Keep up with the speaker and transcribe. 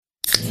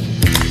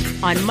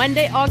On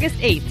Monday, August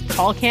 8th,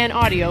 Tall Can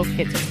Audio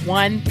hits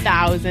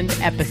 1,000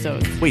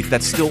 episodes. Wait,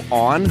 that's still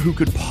on? Who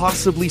could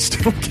possibly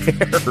still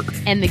care?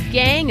 And the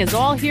gang is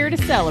all here to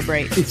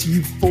celebrate. It's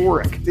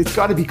euphoric. It's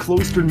got to be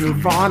close to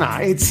Nirvana.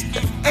 It's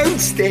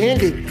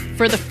outstanding.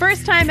 For the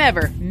first time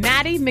ever,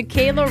 Maddie,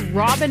 Michaela,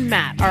 Rob, and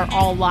Matt are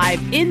all live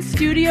in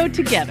studio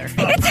together.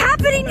 It's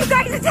happening, you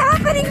guys! It's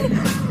happening!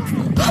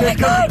 Oh my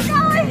God!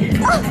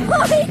 Oh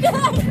my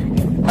God!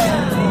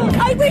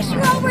 I wish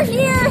you all were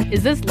here!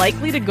 Is this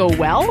likely to go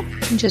well?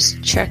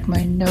 Just check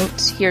my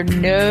notes here.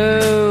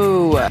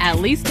 No. At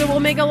least it will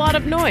make a lot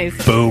of noise.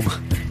 Boom.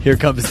 Here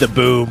comes the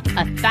boom.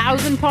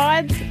 1,000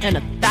 pods and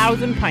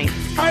 1,000 pints.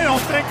 I don't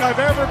think I've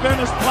ever been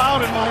as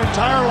proud in my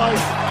entire life.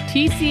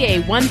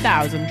 TCA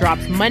 1000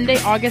 drops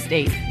Monday, August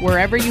 8th,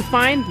 wherever you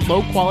find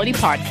low-quality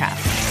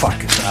podcasts.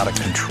 Fucking out of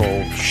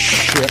control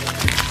shit.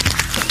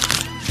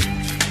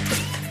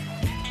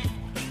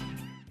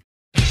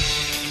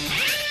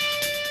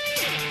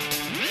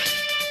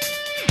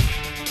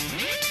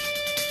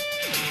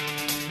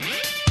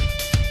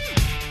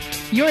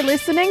 You're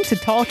listening to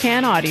Tall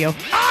Can Audio.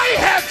 I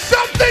have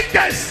something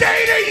to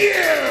say to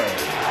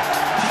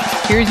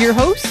you! Here's your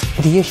host.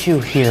 The issue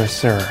here,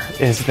 sir,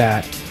 is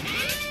that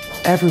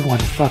everyone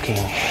fucking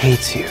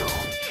hates you.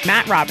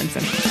 Matt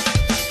Robinson.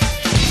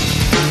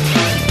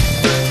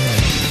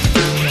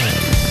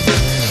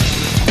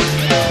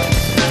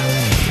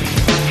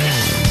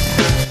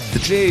 The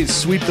Jays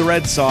sweep the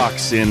Red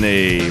Sox in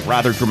a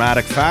rather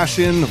dramatic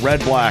fashion.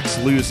 Red Blacks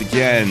lose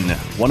again.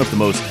 One of the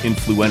most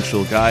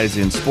influential guys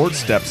in sports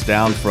steps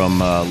down from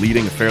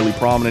leading a fairly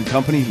prominent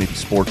company. Maybe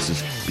sports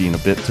is being a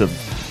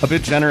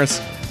bit generous.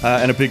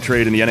 And a big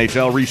trade in the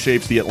NHL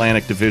reshapes the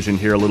Atlantic Division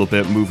here a little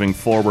bit moving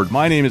forward.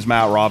 My name is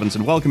Matt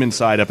Robinson. Welcome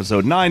inside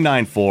episode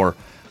 994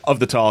 of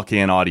the Tall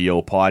Can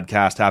Audio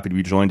podcast. Happy to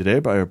be joined today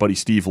by our buddy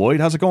Steve Lloyd.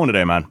 How's it going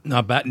today, man?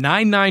 Not bad.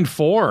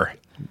 994.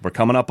 We're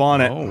coming up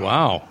on it. Oh,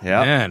 wow.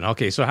 Yeah. Man,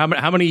 okay, so how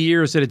many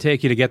years did it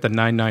take you to get the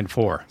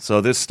 994? So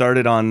this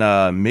started on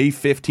May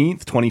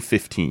 15th,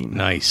 2015.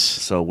 Nice.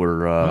 So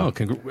we're...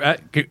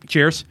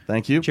 cheers.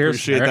 Thank you. Cheers.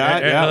 Appreciate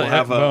that. Yeah, we'll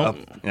have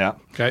yeah.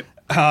 Okay.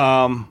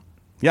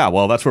 Yeah,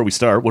 well, that's where we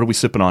start. What are we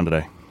sipping on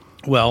today?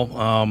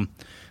 Well,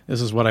 this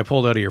is what I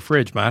pulled out of your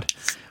fridge, Matt.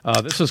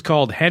 This is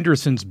called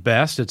Henderson's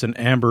Best. It's an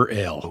amber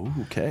ale.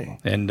 Ooh, okay.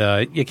 And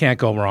you can't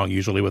go wrong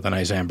usually with a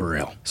nice amber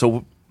ale.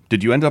 So...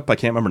 did you end up, I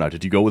can't remember now,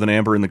 did you go with an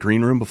amber in the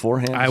green room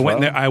beforehand? I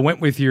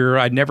went with your,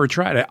 I'd never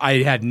tried it. I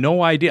had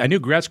no idea. I knew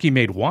Gretzky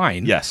made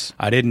wine. Yes.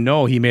 I didn't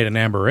know he made an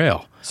amber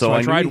ale. So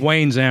I tried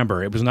Wayne's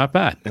amber. It was not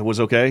bad. It was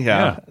okay,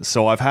 yeah.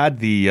 So I've had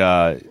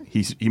the,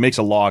 he makes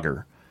a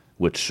lager,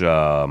 which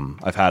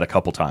I've had a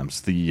couple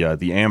times.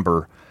 The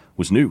amber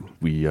was new.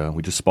 We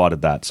just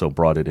spotted that, so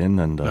brought it in,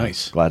 and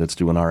nice. Glad it's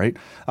doing all right.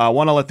 I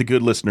want to let the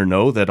good listener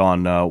know that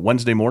on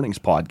Wednesday morning's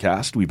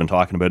podcast, we've been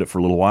talking about it for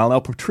a little while now,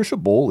 Patricia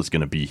Bowl is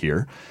going to be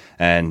here,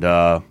 and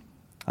I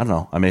don't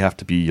know, I may have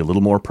to be a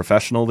little more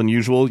professional than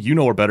usual. You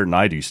know her better than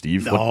I do,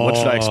 Steve. What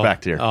should I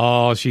expect here?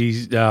 Oh,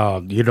 you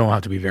don't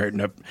have to be very...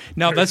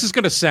 No, this is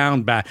going to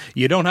sound bad.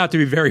 You don't have to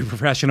be very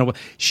professional.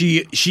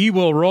 She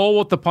will roll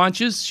with the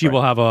punches.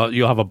 You'll have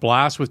a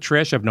blast with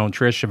Trish. I've known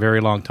Trish a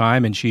very long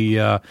time, and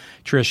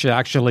Trish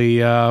actually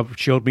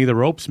showed me the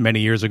ropes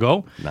many years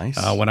ago.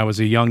 Nice. When I was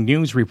a young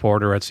news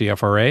reporter at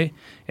CFRA,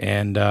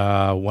 and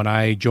when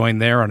I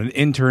joined there on an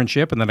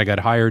internship, and then I got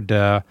hired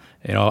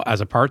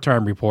as a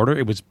part-time reporter,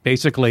 it was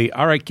basically,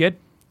 all right, kid,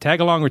 tag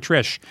along with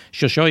Trish.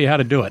 She'll show you how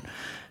to do it.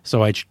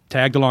 So I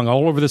tagged along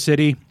all over the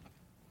city.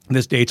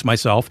 This dates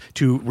myself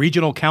to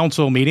regional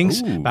council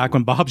meetings. Ooh. Back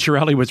when Bob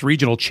Chiarelli was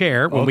regional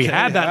chair, when we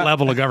had that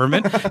level of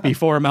government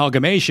before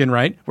amalgamation,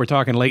 right? We're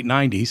talking late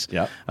 90s.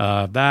 Yeah.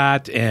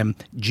 That and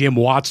Jim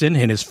Watson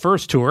in his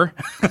first tour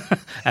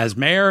as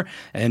mayor,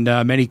 and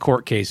many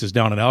court cases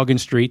down on Elgin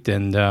Street.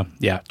 And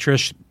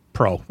Trish,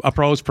 a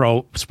pro's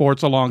pro,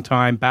 sports a long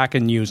time, back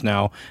in news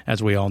now,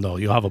 as we all know.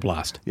 You'll have a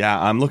blast. Yeah,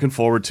 I'm looking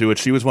forward to it.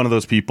 She was one of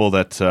those people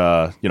that,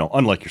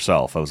 unlike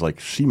yourself, I was like,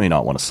 she may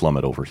not want to slum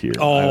it over here.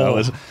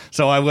 Oh.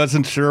 So I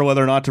wasn't sure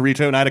whether or not to reach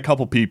out, and I had a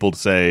couple people to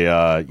say,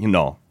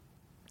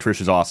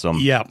 Trish is awesome.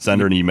 Yeah.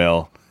 Send her an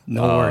email.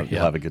 No worry.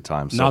 You'll have a good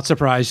time. So. Not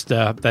surprised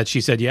that she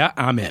said, yeah,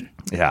 I'm in.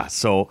 Yeah,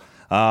 so...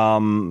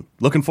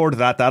 looking forward to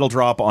that. That'll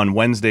drop on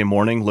Wednesday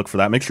morning. Look for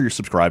that. Make sure you're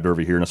subscribed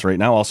over here in us right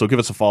now. Also, give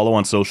us a follow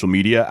on social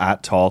media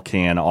at Tall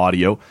Can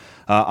Audio.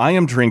 I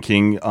am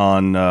drinking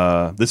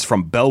on this is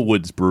from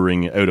Bellwoods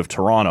Brewing out of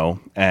Toronto,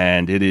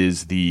 and it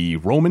is the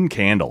Roman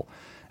Candle,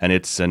 and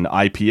it's an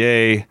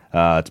IPA.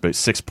 It's about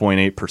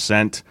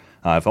 6.8%.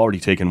 I've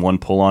already taken one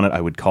pull on it. I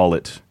would call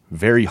it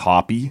very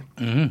hoppy,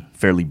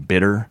 fairly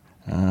bitter.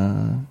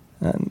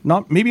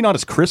 Maybe not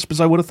as crisp as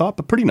I would have thought,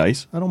 but pretty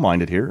nice. I don't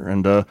mind it here.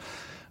 And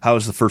how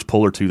was the first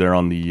pull or two there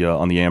on the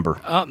amber?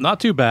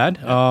 Not too bad.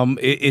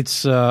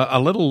 It's a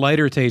little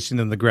lighter tasting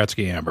than the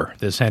Gretzky amber.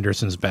 This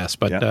Henderson's Best,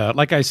 but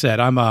like I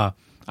said, I'm a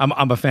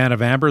fan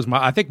of ambers.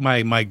 I think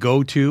my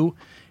go-to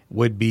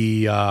would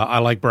be I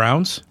like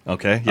browns.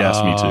 Okay.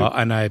 Yes, me too.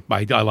 And I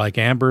like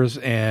ambers,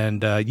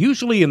 and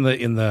usually in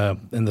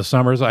the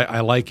summers I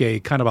like a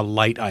kind of a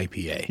light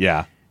IPA.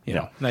 Yeah. You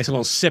know, nice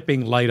little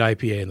sipping light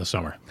IPA in the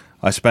summer.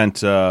 I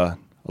spent a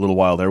little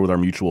while there with our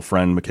mutual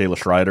friend Michaela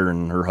Schreider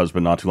and her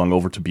husband not too long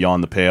over to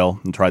Beyond the Pale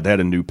and tried. They had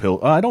a new pill.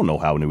 I don't know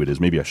how new it is.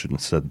 Maybe I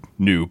shouldn't have said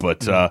new, but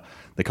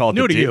they call it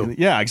new to you.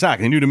 Yeah,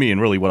 exactly. New to me, and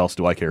really, what else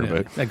do I care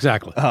about?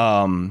 Exactly.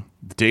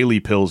 Daily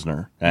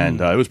Pilsner,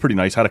 and it was pretty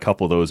nice. Had a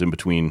couple of those in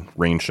between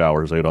rain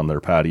showers out on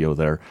their patio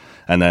there,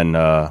 and then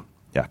a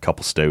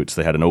couple stouts.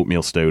 They had an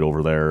oatmeal stout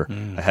over there.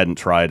 I hadn't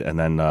tried, and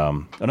then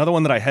another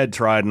one that I had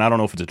tried, and I don't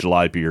know if it's a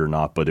July beer or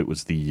not, but it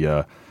was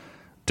the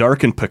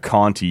Dark and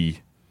Picante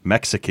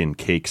Mexican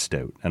cake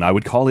stout, and I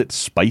would call it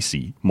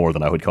spicy more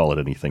than I would call it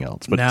anything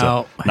else. But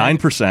now,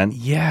 9%.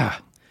 Yeah,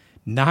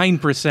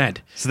 9%.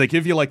 So they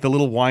give you like the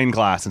little wine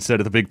glass instead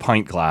of the big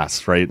pint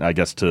glass, right? I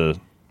guess to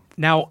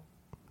now.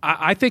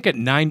 I think at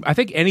 9, I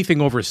think anything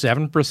over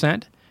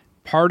 7%,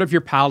 part of your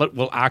palate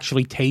will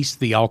actually taste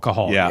the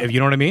alcohol. Yeah. If you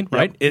know what I mean, Yep.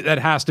 right? That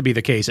has to be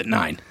the case at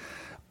 9.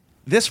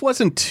 This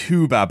wasn't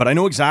too bad, but I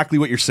know exactly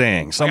what you're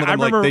saying. Some of them,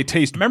 remember, they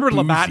taste Remember boozy,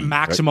 Labatt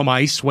Maximum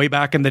Ice way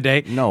back in the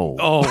day? No.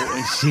 Oh,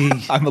 see.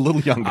 I'm a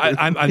little younger.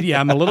 I'm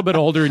a little bit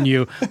older than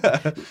you.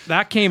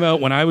 That came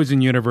out when I was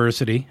in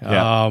university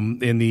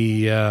in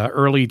the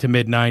early to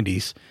mid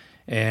 90s.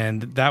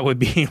 And that would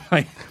be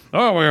like,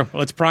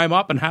 let's prime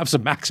up and have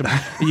some Maximum.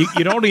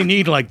 You'd only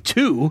need like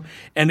 2,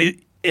 and it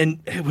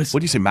was.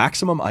 What do you say,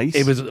 Maximum Ice?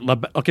 It was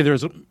okay. There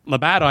was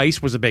Labatt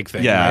Ice was a big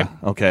thing. Yeah. Right?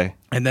 Okay.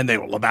 And then they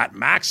were Labatt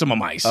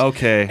Maximum Ice.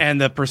 Okay.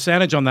 And the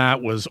percentage on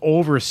that was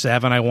over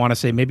 7. I want to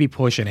say maybe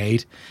pushing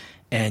 8.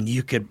 And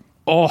you could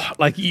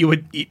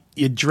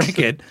you drink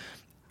it,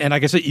 and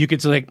like I said, you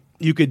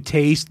could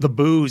taste the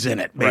booze in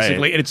it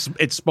basically. Right. And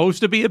it's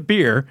supposed to be a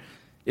beer.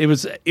 It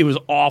was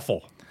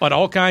awful. But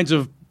all kinds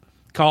of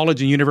college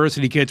and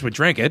university kids would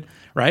drink it,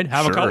 right?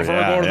 Have a couple before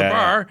we go to the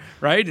bar,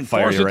 right? And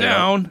Fire force you it right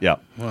down. up. Yeah.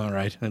 All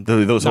right.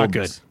 Those not old,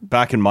 good.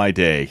 Back in my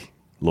day,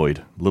 Lloyd,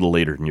 a little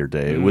later in your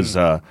day, it was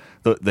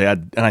they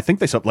had, and I think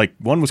they said like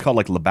one was called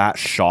like Labatt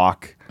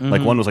Shock,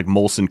 like one was like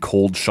Molson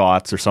Cold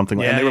Shots or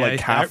something, and they were like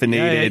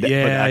caffeinated, but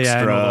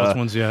extra. I know those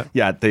ones,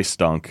 yeah, they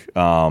stunk.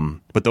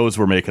 But those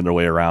were making their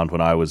way around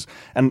when I was.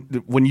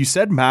 And when you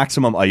said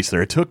Maximum Ice,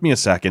 there, it took me a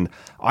second.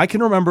 I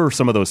can remember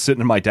some of those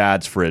sitting in my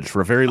dad's fridge for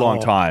a very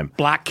long time.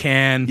 Black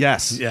can.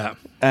 Yes. Yeah.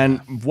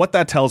 And what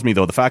that tells me,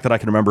 though, the fact that I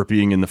can remember it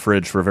being in the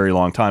fridge for a very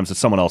long time, is that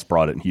someone else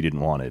brought it and he didn't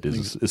want it,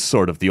 is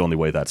sort of the only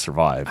way that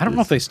survived. I don't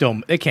know if they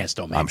can't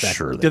still make I'm that.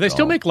 sure Do they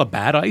still don't. make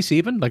Labatt Ice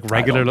even? Like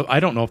regular? I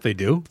don't know if they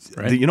do.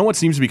 Right? You know what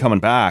seems to be coming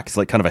back? It's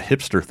like kind of a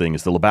hipster thing.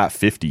 Is the Labatt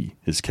 50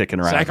 is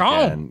kicking around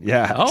again.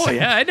 Yeah. Oh,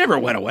 yeah. It never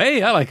went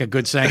away. I like a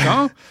good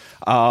Saint-Jean.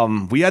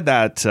 We had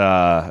that,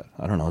 I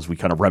don't know, as we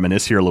kind of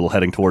reminisce here a little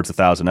heading towards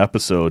 1,000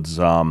 episodes,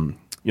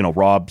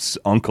 Rob's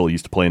uncle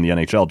used to play in the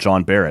NHL.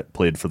 John Barrett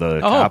played for the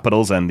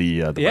Capitals and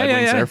the Red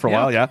Wings there for a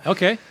while, yeah.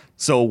 Okay.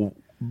 So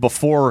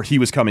before he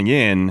was coming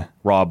in,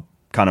 Rob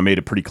kind of made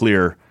it pretty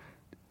clear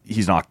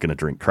he's not going to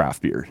drink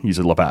craft beer. He's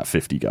a Labatt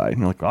 50 guy. And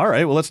you're like, all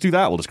right, well, let's do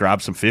that. We'll just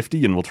grab some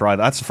 50 and we'll try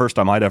that. That's the first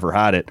time I'd ever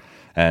had it.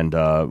 And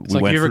it's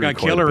like if you ever got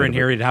Killer in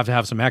here, you'd have to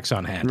have some X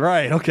on hand.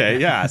 Right, okay,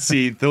 yeah.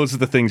 See, those are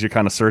the things you're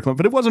kind of circling.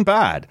 But it wasn't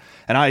bad.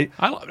 And I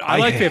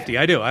like 50.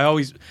 I do.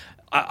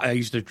 I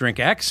used to drink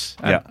X.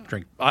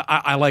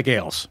 I like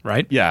ales,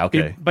 right? Yeah,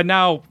 okay. But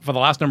now, for the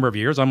last number of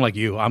years, I'm like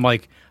you. I'm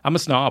a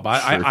snob.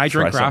 I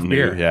drink craft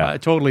beer. New, yeah. I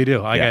totally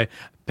do. I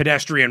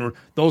Pedestrian,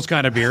 those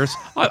kind of beers.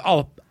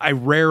 I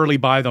rarely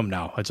buy them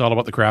now. It's all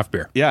about the craft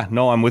beer. Yeah,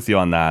 no, I'm with you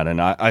on that. And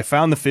I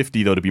found the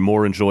 50 though to be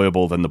more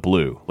enjoyable than the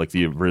blue, like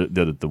the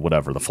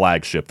whatever, the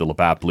flagship, the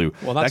Labatt Blue.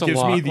 Well, that's that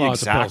gives me the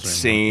exact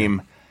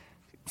same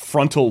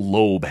frontal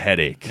lobe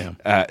headache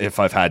if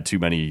I've had too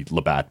many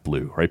Labatt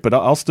Blue, right? But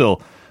I'll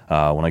still.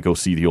 When I go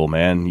see the old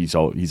man, he's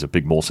a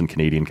big Molson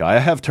Canadian guy. I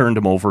have turned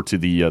him over to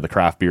the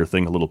craft beer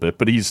thing a little bit,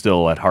 but he's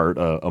still at heart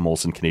a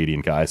Molson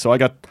Canadian guy. So I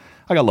got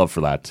love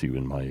for that too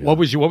in my. What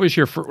was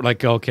your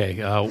like?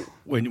 Okay,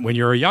 when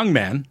you're a young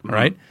man,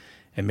 right,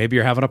 and maybe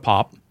you're having a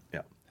pop.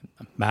 Yeah,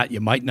 Matt,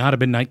 you might not have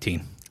been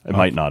 19. It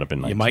might not have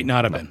been 19. You might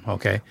not have been.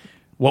 Okay,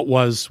 what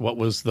was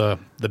the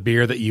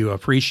beer that you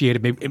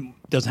appreciated? Maybe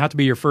it doesn't have to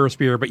be your first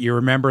beer, but you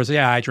remember as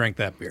I drank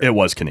that beer. It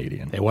was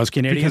Canadian. It was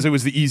Canadian because it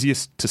was the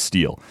easiest to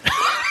steal.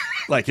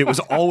 Like, it was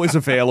always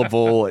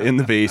available in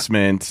the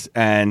basement,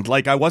 and,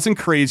 like, I wasn't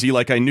crazy.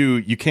 Like, I knew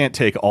you can't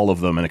take all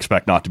of them and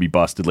expect not to be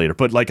busted later,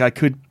 but, like, I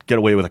could get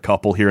away with a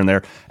couple here and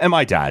there, and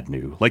my dad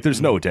knew. Like, there's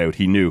no doubt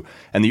he knew.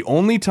 And the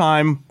only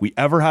time we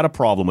ever had a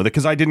problem with it,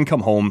 because I didn't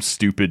come home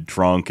stupid,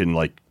 drunk, and,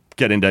 like,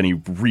 get into any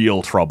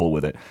real trouble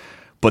with it,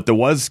 but there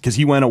was, because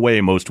he went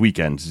away most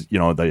weekends, he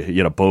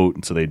had a boat,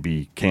 and so they'd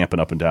be camping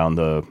up and down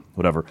the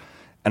whatever,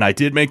 and I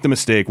did make the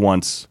mistake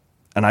once,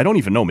 and I don't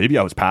even know, maybe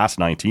I was past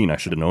 19, I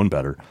should have known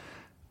better.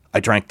 I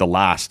drank the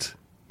last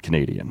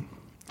Canadian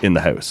in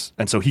the house.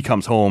 And so he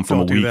comes home from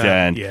a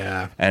weekend.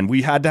 Yeah. And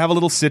we had to have a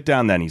little sit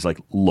down then. He's like,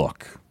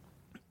 look,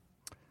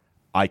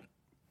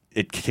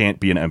 it can't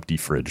be an empty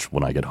fridge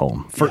when I get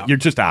home. You're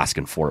just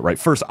asking for it, right?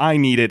 First, I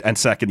need it, and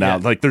second, now,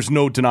 there's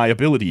no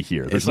deniability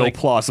here. There's no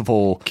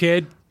plausible...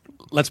 Kid,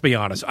 let's be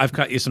honest. I've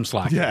cut you some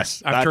slack.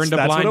 Yes, I've turned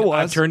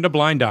a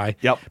blind eye.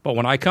 Yep. But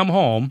when I come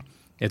home,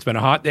 it's been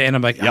a hot day, and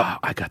I'm like,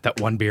 I got that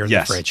one beer in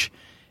the fridge.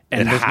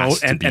 And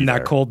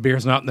that cold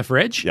beer's not in the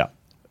fridge? Yeah.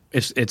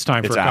 It's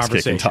time for a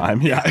conversation.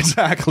 Time. Yeah,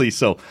 exactly.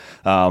 So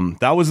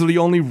that was the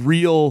only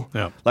real...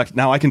 Like,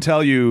 now, I can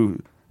tell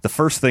you, the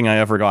first thing I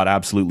ever got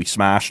absolutely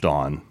smashed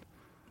on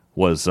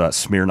was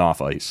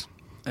Smirnoff Ice.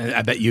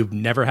 I bet you've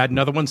never had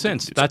another one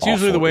since. That's awful.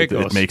 Usually the way it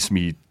goes. It makes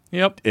me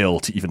ill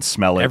to even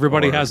smell it.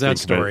 Everybody has that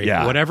story.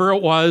 Yeah. Whatever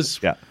it was,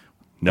 never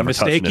the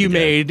mistake you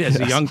made as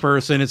a young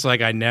person, it's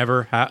like I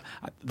never had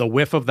the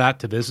whiff of that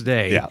to this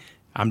day. Yeah.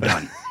 I'm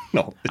done.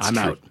 No, I'm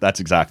out.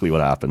 That's exactly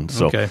what happened.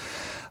 So, okay.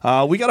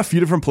 We got a few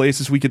different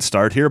places we could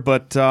start here,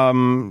 but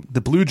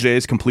the Blue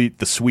Jays complete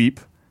the sweep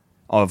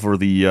over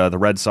the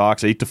Red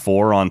Sox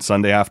 8-4 on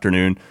Sunday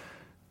afternoon.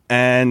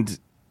 And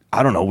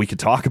I don't know, we could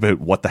talk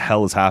about what the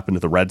hell has happened to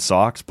the Red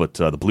Sox, but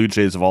the Blue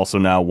Jays have also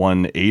now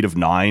won 8 of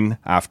 9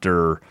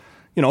 after,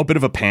 a bit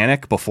of a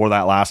panic before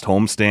that last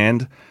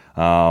homestand.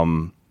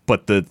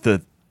 But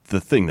the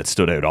thing that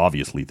stood out,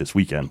 obviously, this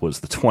weekend was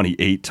the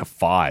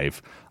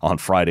 28-5 on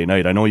Friday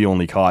night. I know you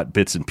only caught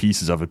bits and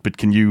pieces of it, but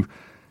can you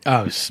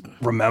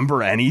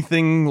remember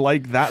anything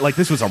like that? Like,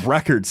 this was a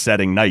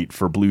record-setting night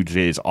for Blue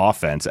Jays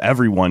offense.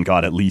 Everyone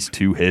got at least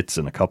 2 hits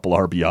and a couple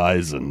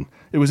RBIs, and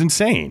it was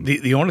insane.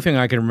 The only thing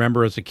I can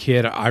remember as a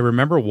kid, I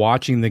remember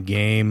watching the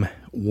game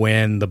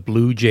when the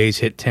Blue Jays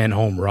hit 10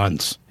 home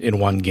runs in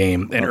one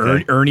game.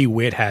 And Ernie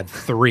Witt had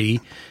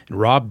 3, and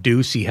Rob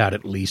Ducey had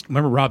at least.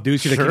 Remember Rob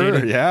Ducey, the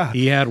Canadian? Yeah.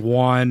 He had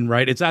 1,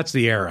 right? That's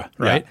the era,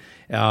 right?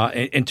 Yeah.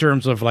 In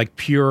terms of like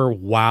pure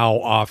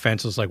wow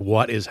offenses, like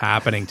what is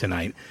happening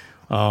tonight?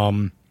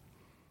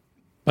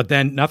 But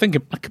then nothing.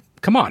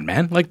 Come on,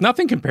 man! Like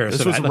nothing compares.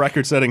 This to was that. a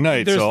record-setting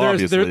night, so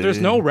obviously there's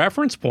no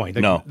reference point.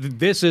 Like, no,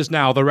 this is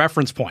now the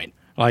reference point.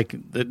 Like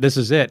this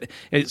is it.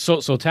 So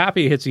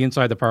Tapia hits the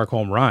inside the park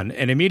home run,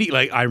 and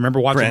immediately, like, I remember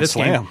watching Grand this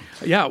slam. game.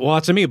 Yeah, well,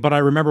 that's me. But I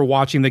remember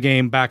watching the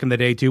game back in the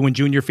day too when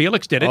Junior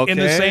Felix did it in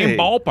the same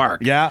ballpark.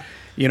 Yeah,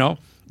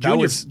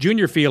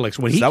 Junior Felix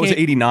when he was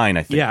 89,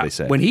 I think. Yeah, they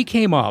say. When he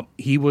came up,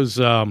 he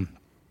was.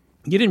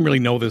 You didn't really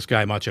know this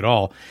guy much at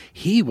all.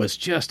 He was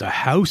just a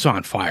house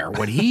on fire.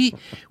 When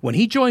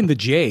he joined the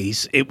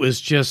Jays, it was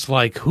just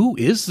like, who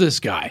is this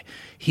guy?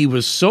 He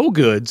was so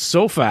good,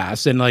 so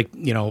fast, and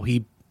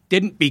he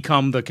didn't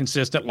become the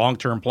consistent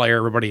long-term player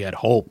everybody had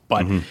hoped,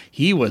 but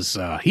he was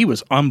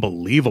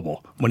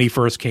unbelievable when he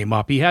first came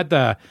up. He had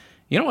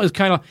it was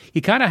he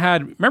kind of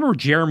had, remember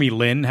Jeremy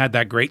Lin had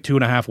that great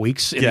 2.5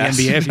 weeks in the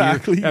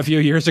NBA a few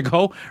years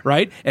ago,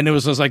 right? And it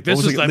was just like, this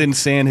is like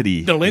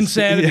Linsanity. The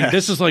Linsanity. Yes.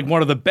 This is like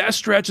one of the best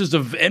stretches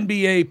of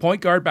NBA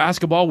point guard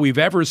basketball we've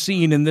ever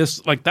seen in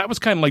this. Like, that was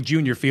kind of like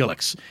Junior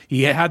Felix.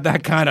 He had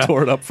that kind of.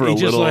 Tore it up for a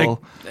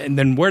little. And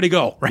then where'd he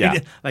go, right? Yeah.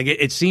 Like,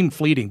 it seemed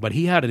fleeting, but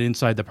he had an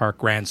inside the park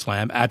grand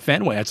slam at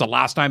Fenway. That's the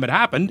last time it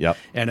happened. Yep.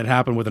 And it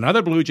happened with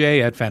another Blue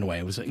Jay at Fenway.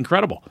 It was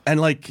incredible. And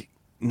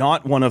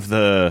not one of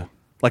the.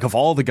 Like, of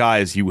all the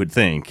guys you would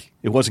think,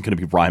 it wasn't going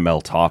to be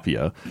Raimel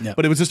Tapia,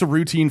 but it was just a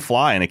routine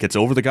fly, and it gets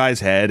over the guy's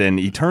head, and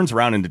he turns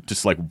around and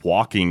just,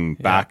 walking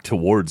back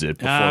towards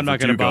it. I'm not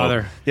going to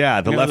bother.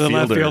 Yeah, the left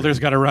fielder's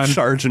got to run.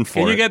 Charging for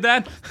it. Can you get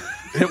that?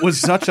 It was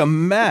such a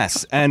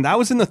mess, and that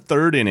was in the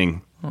 3rd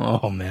inning.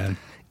 Oh, man.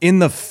 In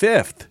the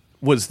 5th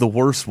was the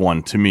worst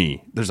one to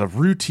me. There's a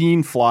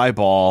routine fly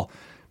ball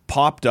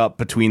popped up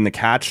between the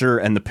catcher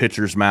and the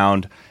pitcher's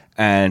mound,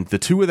 and the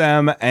 2 of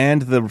them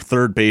and the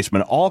third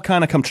baseman all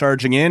kind of come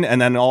charging in,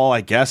 and then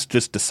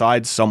just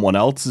decides someone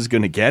else is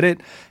going to get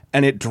it,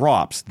 and it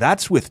drops.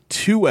 That's with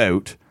 2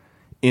 out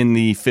in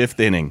the 5th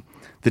inning.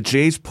 The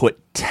Jays put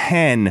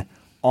 10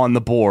 on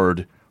the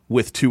board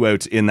with 2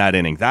 outs in that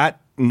inning. That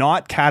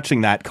not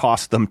catching that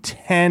cost them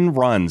 10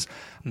 runs.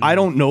 I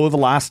don't know the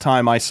last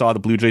time I saw the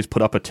Blue Jays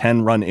put up a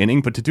 10-run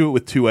inning, but to do it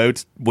with 2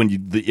 outs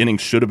when the inning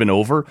should have been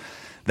over,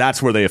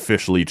 that's where they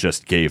officially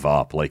just gave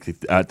up. Like,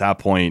 at that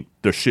point,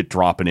 there's shit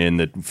dropping in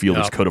that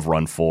fielders could have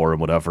run for and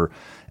whatever.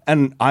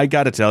 And I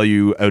got to tell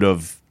you, out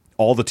of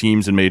all the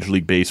teams in Major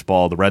League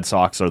Baseball, the Red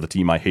Sox are the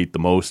team I hate the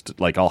most.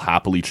 Like, I'll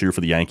happily cheer for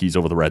the Yankees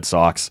over the Red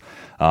Sox.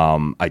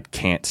 I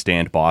can't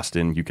stand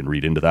Boston. You can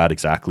read into that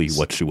exactly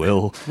what you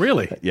will.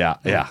 Really?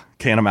 Yeah.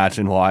 Can't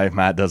imagine why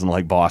Matt doesn't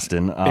like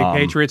Boston. Big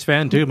Patriots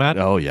fan too, Matt?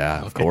 Oh,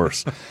 yeah, of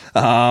course.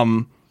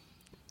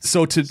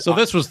 So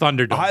this was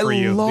Thunderdome for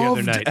you the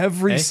other night.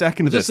 Every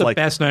second of this. This is the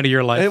best night of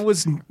your life. It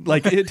was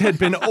like it had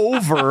been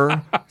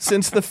over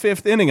since the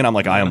 5th inning, and I'm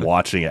like, I am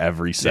watching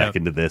every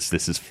second of this.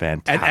 This is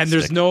fantastic. And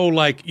there's no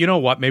you know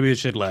what? Maybe they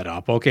should let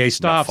up. Okay,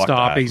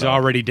 stop. He's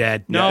already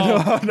dead.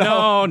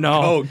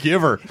 No.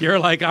 Give her. You're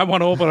like, I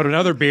want to open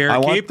another beer. I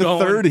Keep want the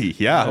going. 30.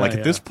 Yeah,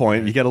 at this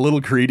point, you get a little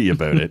greedy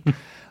about it.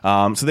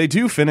 So they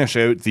do finish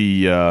out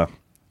the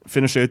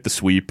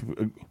sweep.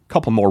 A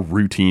couple more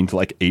routine,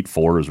 like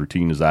 8-4, as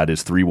routine as that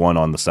is, 3-1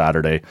 on the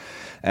Saturday.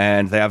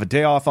 And they have a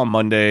day off on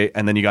Monday,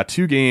 and then you got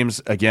 2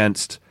 games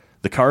against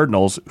the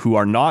Cardinals, who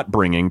are not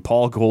bringing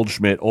Paul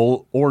Goldschmidt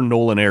or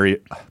Nolan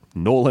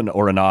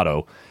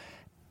Arenado.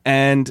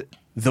 And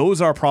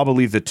those are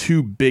probably the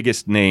two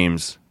biggest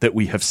names that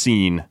we have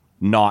seen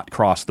not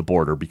cross the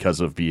border because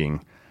of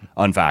being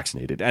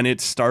unvaccinated. And it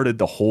started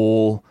the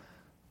whole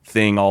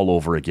thing all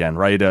over again,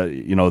 right?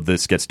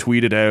 This gets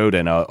tweeted out,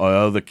 and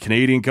the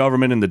Canadian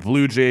government and the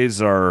Blue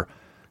Jays are,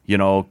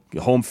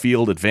 home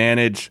field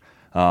advantage.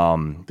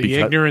 The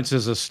ignorance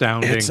is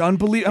astounding. It's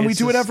unbelievable. And we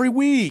do it every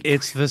week.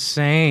 It's the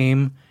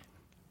same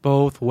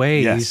both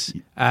ways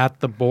at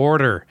the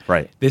border.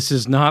 Right. This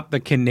is not the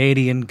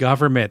Canadian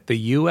government. The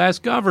U.S.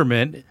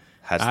 government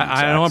has the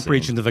I know I'm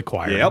preaching to the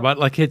choir, but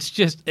like it's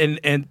just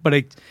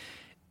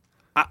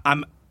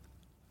I'm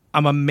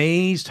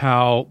amazed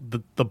how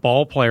the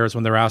ball players,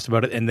 when they're asked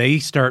about it and they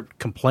start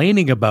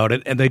complaining about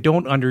it, and they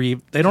don't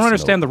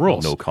understand the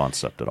rules. No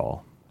concept at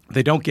all.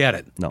 They don't get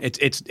it. No.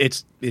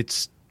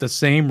 It's the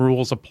same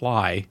rules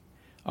apply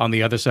on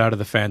the other side of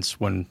the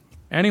fence when.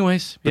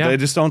 Anyways, but they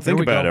just don't think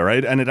about it,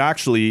 right? And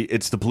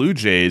it's the Blue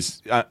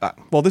Jays.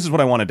 Well, this is what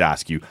I wanted to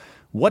ask you.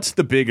 What's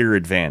the bigger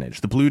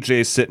advantage? The Blue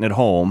Jays sitting at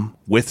home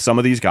with some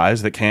of these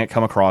guys that can't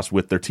come across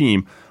with their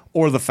team,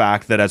 or the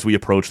fact that as we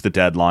approach the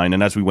deadline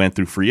and as we went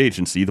through free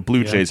agency, the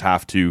Blue Jays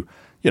have to,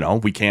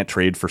 we can't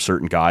trade for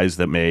certain guys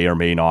that may or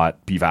may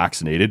not be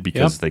vaccinated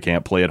because they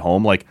can't play at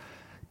home. Like,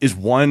 is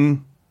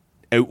one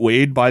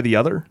outweighed by the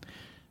other?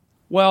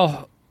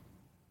 Well,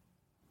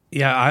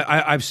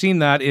 yeah, I've seen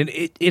that.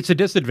 It's a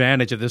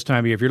disadvantage at this time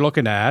of year. If you're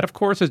looking at, of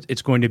course,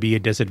 it's going to be a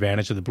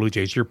disadvantage of the Blue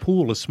Jays. Your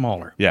pool is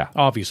smaller. Yeah.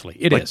 Obviously.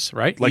 It is,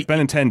 right? Like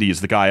Benintendi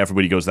is the guy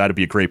everybody goes, that'd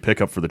be a great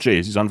pickup for the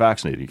Jays. He's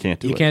unvaccinated. You can't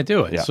do it. You can't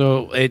do it. Yeah.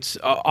 So it's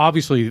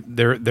obviously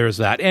there's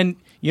that. And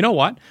you know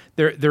what?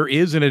 There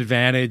is an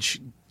advantage,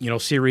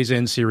 series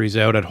in, series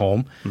out at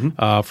home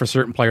for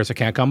certain players that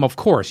can't come. Of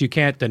course, you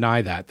can't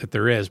deny that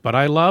there is. But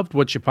I loved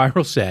what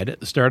Shapiro said at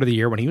the start of the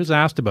year when he was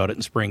asked about it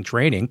in spring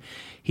training.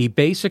 He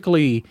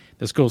basically,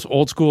 this goes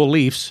old school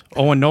Leafs,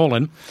 Owen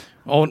Nolan,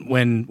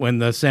 when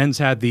the Sens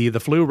had the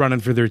flu running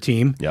through their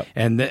team,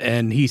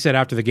 and he said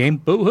after the game,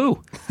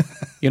 boo-hoo.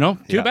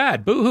 Too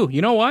bad. Boo-hoo.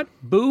 You know what?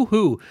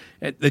 Boo-hoo.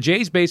 The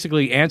Jays'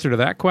 basically answer to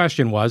that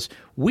question was,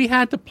 we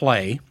had to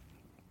play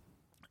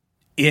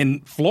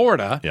in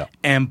Florida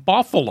and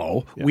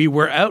Buffalo. We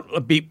were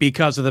out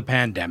because of the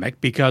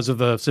pandemic, because of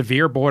the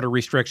severe border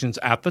restrictions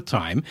at the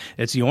time.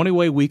 It's the only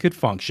way we could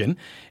function.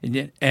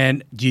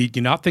 And do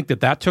you not think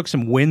that took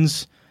some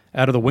wins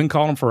out of the win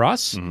column for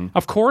us?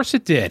 Of course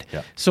it did.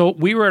 Yeah. So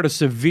we were at a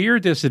severe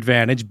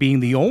disadvantage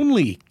being the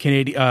only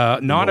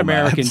Canadian,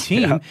 non-American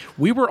team. Yeah.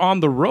 We were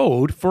on the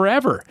road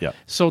forever. Yeah.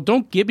 So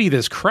don't give me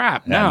this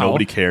crap now.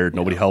 Nobody cared.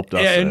 Nobody helped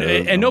us.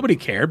 And nobody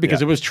cared because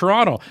it was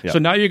Toronto. Yeah. So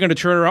now you're going to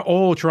turn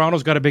around,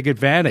 Toronto's got a big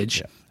advantage.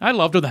 Yeah. I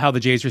loved how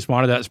the Jays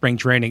responded to that spring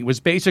training. It was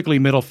basically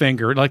middle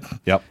finger, like,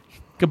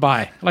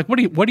 goodbye. Like, what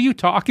are you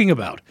talking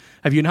about?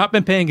 Have you not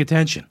been paying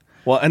attention?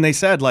 Well, and they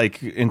said,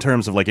 like, in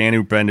terms of, like,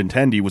 Andrew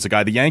Benintendi was a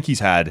guy the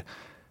Yankees had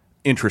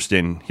interest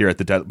in here at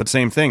the deadline. But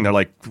same thing. They're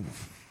like,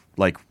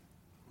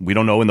 we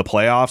don't know in the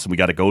playoffs, and we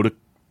got to go to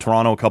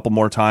Toronto a couple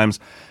more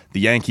times. The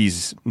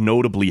Yankees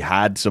notably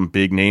had some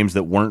big names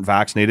that weren't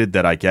vaccinated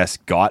that I guess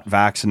got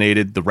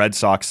vaccinated. The Red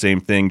Sox,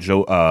 same thing.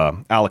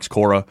 Alex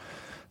Cora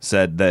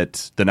said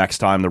that the next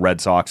time the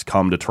Red Sox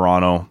come to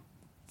Toronto,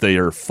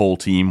 their full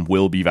team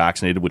will be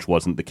vaccinated, which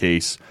wasn't the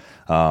case.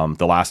 The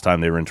last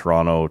time they were in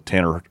Toronto,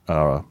 Tanner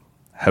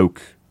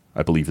Houck,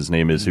 I believe his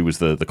name is, who was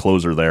the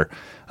closer there,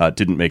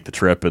 didn't make the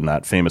trip, and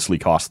that famously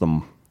cost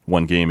them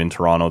one game in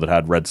Toronto that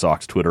had Red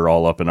Sox Twitter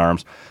all up in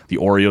arms. The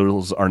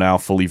Orioles are now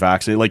fully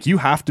vaccinated. Like, you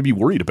have to be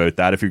worried about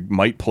that if you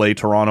might play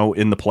Toronto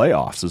in the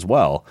playoffs as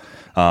well.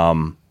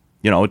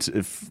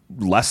 It's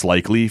less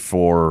likely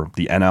for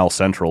the NL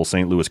Central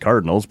St. Louis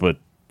Cardinals, but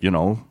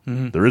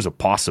there is a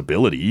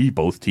possibility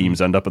both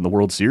teams end up in the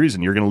World Series,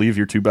 and you're going to leave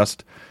your two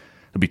best.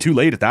 It'll be too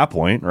late at that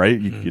point, right?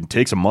 It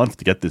takes a month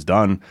to get this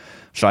done.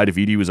 Shai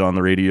Davidi was on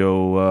the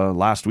radio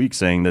last week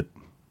saying that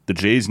the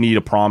Jays need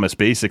a promise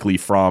basically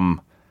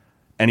from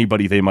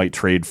anybody they might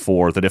trade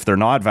for, that if they're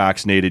not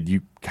vaccinated,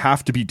 you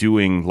have to be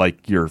doing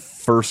like your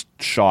first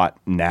shot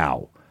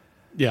now.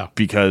 Yeah.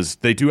 Because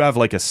they do have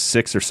like a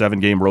 6 or 7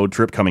 game road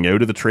trip coming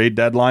out of the trade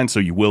deadline, so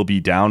you will be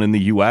down in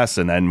the U.S.,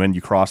 and then when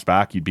you cross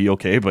back, you'd be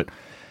okay. But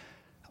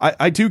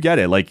I do get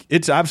it. Like,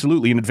 it's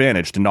absolutely an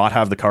advantage to not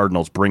have the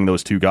Cardinals bring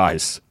those two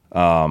guys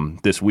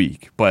this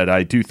week, but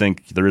I do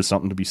think there is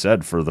something to be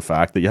said for the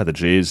fact that the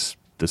Jays,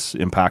 this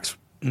impacts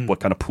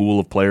what kind of pool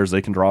of players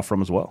they can draw from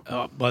as well.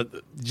 But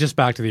just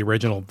back to the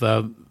original,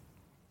 the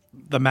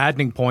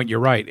maddening point, you're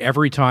right.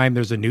 Every time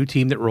there's a new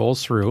team that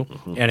rolls through,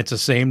 and it's the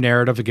same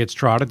narrative that gets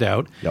trotted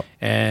out,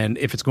 and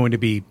if it's going to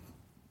be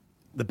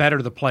the better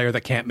the player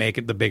that can't make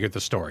it, the bigger the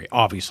story,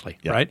 obviously,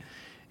 right?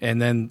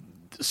 And then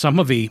some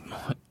of the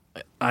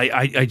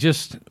I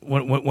just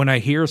when I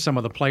hear some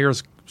of the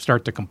players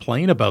start to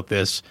complain about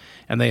this,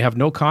 and they have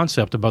no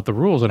concept about the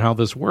rules and how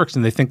this works,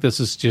 and they think this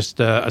is just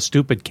a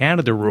stupid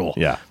Canada rule.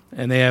 Yeah,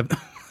 and they have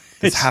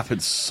this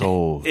happens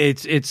so.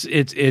 It's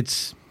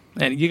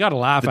And you got to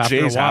laugh The after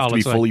Jays a while. have to be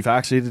It's like- fully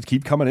vaccinated to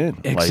keep coming in.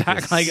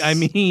 Exactly. I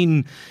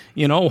mean,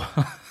 you know,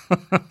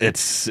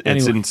 it's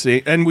Anyway.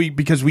 insane, and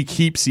because we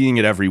keep seeing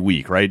it every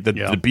week, right?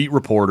 The beat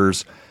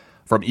reporters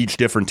from each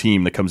different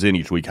team that comes in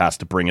each week has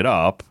to bring it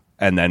up,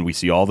 and then we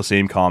see all the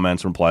same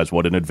comments, replies,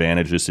 what an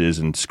advantage this is,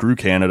 and screw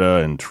Canada,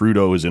 and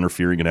Trudeau is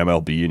interfering in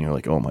MLB, and you're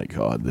like, oh my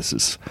god,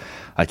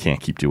 I can't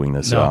keep doing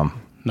this.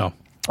 no.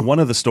 One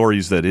of the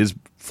stories that is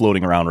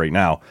floating around right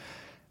now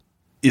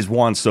is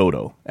Juan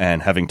Soto,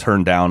 and having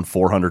turned down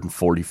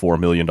 $444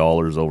 million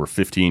over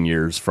 15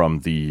 years from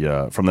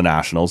the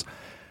Nationals.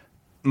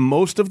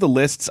 Most of the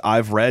lists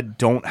I've read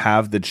don't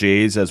have the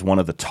Jays as one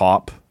of the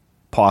top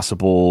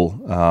possible,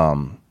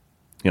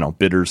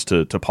 bidders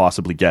to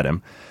possibly get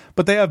him,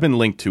 but they have been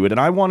linked to it. And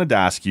I wanted to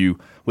ask you,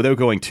 without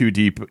going too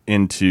deep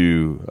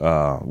into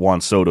Juan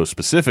Soto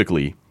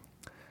specifically,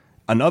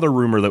 another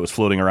rumor that was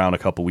floating around a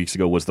couple weeks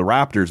ago was the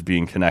Raptors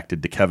being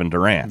connected to Kevin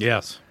Durant.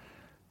 Yes.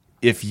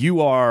 If you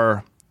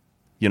are,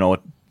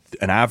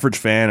 an average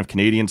fan of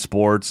Canadian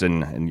sports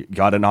and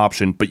got an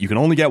option, but you can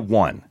only get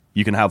one,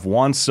 you can have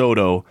Juan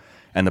Soto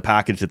and the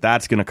package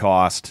that's going to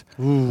cost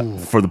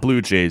for the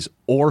Blue Jays,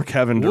 or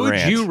Kevin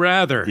Durant. Would you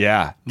rather?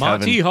 Yeah.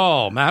 Monty Kevin.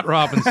 Hall, Matt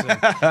Robinson. All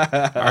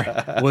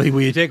right.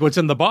 Will you take what's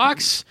in the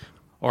box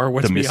or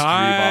what's The mystery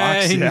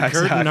behind box? Yeah,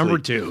 curtain exactly. number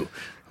 2?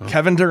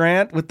 Kevin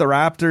Durant with the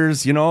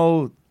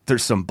Raptors,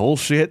 there's some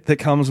bullshit that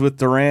comes with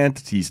Durant.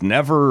 He's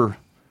never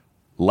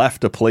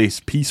left a place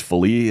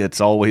peacefully.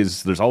 There's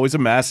always a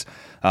mess.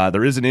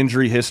 There is an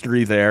injury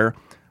history there.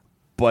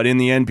 But in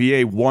the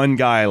NBA, one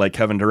guy like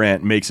Kevin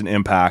Durant makes an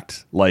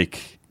impact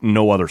like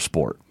no other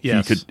sport.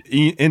 Yes. He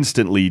could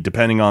instantly,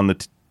 depending on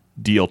the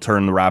deal,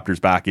 turn the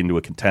Raptors back into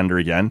a contender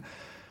again.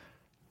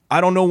 I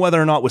don't know whether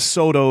or not with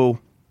Soto.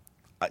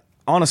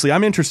 Honestly,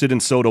 I'm interested in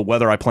Soto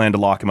whether I plan to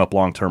lock him up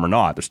long-term or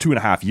not. There's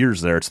 2.5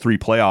 years there. It's 3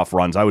 playoff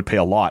runs. I would pay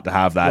a lot to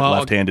have that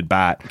left-handed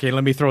bat. Okay,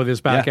 let me throw this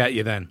back at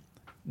you then.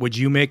 Would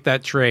you make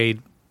that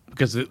trade?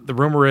 Because the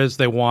rumor is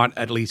they want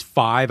at least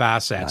 5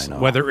 assets,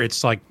 whether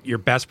it's like your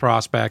best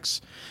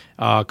prospects,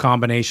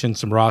 combination,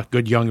 some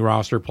good young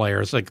roster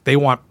players. Like they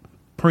want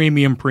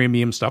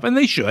premium stuff, and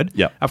they should.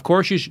 Yeah. Of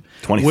course you should.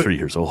 23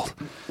 years old.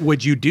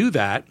 Would you do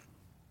that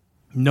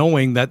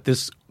knowing that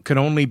this could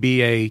only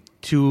be a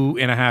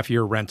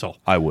 2.5-year rental?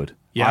 I would.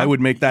 Yeah? I would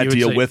make that You would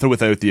deal say- with or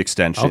without the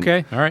extension.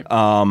 Okay, all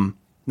right.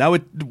 Now,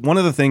 one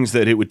of the things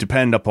that it would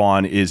depend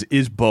upon is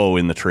Bo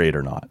in the trade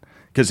or not?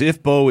 Because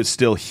if Bo is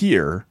still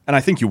here, and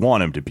I think you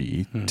want him to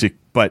be,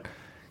 but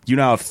you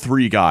now have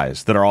 3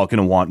 guys that are all going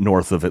to want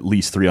north of at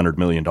least $300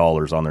 million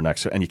on their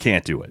next, and you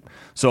can't do it.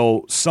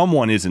 So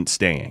someone isn't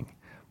staying,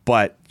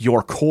 but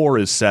your core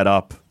is set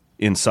up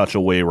in such a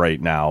way right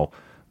now,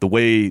 the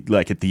way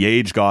like at the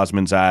age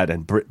Gosman's at,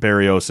 and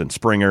Barrios and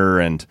Springer,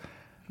 and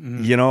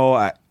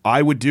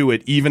I would do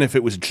it even if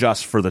it was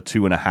just for the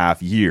 2.5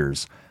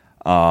 years.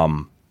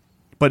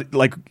 But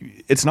like,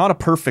 it's not a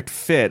perfect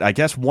fit. I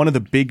guess one of the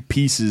big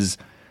pieces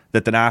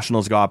that the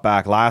Nationals got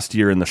back last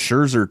year in the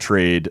Scherzer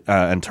trade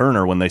and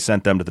Turner when they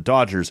sent them to the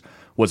Dodgers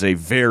was a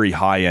very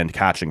high-end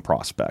catching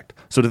prospect.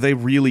 So do they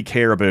really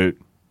care about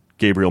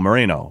Gabriel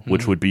Moreno,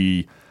 which would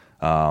be...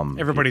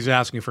 Everybody's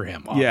asking for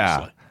him,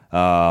 obviously.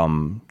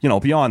 Yeah.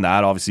 Beyond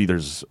that, obviously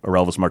there's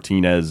Aurelvis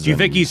Martinez. Do you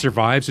think he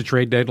survives the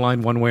trade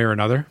deadline one way or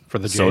another for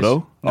the Jays?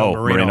 Soto? No,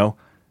 Moreno.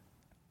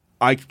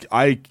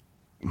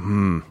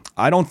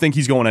 I don't think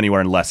he's going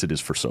anywhere unless it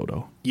is for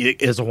Soto.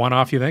 Is a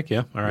one-off, you think?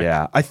 Yeah, all right.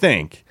 Yeah, I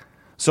think.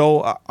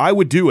 So I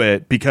would do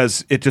it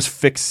because it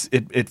just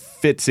it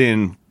fits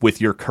in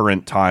with your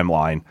current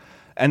timeline.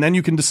 And then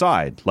you can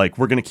decide, like,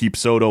 we're going to keep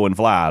Soto and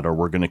Vlad, or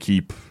we're going to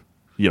keep,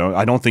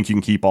 I don't think you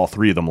can keep all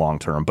 3 of them long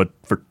term. But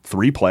for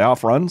 3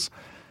 playoff runs,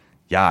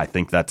 yeah, I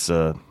think that's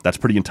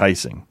pretty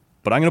enticing.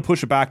 But I'm going to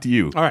push it back to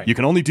you. All right. You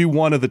can only do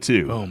one of the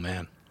 2. Oh,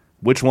 man.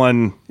 Which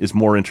one is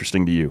more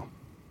interesting to you?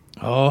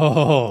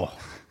 Oh,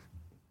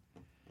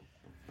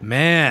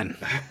 man.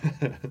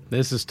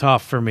 This is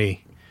tough for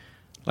me.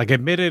 Like,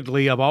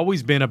 admittedly, I've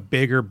always been a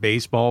bigger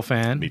baseball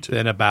fan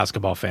than a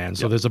basketball fan,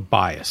 so there's a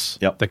bias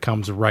that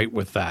comes right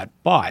with that.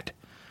 But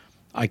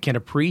I can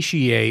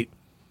appreciate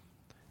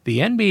the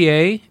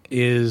NBA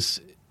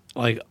is,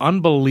 like,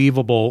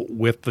 unbelievable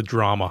with the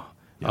drama,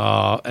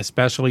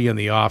 especially in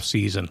the off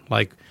season.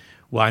 Like,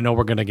 well, I know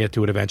we're going to get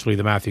to it eventually,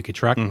 the Matthew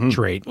Tkachuk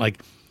trade.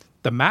 Like,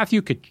 the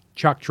Matthew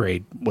Tkachuk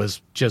trade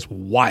was just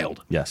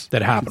wild. Yes.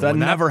 That happened. That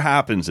never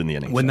happens in the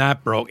NHL. When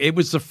that broke. It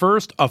was the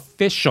first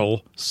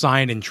official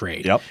sign-and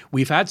trade. Yep.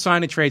 We've had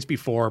sign-and trades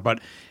before, but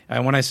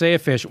when I say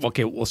official,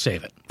 okay, we'll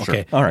save it. Sure.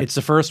 Okay. All right. It's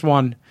the first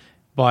one,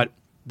 but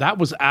that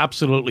was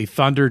absolutely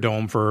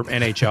Thunderdome for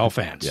NHL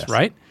fans,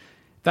 right?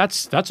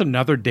 That's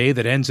another day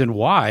that ends in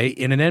Y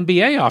in an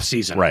NBA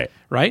offseason.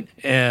 Right?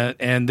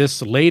 And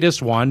this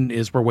latest one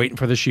is we're waiting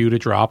for the shoe to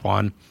drop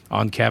on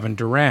Kevin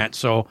Durant.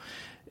 So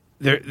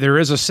there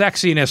is a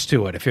sexiness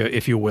to it,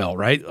 if you will,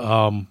 right?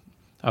 Of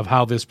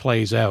how this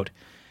plays out.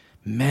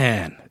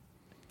 Man,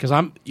 because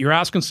you're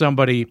asking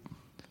somebody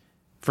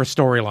for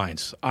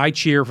storylines. I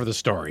cheer for the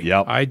story.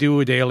 Yep. I do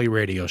a daily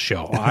radio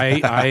show. I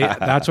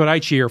that's what I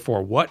cheer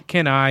for. What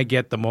can I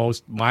get the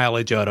most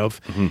mileage out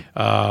of?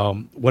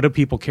 What do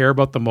people care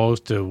about the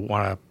most, to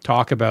want to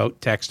talk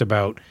about, text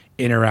about,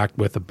 interact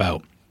with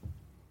about?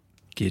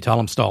 Can you tell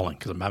I'm stalling?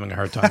 Because I'm having a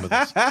hard time with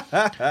this.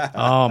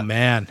 Oh,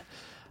 man.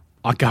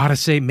 I got to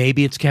say,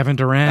 maybe it's Kevin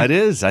Durant. It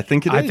is. I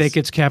think it is. I think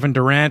it's Kevin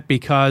Durant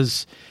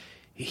because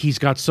he's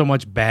got so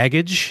much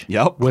baggage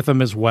with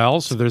him as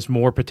well. So there's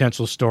more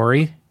potential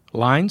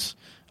storylines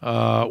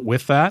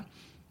with that.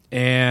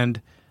 And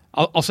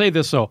I'll say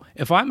this, though.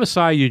 If I'm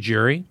Masai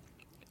Ujiri,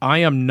 I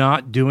am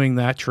not doing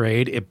that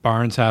trade if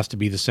Barnes has to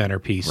be the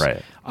centerpiece.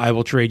 Right. I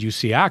will trade you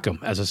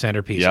Siakam as a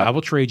centerpiece. Yep. I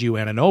will trade you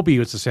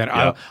Anunoby as a center.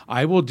 Yep.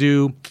 I will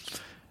do...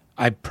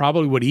 I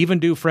probably would even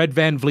do Fred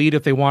VanVleet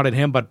if they wanted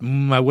him, but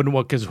I wouldn't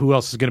want, because who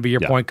else is going to be your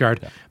point guard?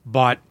 Yeah.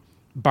 But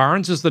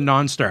Barnes is the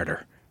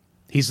non-starter.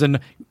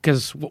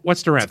 Because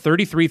what's Durant?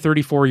 33,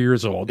 34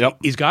 years old. Yep.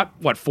 He's got,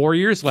 4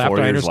 years left? 4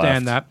 years I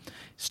understand left. that.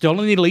 Still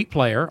an elite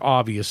player,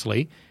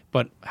 obviously,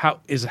 but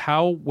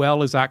how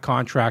well is that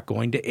contract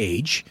going to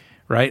age?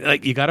 Right?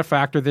 Like, you got to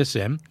factor this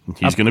in.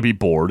 He's going to be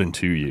bored in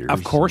 2 years.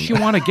 Of course you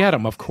want to get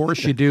him. Of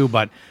course you do.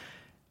 But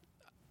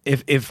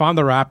if I'm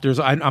the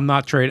Raptors, I'm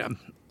not trading.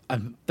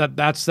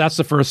 That's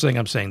the first thing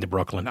I'm saying to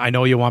Brooklyn. I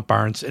know you want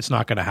Barnes. It's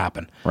not going to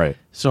happen. Right.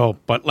 So,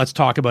 but let's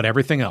talk about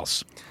everything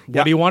else.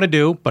 What do you want to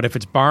do? But if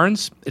it's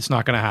Barnes, it's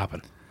not going to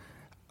happen.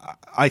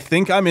 I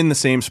think I'm in the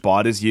same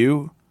spot as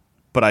you,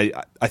 but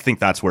I think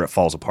that's where it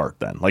falls apart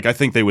then. Like, I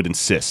think they would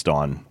insist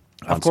on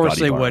Of course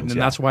Scotty they Barnes, wouldn't,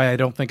 and that's why I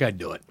don't think I'd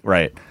do it.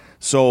 Right.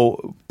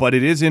 So, but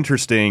it is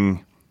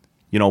interesting,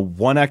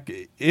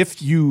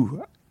 if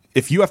you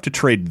have to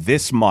trade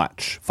this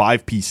much,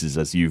 5 pieces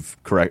as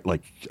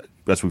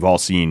we've all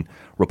seen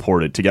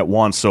reported, to get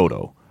Juan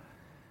Soto,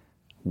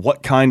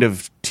 what kind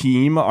of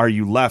team are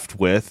you left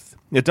with?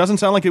 It doesn't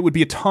sound like it would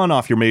be a ton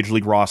off your major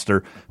league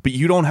roster, but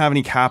you don't have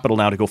any capital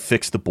now to go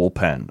fix the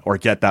bullpen or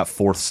get that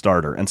 4th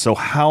starter. And so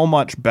how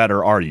much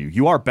better are you?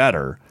 You are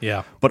better,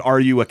 but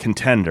are you a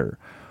contender?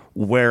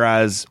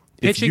 Whereas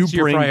pitching's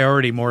your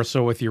priority more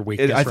so with your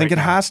weakness. I think it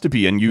has to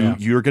be, and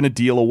you're going to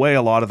deal away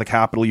a lot of the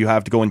capital you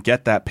have to go and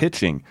get that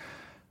pitching.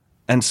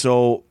 And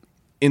so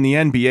in the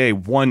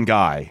NBA, one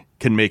guy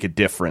can make a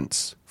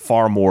difference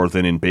far more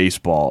than in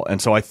baseball.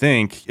 And so I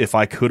think if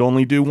I could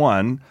only do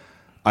one,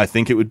 I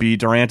think it would be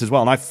Durant as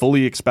well. And I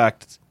fully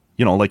expect,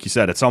 like you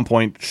said, at some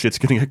point shit's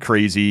going to get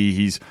crazy.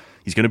 He's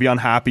going to be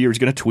unhappy, or he's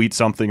going to tweet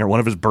something, or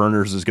one of his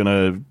burners is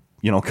going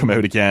to, come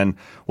out again,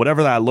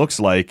 whatever that looks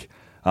like.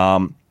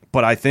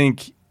 But I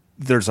think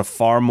there's a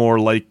far more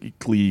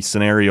likely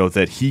scenario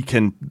that he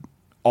can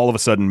all of a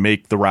sudden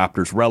make the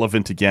Raptors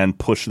relevant again,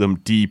 push them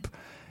deep,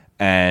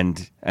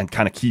 and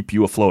kind of keep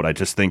you afloat. I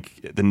just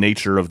think the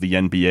nature of the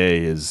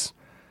NBA is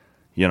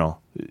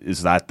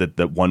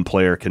that one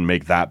player can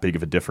make that big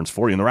of a difference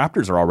for you. And the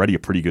Raptors are already a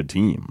pretty good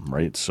team,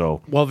 right?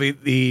 So, well,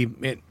 the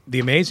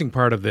amazing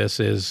part of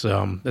this is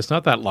it's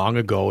not that long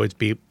ago.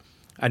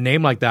 A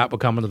name like that would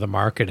come into the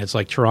market. It's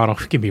like, Toronto,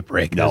 give me a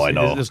break. I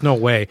know. There's no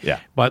way. Yeah.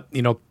 But,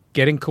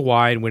 getting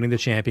Kawhi and winning the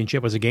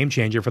championship was a game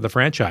changer for the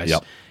franchise.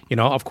 Yep.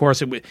 Of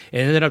course, it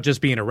ended up just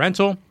being a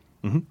rental.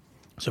 Mm-hmm.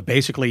 So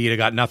basically, you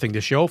got nothing to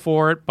show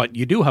for it, but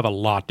you do have a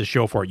lot to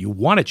show for it. You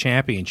won a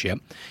championship.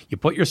 You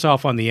put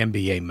yourself on the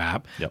NBA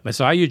map. Yep.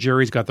 Masai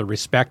Ujiri's got the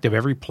respect of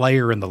every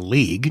player in the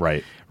league.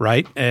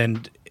 Right?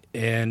 And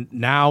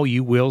now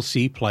you will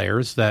see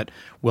players that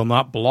will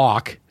not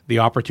block the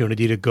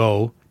opportunity to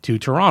go to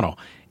Toronto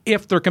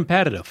if they're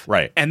competitive.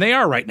 Right. And they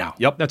are right now.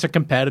 Yep. That's a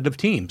competitive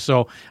team.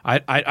 So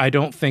I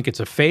don't think it's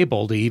a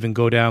fable to even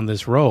go down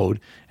this road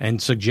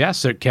and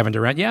suggest that Kevin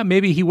Durant,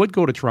 maybe he would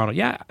go to Toronto.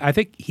 Yeah, I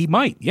think he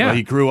might. Yeah. Well,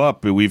 he grew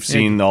up. We've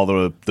seen all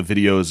the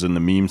videos and the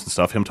memes and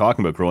stuff, him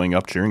talking about growing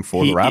up cheering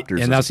for the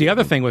Raptors. And that's the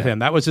other thing with him.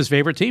 That was his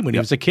favorite team when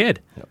he was a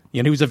kid.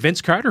 Yep. He was a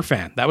Vince Carter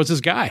fan. That was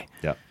his guy.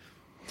 Yeah.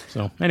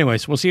 So,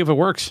 anyways, we'll see if it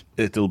works.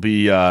 It'll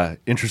be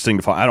interesting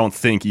to find. I don't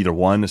think either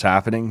one is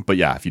happening, but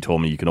if you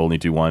told me you could only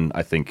do one,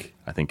 I think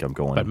I'm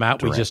going. But Matt,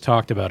 Durant. we just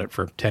talked about it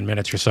for 10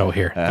 minutes or so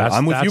here.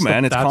 I'm with you,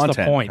 man. It's content. That's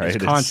the point. Right?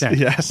 It's content.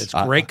 Yes, it's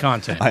great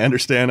content. I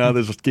understand how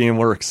this game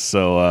works,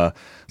 so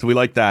we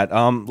like that.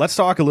 Let's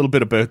talk a little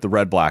bit about the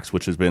Red Blacks,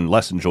 which has been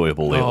less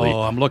enjoyable lately.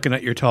 Oh, I'm looking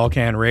at your Tall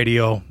Can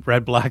Radio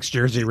Red Blacks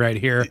jersey right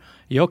here.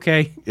 You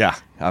okay? Yeah,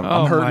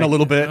 I'm hurting a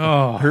little bit.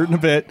 Hurting a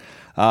bit.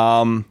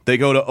 They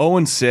go to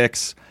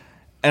 0-6.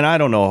 And I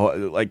don't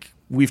know, like,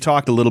 we've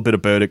talked a little bit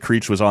about it.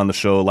 Creech was on the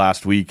show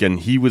last week, and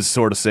he was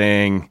sort of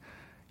saying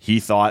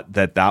he thought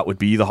that would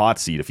be the hot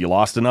seat. If you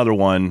lost another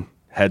one,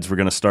 heads were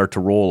going to start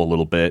to roll a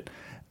little bit.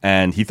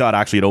 And he thought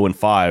actually at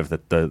 0-5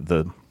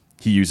 that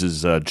he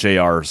uses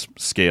JR's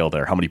scale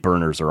there, how many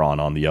burners are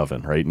on the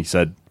oven, right? And he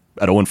said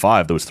at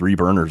 0-5, there was 3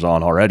 burners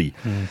on already.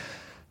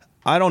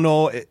 I don't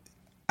know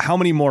how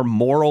many more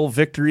moral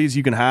victories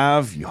you can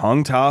have. You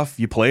hung tough.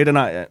 You played,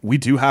 and we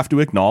do have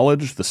to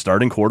acknowledge the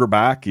starting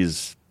quarterback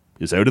is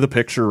out of the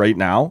picture right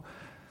now.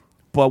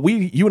 But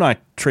you and I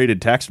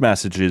traded text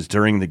messages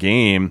during the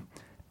game,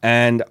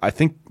 and I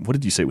think, what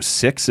did you say? It was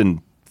 6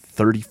 and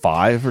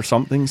 35 or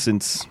something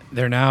since.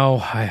 They're now,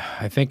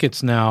 I think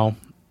it's now,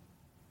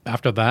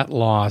 after that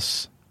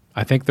loss,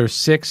 I think they're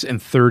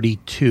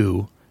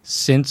 6-32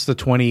 since the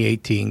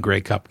 2018 Grey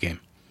Cup game.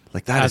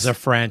 Like that as a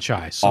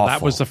franchise. So awful.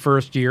 That was the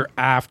first year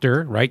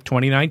after, right,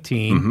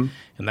 2019.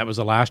 And that was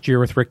the last year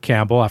with Rick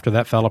Campbell. After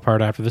that fell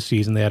apart after the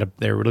season. They had a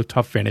really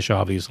tough finish,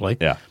 obviously.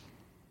 Yeah.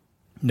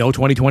 No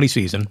 2020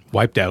 season,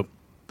 wiped out.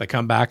 They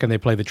come back and they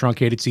play the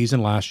truncated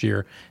season last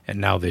year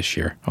and now this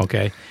year,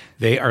 okay?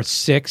 They are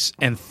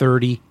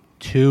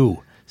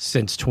 6-32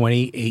 since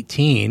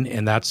 2018,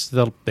 and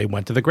they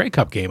went to the Grey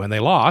Cup game and they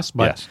lost,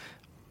 but yes.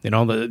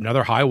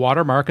 Another high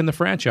water mark in the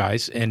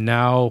franchise, and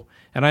now,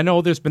 and I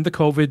know there's been the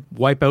COVID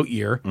wipeout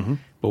year,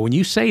 but when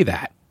you say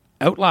that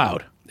out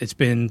loud, it's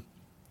been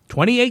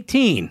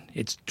 2018,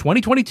 it's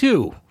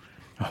 2022,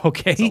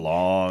 okay? It's a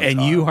long and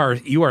time.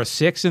 you are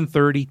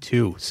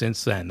 6-32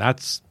 since then.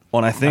 That's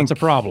a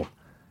problem.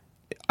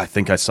 I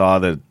think I saw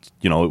that,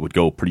 it would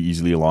go pretty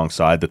easily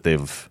alongside that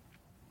they've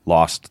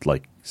lost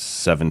like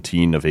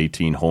 17 of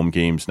 18 home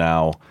games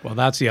now. Well,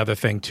 that's the other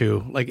thing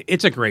too. Like,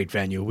 it's a great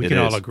venue. We can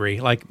all is. agree.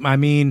 Like, I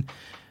mean,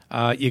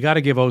 you got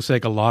to give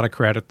Osek a lot of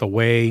credit. The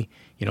way,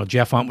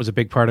 Jeff Hunt was a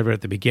big part of it at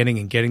the beginning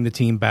and getting the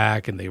team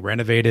back, and they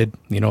renovated,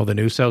 the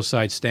new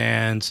Southside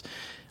stands.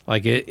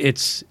 Like,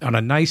 it's on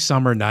a nice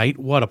summer night.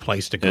 What a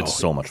place to go. It's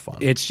so much fun.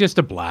 It's just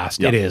a blast.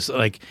 Yep. It is.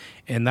 Like,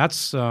 and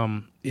that's,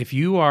 if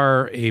you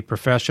are a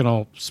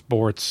professional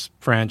sports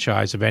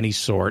franchise of any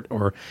sort,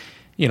 or,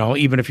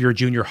 even if you're a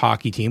junior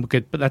hockey team,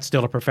 but that's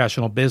still a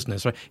professional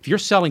business. Right? If you're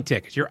selling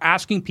tickets, you're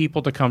asking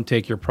people to come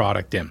take your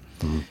product in.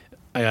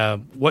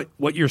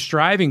 What you're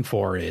striving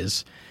for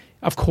is,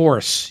 of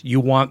course, you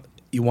want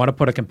to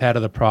put a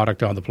competitive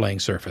product on the playing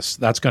surface.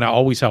 That's going to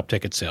always help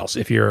ticket sales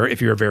if you're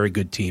a very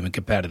good team and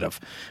competitive.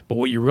 But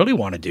what you really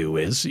want to do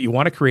is you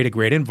want to create a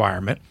great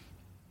environment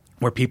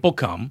where people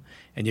come,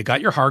 and you got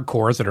your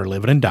hardcores that are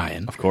living and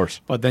dying. Of course.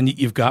 But then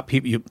you've got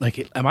people,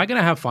 am I going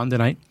to have fun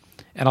tonight?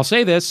 And I'll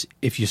say this,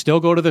 if you still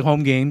go to the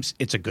home games,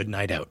 it's a good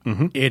night out.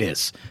 It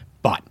is.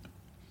 But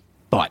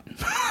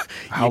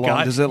how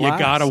long does it last?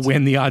 You got to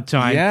win the odd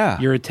time. Yeah.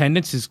 Your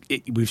attendance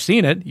we've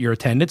seen it, your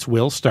attendance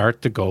will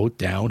start to go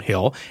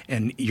downhill,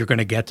 and you're going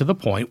to get to the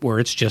point where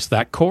it's just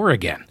that core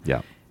again.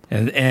 Yeah.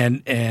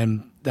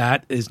 And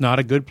that is not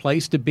a good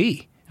place to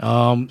be.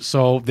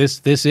 So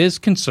this is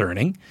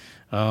concerning.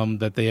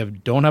 That they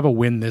don't have a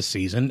win this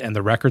season, and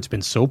the record's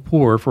been so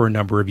poor for a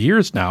number of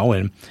years now.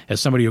 And as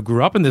somebody who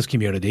grew up in this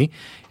community,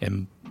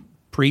 and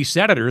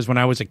pre-Senators, when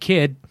I was a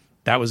kid,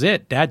 that was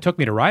it. Dad took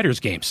me to Riders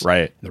games.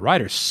 Right. The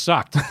Riders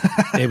sucked.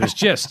 It was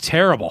just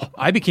terrible.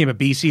 I became a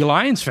BC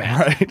Lions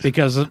fan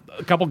because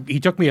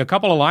he took me a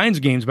couple of Lions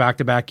games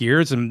back-to-back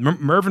years, and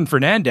Mervyn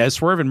Fernandez,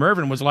 Swervin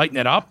Mervyn, was lighting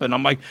it up, and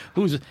I'm like,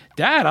 who's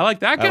Dad? I like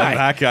that guy. I like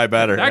that guy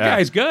better. That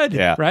guy's good,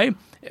 yeah. right?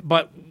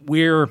 But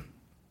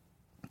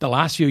the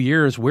last few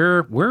years,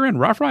 we're in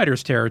Rough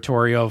Riders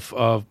territory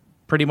of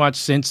pretty much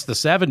since the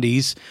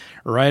 70s,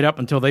 right up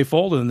until they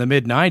folded in the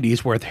mid-90s,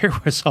 where there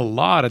was a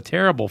lot of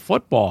terrible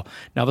football.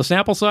 Now, the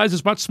sample size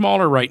is much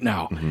smaller right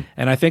now,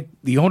 and I think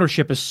the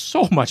ownership is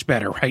so much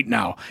better right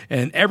now,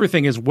 and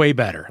everything is way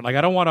better. Like,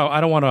 I don't want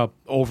to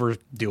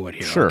overdo it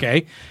here,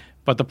 okay?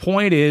 But the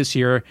point is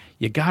here,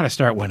 you got to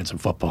start winning some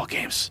football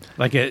games.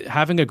 Like,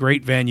 having a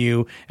great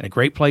venue and a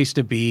great place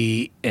to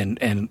be and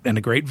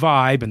a great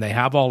vibe, and they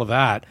have all of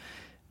that.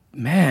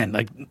 Man,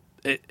 like,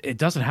 it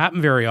doesn't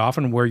happen very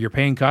often where you're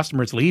paying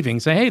customers leaving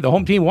say, hey, the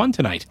home team won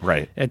tonight.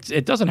 Right.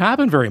 It doesn't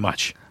happen very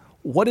much.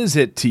 What is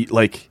it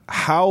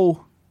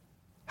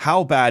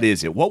how bad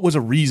is it? What was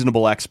a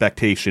reasonable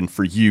expectation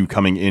for you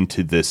coming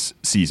into this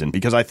season?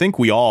 Because I think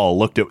we all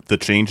looked at the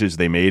changes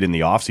they made in the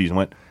offseason and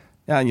went,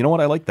 yeah, you know what?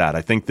 I like that.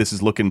 I think this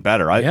is looking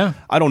better. I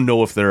don't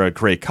know if they're a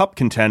Grey Cup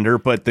contender,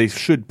 but they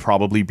should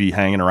probably be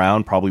hanging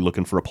around, probably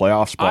looking for a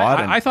playoff spot.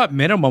 I thought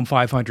minimum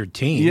 500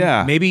 team.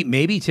 Yeah.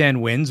 Maybe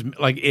 10 wins,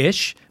 like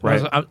ish.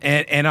 Right.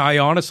 And I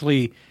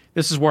honestly,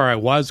 this is where I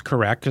was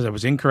correct because I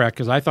was incorrect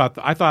because I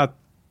thought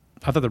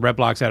the Red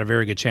Blacks had a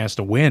very good chance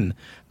to win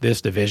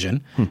this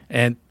division.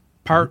 And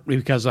partly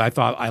because I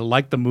thought I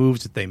liked the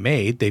moves that they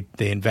made.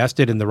 They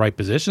invested in the right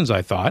positions,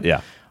 I thought.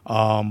 Yeah.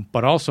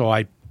 But also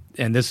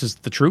and this is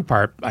the true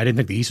part, I didn't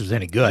think the East was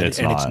any good. It's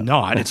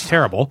not. It's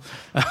terrible.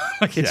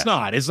 It's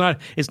not. It's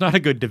not a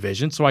good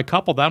division. So I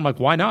coupled that. I'm like,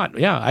 why not?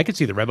 Yeah, I could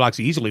see the Red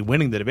Blacks easily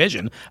winning the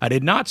division. I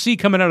did not see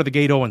coming out of the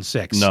gate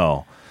 0-6.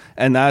 No.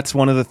 And that's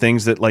one of the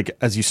things that, like,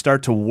 as you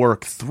start to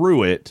work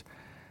through it,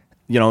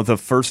 the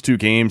first two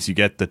games, you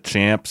get the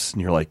champs,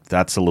 and you're like,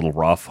 that's a little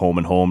rough, home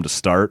and home to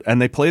start.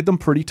 And they played them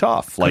pretty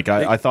tough. Like,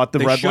 I thought the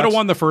Red Blacks... They should have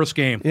won the first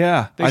game.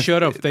 Yeah. They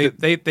should have.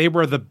 They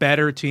were the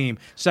better team.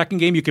 Second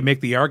game, you could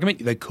make the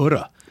argument. They could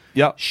have.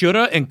 Yeah.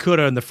 Shoulda and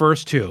coulda in the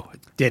first two.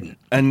 Didn't.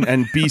 And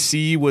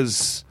BC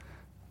was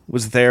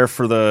there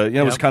for the...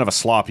 it was kind of a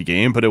sloppy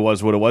game, but it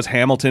was what it was.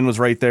 Hamilton was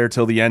right there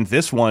till the end.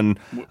 This one,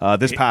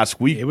 this past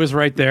week... It was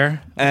right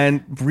there.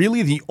 And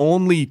really the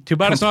only... Too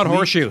bad it's not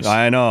horseshoes.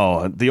 I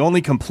know. The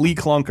only complete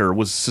clunker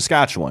was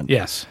Saskatchewan.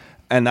 Yes.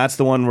 And that's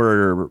the one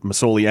where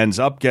Masoli ends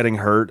up getting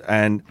hurt.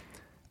 And,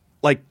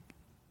 like,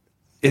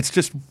 it's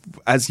just,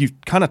 as you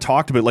kind of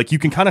talked about, like you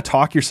can kind of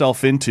talk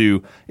yourself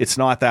into it's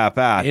not that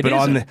bad.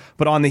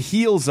 But on the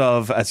heels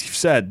of, as you've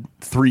said,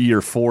 3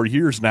 or 4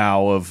 years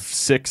now of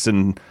 6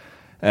 and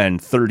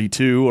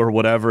 32 or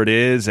whatever it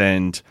is,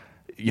 and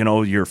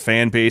your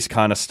fan base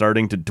kind of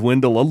starting to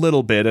dwindle a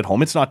little bit at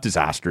home. It's not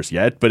disastrous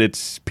yet,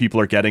 but people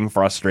are getting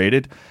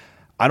frustrated.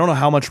 I don't know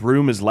how much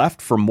room is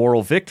left for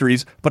moral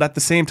victories, but at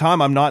the same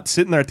time, I'm not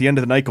sitting there at the end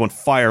of the night going,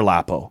 fire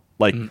Lapo.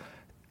 Like,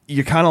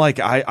 you're kind of like,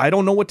 I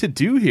don't know what to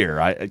do here.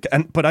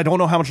 But I don't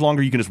know how much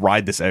longer you can just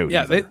ride this out.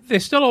 Yeah,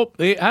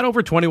 they had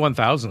over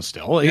 21,000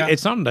 still. Yeah.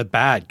 It's not that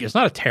bad. It's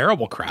not a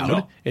terrible crowd.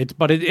 No.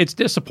 It's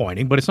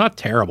disappointing, but it's not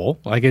terrible.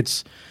 Like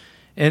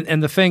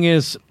and the thing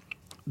is,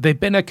 they've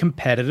been a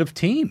competitive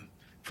team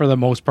for the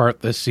most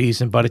part this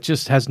season, but it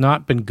just has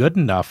not been good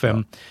enough.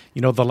 And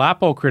the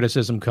Lapo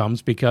criticism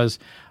comes because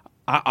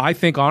I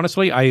think,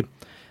 honestly, I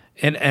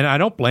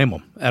don't blame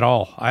him at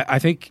all. I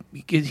think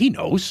he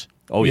knows.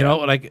 Oh, yeah.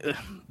 Like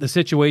the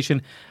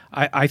situation.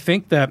 I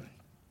think that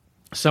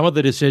some of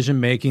the decision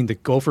making to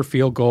go for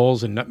field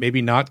goals and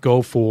maybe not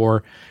go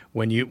for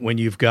when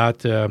you've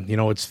got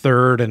it's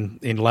third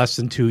and in less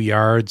than 2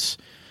 yards.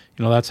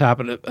 That's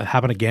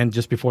happened again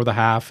just before the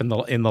half in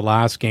the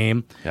last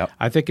game. Yep.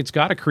 I think it's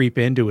got to creep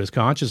into his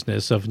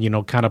consciousness of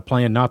kind of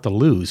playing not to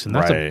lose, and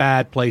that's a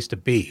bad place to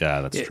be.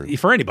 Yeah, that's true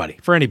for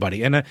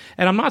anybody. And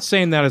I'm not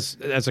saying that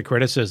as a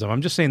criticism.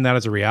 I'm just saying that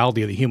as a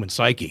reality of the human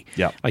psyche.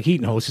 Yeah, like he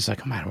knows. He's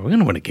like, man, we're going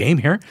to win a game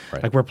here.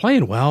 Right. Like we're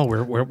playing well.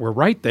 We're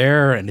right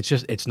there, and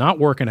it's not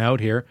working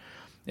out here.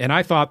 And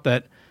I thought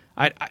that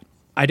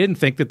I didn't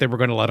think that they were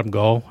going to let him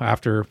go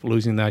after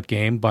losing that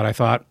game, but I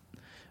thought.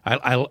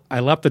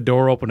 I left the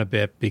door open a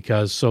bit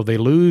because they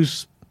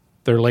lose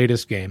their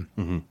latest game,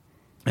 and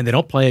they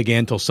don't play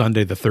again until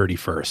Sunday the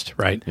 31st,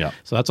 right? Yeah.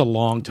 So that's a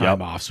long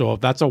time off. So if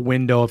that's a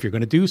window, if you're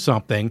going to do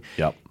something,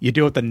 you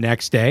do it the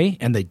next day,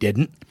 and they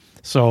didn't.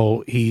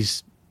 So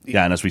he's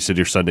and as we sit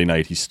here Sunday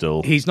night, he's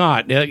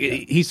not.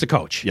 He's the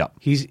coach. Yeah.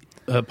 He's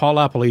Paul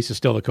LaPolice is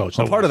still the coach.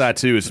 Well, part of that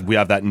too is we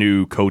have that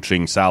new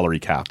coaching salary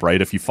cap, right?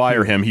 If you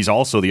fire him, he's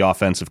also the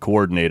offensive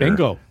coordinator.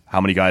 Bingo. How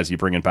many guys are you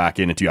bringing back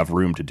in, and do you have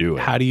room to do it?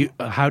 How do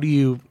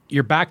you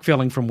you're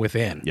backfilling from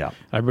within? Yeah.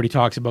 Everybody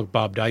talks about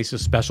Bob Dice, a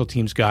special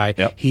teams guy.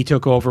 Yep. He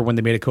took over when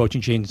they made a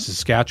coaching change in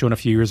Saskatchewan a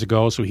few years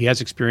ago, so he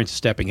has experience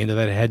stepping into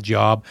that head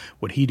job.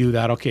 Would he do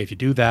that? Okay, if you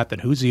do that, then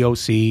who's the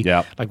OC?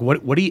 Yeah. Like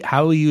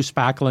how are you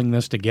spackling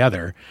this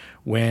together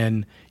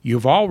when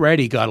you've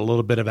already got a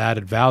little bit of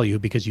added value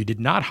because you did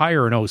not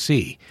hire an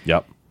OC?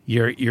 Yep.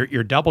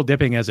 You're double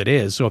dipping as it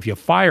is. So if you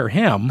fire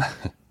him,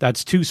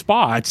 that's 2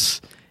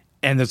 spots.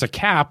 And there's a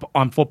cap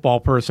on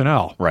football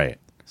personnel, right?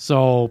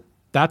 So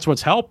that's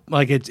what's helped.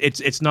 Like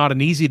it's not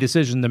an easy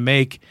decision to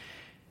make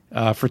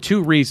for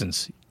 2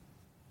 reasons.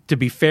 To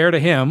be fair to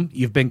him,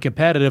 you've been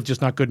competitive,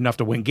 just not good enough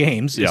to win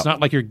games. Yep. It's not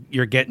like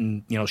you're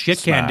getting shit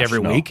canned every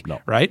week,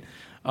 right?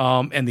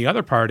 And the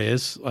other part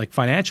is like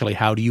financially,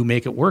 how do you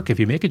make it work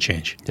if you make a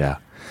change? Yeah.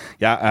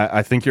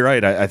 I think you're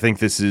right. I think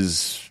this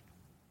is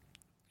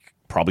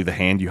probably the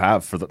hand you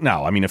have for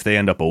now. I mean, if they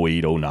end up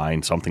 08,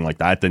 09, something like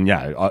that, then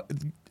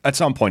at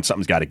some point,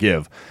 something's got to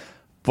give.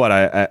 But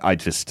I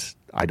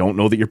don't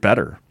know that you're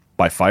better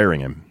by firing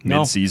him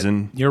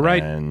mid-season. You're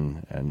right.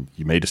 And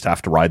you may just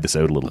have to ride this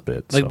out a little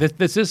bit. Like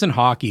this isn't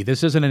hockey.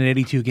 This isn't an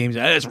 82 games.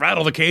 Let's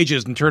rattle the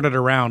cages and turn it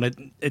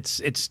around. It's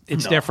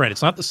different.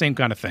 It's not the same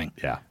kind of thing.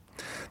 Yeah.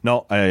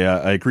 No,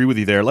 I agree with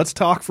you there. Let's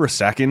talk for a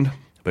second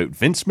about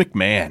Vince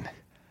McMahon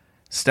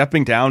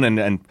stepping down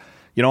and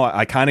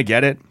I kind of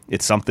get it.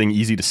 It's something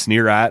easy to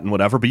sneer at and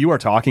whatever, but you are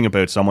talking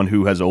about someone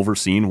who has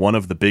overseen one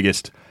of the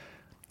biggest,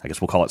 I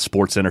guess we'll call it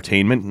sports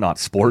entertainment, not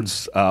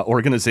sports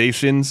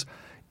organizations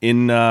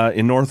in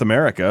North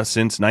America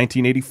since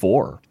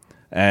 1984.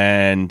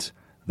 And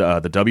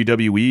the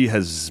WWE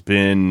has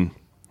been,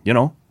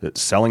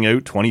 selling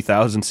out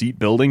 20,000 seat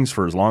buildings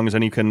for as long as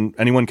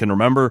anyone can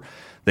remember.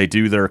 They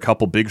do their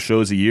couple big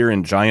shows a year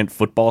in giant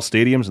football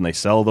stadiums, and they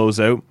sell those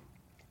out.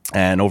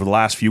 And over the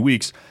last few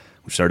weeks,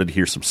 we've started to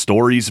hear some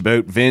stories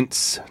about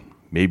Vince,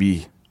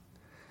 maybe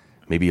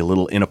a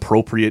little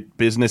inappropriate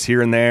business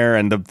here and there.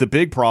 And the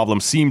big problem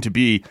seemed to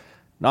be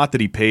not that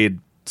he paid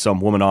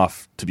some woman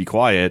off to be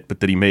quiet, but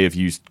that he may have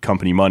used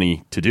company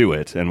money to do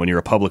it. And when you're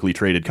a publicly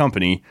traded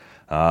company,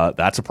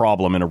 that's a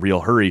problem in a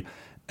real hurry.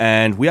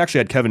 And we actually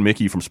had Kevin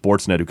Mickey from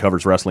Sportsnet, who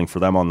covers wrestling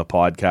for them, on the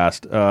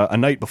podcast a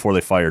night before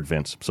they fired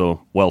Vince.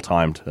 So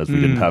well-timed, as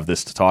we didn't have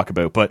this to talk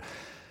about. But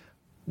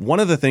one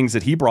of the things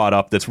that he brought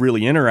up that's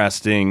really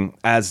interesting,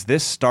 as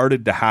this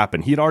started to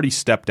happen, he had already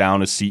stepped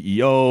down as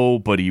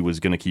CEO, but he was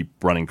going to keep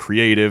running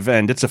creative,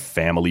 and it's a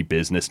family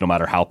business no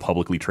matter how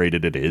publicly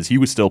traded it is. He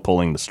was still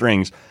pulling the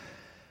strings.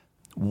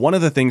 One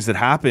of the things that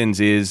happens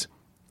is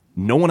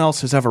no one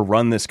else has ever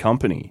run this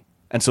company.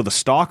 And so the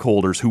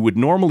stockholders who would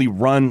normally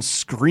run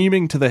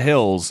screaming to the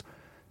hills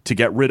to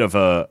get rid of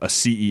a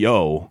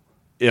CEO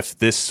if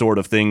this sort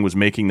of thing was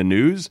making the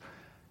news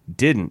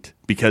didn't,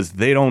 because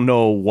they don't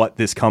know what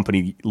this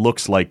company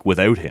looks like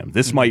without him.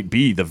 This might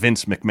be the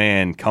Vince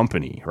McMahon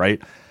company,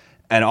 right?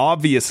 And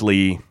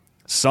obviously,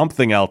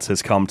 something else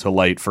has come to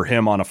light for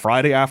him on a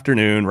Friday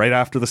afternoon, right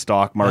after the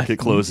stock market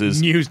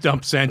closes. News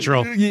Dump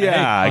Central.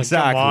 Yeah, Hey,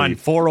 exactly.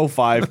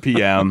 4:05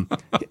 p.m.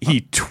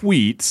 He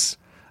tweets,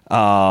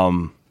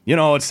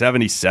 at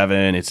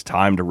 77, it's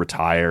time to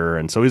retire.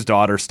 And so his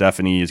daughter,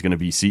 Stephanie, is going to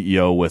be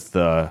CEO with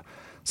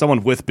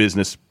someone with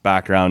business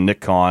background,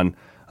 Nick Khan.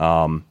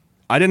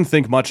 I didn't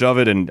think much of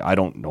it, and I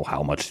don't know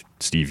how much,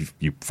 Steve,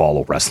 you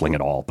follow wrestling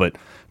at all, but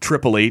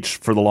Triple H,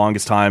 for the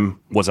longest time,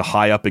 was a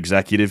high-up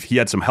executive. He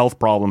had some health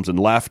problems and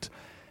left,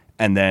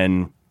 and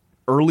then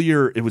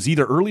it was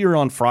either earlier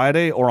on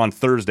Friday or on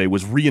Thursday,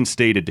 was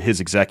reinstated to his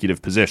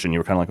executive position. You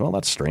were kind of like, well,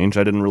 that's strange.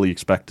 I didn't really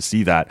expect to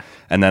see that.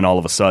 And then all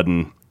of a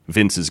sudden,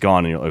 Vince is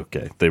gone, and you're like,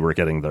 okay, they were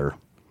getting their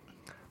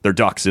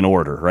ducks in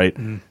order, right?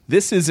 Mm-hmm.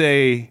 This is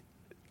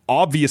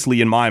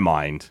obviously, in my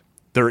mind,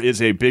 there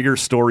is a bigger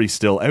story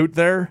still out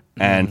there,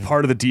 and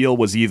part of the deal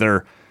was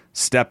either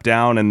step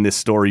down and this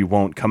story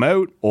won't come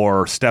out,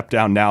 or step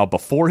down now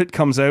before it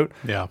comes out.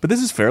 Yeah. But this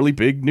is fairly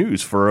big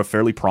news for a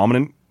fairly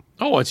prominent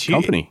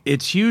company.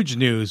 It's huge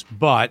news,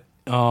 but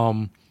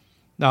no,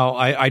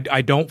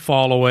 I don't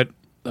follow it.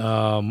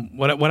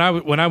 When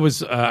I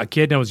was a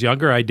kid and I was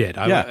younger, I did.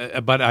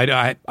 But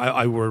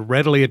I will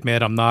readily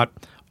admit I'm not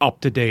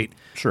up to date.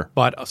 Sure.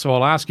 But so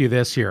I'll ask you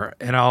this here,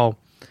 and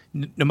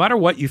no matter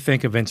what you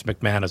think of Vince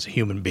McMahon as a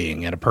human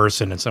being and a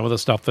person and some of the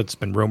stuff that's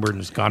been rumored and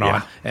has gone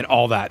on and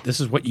all that, this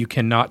is what you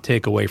cannot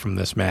take away from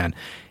this man.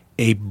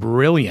 A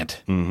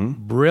brilliant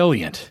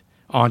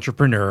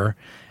entrepreneur,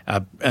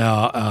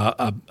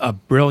 a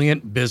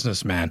brilliant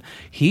businessman.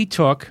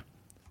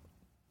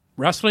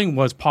 Wrestling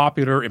was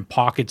popular in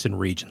pockets and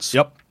regions.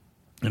 Yep.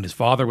 And his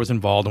father was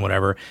involved in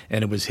whatever,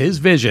 and it was his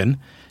vision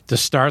to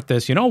start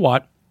this. You know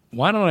what?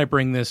 Why don't I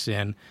bring this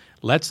in?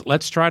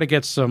 Let's try to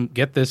get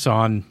this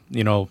on,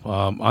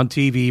 on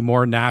TV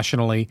more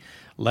nationally.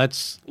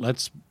 Let's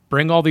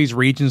bring all these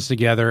regions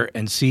together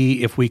and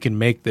see if we can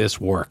make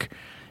this work.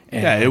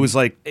 And it was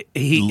like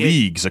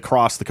leagues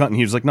across the country.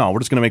 He was like, no, we're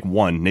just going to make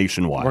one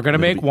nationwide. We're going to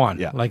make one.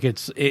 Yeah. Like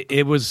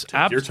it was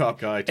your top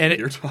guy.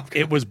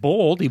 It was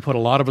bold. He put a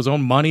lot of his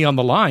own money on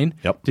the line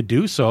to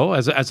do so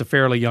as a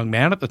fairly young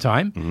man at the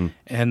time. Mm-hmm.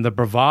 And the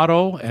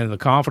bravado and the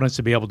confidence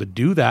to be able to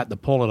do that, to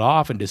pull it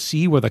off, and to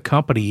see where the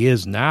company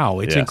is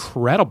now. It's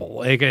incredible.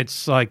 Like,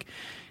 it's like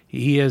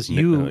he is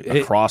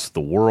across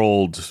the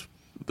world.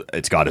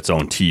 It's got its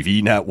own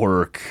TV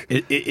network.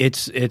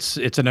 It's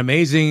an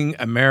amazing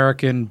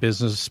American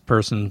business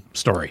person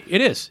story.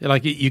 It is.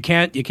 Like, you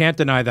can't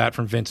deny that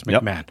from Vince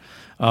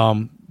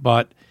McMahon.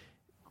 But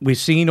we've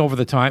seen over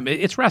the time,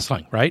 it's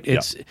wrestling, right?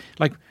 It's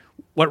like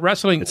what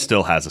wrestling. It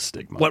still has a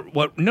stigma. No,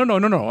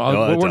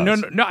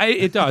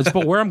 it does.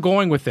 But where I'm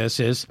going with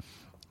this is,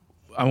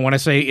 when I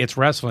say it's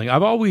wrestling,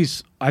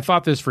 I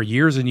thought this for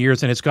years and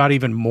years, and it's got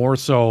even more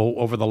so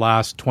over the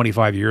last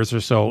 25 years or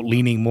so,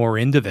 leaning more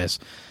into this.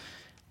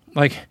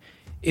 Like,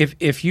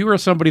 if you are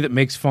somebody that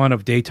makes fun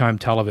of daytime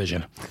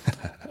television,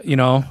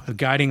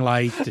 Guiding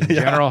Light and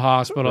General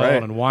Hospital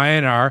and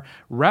YNR,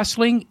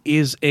 wrestling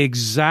is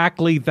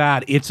exactly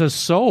that. It's a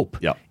soap.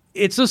 Yep.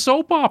 It's a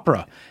soap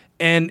opera.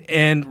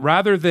 And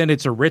rather than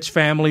it's a rich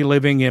family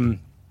living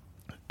in,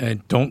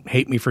 and don't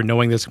hate me for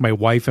knowing this, my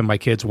wife and my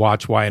kids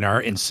watch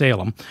YNR in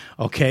Salem.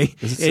 Okay,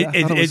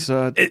 Genoa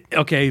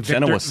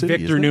City,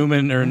 Victor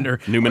Newman or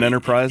Newman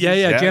Enterprises.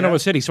 Yeah, Genoa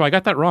City. So I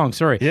got that wrong.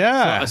 Sorry.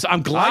 Yeah, so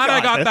I'm glad I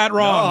got that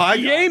wrong.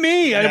 Yay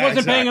me! I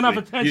wasn't paying enough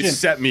attention. You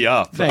set me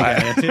up.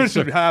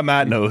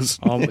 Matt knows.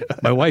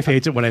 My wife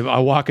hates it when I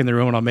walk in the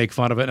room and I'll make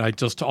fun of it,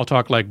 and I'll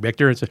talk like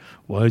Victor and say,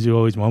 "Why is he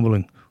always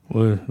mumbling?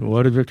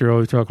 Why did Victor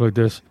always talk like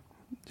this?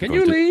 Can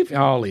you leave?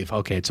 I'll leave.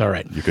 Okay, it's all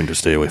right. You can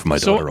just stay away from my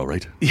daughter, all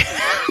right?"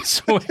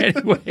 So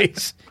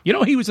anyways,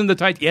 he was in the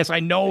Titanic. Yes,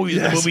 I know he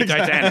was in the movie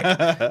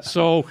Titanic.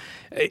 So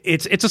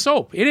it's a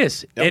soap. It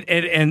is. Yep.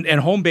 And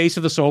home base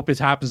of the soap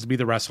happens to be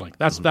the wrestling.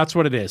 That's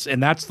what it is.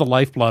 And that's the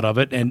lifeblood of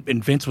it.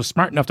 And Vince was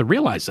smart enough to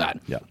realize that.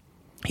 Yeah.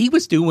 He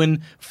was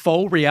doing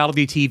faux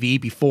reality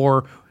TV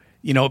before,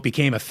 it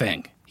became a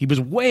thing. He was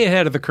way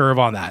ahead of the curve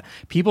on that.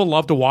 People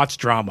love to watch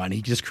drama, and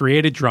he just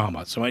created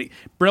drama. So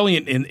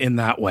brilliant in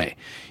that way,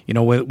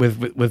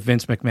 with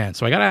Vince McMahon.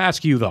 So I got to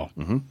ask you, though,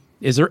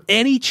 is there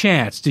any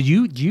chance, do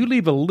you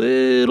leave a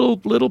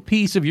little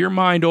piece of your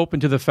mind open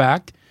to the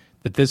fact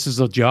that this is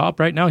a job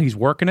right now? He's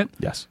working it?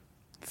 Yes,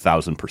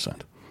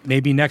 1,000%.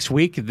 Maybe next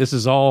week this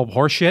is all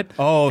horseshit?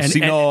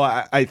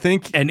 I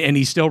think... And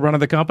he's still running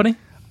the company?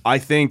 I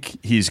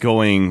think he's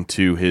going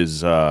to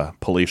his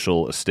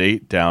palatial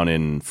estate down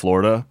in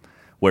Florida,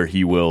 where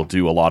he will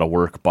do a lot of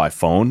work by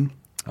phone.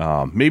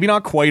 Maybe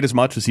not quite as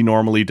much as he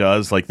normally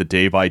does, like the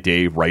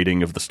day-by-day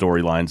writing of the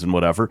storylines and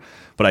whatever.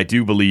 But I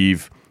do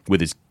believe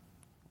with his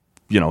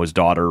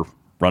daughter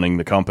running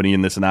the company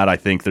and this and that, I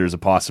think there's a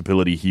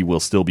possibility he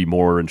will still be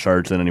more in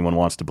charge than anyone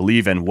wants to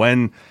believe. And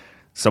when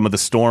some of the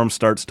storm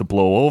starts to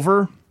blow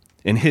over,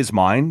 in his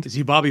mind... Is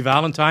he Bobby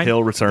Valentine?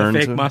 He'll return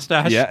the fake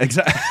mustache? Yeah,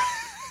 exactly.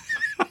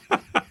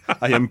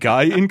 I am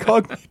Guy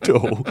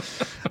Incognito.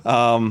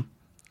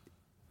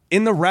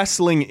 In the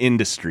wrestling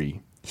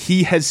industry,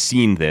 he has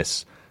seen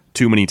this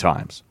too many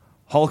times.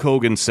 Hulk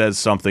Hogan says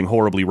something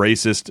horribly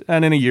racist,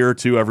 and in a year or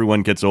two,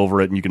 everyone gets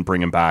over it, and you can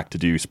bring him back to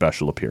do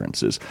special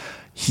appearances.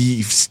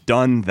 He's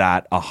done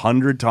that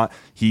 100 times.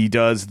 He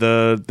does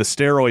the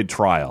steroid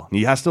trial.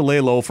 He has to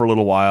lay low for a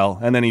little while,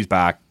 and then he's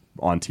back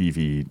on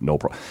TV, no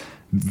problem.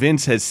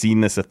 Vince has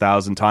seen this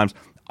 1,000 times.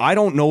 I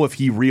don't know if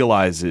he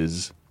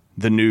realizes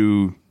the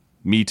new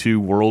Me Too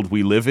world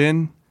we live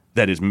in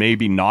that is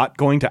maybe not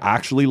going to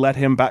actually let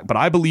him back, but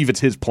I believe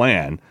it's his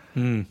plan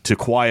to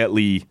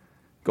quietly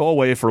go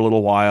away for a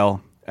little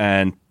while,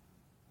 and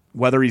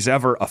whether he's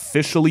ever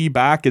officially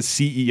back as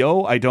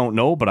CEO, I don't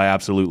know, but I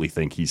absolutely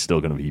think he's still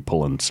going to be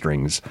pulling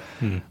strings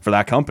for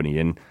that company.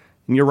 And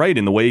you're right,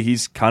 in the way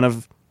he's kind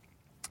of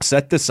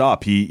set this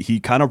up, he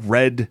kind of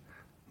read,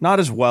 not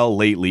as well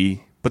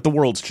lately, but the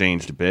world's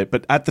changed a bit.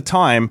 But at the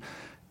time,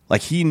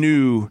 like, he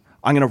knew,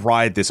 I'm going to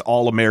ride this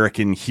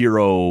all-American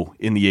hero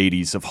in the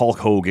 80s of Hulk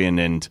Hogan,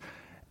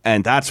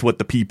 and that's what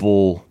the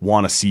people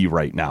want to see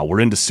right now.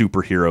 We're into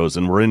superheroes,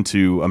 and we're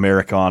into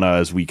Americana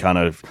as we kind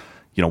of,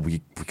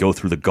 we go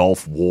through the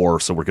Gulf War,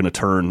 so we're going to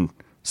turn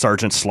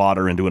Sergeant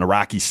Slaughter into an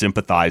Iraqi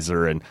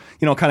sympathizer and,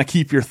 kind of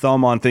keep your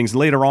thumb on things.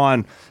 Later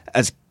on,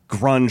 as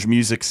grunge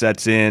music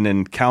sets in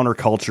and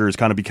counterculture is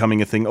kind of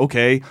becoming a thing,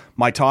 okay,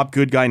 my top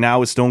good guy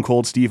now is Stone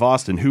Cold Steve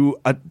Austin, who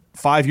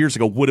 5 years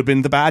ago would have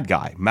been the bad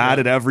guy, mad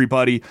at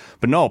everybody.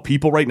 But no,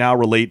 people right now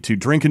relate to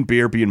drinking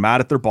beer, being mad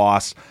at their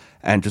boss,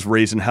 and just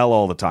raising hell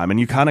all the time. And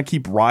you kind of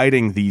keep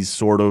riding these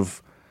sort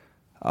of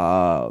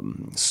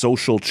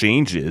social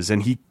changes.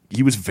 And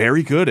he was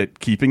very good at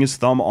keeping his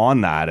thumb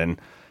on that. And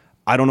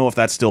I don't know if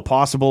that's still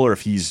possible or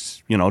if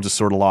he's, just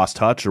sort of lost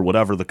touch or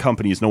whatever. The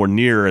company is nowhere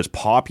near as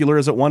popular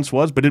as it once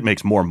was, but it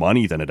makes more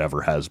money than it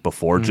ever has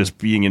before, just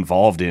being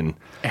involved in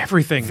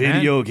everything,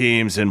 video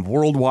games and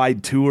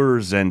worldwide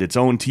tours and its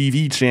own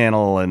TV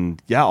channel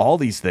and all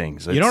these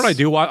things. You know what I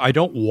do? I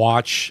don't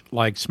watch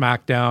like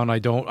SmackDown. I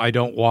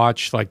don't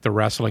watch like the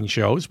wrestling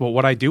shows, but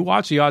what I do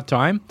watch the odd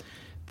time,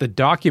 the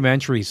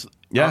documentaries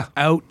are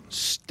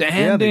outstanding.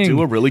 Yeah, they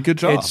do a really good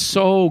job. It's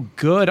so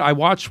good. I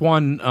watched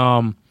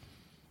one.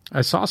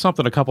 I saw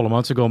something a couple of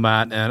months ago,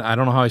 Matt, and I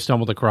don't know how I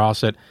stumbled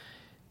across it.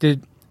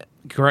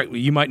 Correct?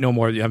 You might know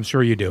more. I'm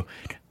sure you do.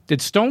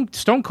 Did Stone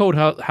Cold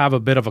have a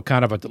bit of a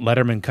kind of a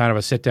Letterman kind of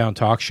a sit down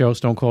talk show?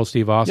 Stone Cold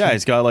Steve Austin. Yeah,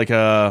 he's got like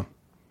a.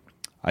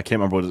 I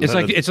can't remember what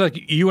it's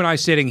like you and I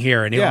sitting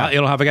here, and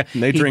it'll have a guy.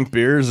 And they drink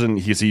beers, and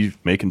he's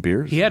making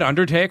beers. He had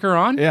Undertaker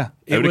on. Yeah,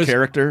 it was a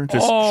character,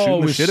 just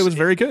shooting the shit. It was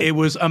very good. It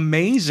was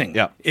amazing.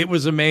 Yeah, it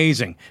was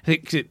amazing.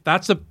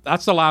 That's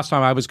the last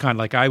time I was kind of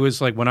like I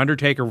was like when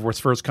Undertaker was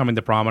first coming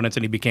to prominence,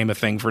 and he became a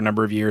thing for a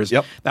number of years.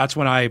 Yep, that's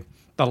when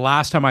the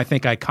last time I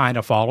think I kind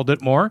of followed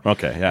it more.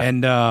 Okay, yeah,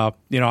 and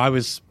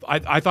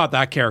I thought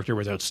that character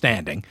was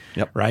outstanding.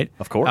 Yep, right,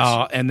 of course.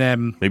 And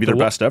then maybe their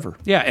best ever.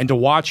 Yeah, and to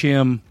watch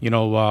him,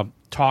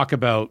 talk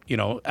about,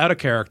 out of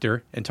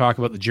character and talk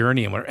about the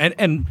journey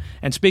and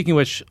speaking of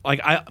which, like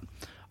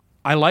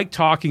I like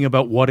talking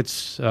about what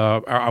it's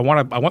I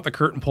want the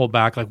curtain pulled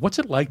back, like what's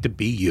it like to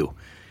be you?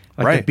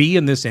 Like to be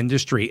in this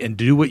industry and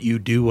do what you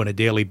do on a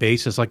daily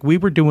basis. Like we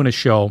were doing a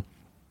show,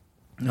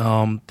 the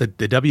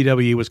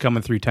WWE was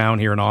coming through town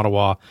here in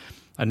Ottawa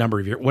a number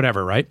of years,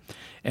 whatever, right?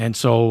 And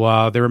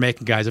so they were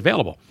making guys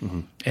available.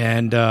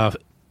 And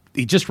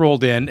he just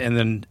rolled in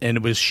and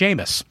it was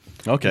Sheamus.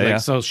 Okay,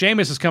 So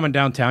Sheamus is coming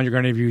downtown. You're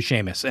going to interview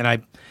Sheamus, and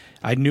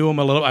I knew him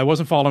a little. I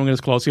wasn't following him as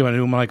closely, but I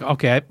knew him. Like,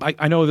 okay,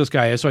 I know who this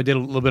guy is, so I did a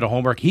little bit of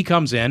homework. He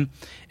comes in,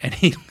 and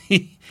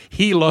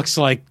he looks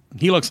like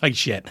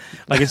shit.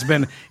 Like it's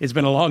been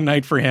a long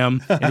night for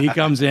him, and he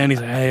comes in.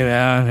 He's like, hey,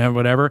 yeah,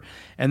 whatever.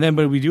 And then,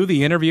 but we do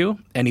the interview,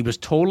 and he was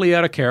totally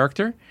out of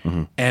character,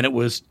 and it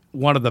was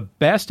one of the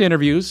best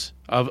interviews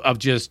of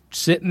just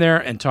sitting there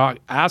and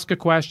ask a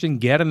question,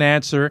 get an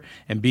answer,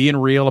 and being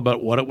real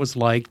about what it was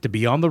like to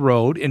be on the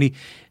road. And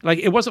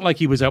it wasn't like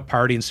he was out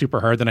partying super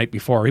hard the night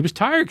before. He was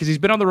tired because he's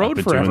been on the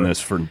road forever. I've been doing this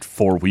for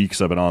 4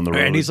 weeks. I've been on the road.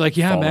 And he's like,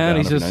 yeah, man.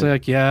 He's just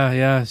like,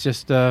 yeah. It's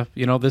just,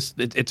 this.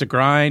 It's a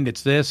grind.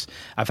 It's this.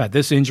 I've had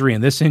this injury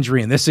and this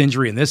injury and this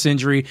injury and this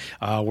injury.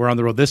 We're on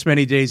the road this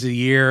many days a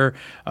year.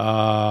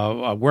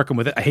 I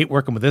hate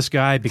working with this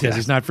guy because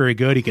he's not very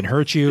good. He can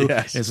hurt you.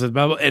 Yes.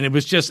 And it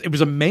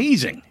was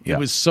amazing.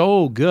 Yeah. It was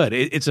so good.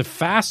 It's a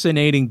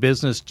fascinating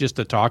business just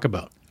to talk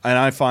about. And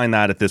I find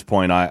that at this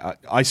point,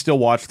 I still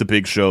watch the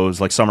big shows,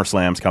 like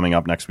SummerSlam's coming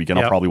up next weekend.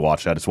 I'll probably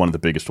watch that. It's one of the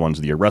biggest ones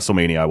of the year.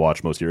 WrestleMania I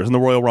watch most years, and the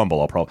Royal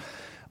Rumble I'll probably.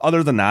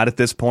 Other than that, at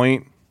this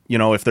point,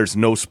 if there's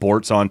no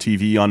sports on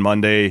TV on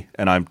Monday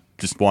and I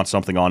just want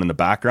something on in the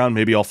background,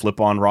 maybe I'll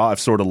flip on Raw. I've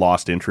sort of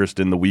lost interest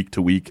in the week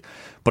to week,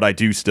 but I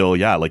do still,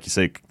 like you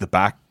say,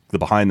 the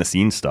behind the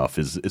scenes stuff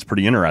is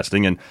pretty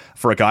interesting. And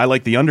for a guy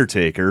like The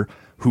Undertaker,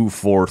 who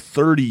for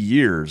 30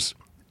 years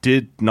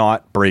did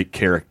not break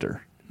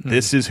character.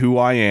 This is who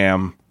I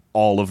am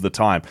all of the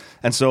time.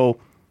 And so,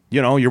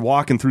 you're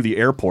walking through the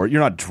airport. You're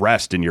not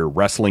dressed in your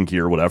wrestling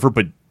gear or whatever,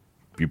 but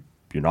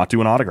you're not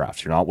doing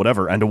autographs. You're not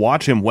whatever. And to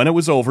watch him when it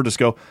was over, just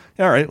go,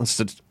 all right,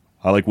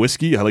 I like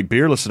whiskey. I like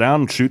beer. Let's sit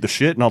down and shoot the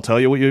shit, and I'll tell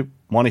you what you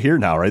want to hear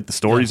now, right? The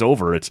story's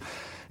over. It's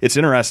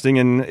interesting,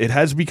 and it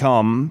has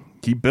become,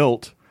 he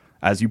built,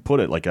 as you put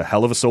it, like a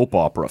hell of a soap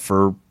opera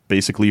for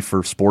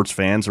sports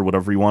fans or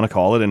whatever you want to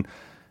call it. And,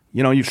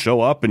 you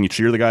show up and you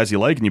cheer the guys you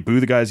like and you boo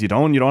the guys you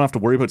don't. You don't have to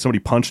worry about somebody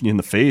punching you in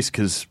the face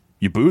because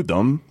you booed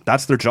them.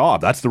 That's their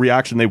job. That's the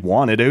reaction they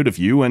wanted out of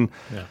you. And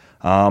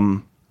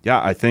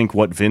I think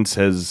what Vince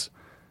has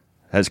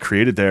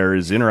created there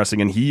is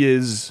interesting. And he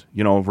is,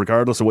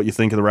 regardless of what you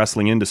think of the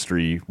wrestling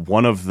industry,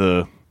 one of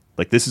the,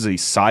 this is a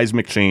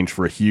seismic change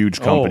for a huge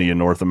company in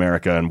North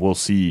America, and we'll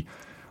see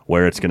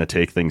where it's going to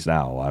take things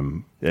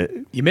now.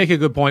 You make a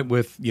good point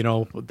with,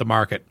 the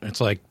market.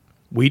 It's like,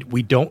 we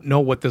don't know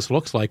what this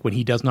looks like when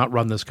he does not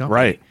run this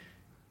company.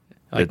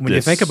 Right. When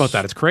you think about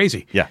that, it's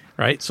crazy. Yeah.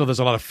 Right? So there's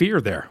a lot of fear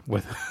there.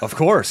 Of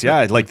course,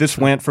 yeah. This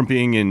went from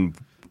being in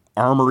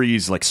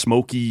armories,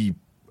 smoky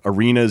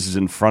arenas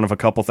in front of a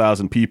couple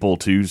thousand people,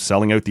 to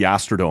selling out the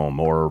Astrodome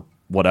or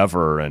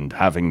whatever, and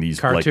having these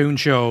cartoon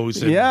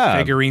shows and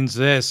figurines,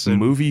 this and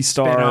movie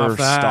star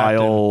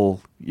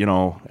style,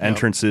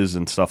 entrances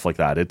and stuff like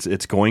that.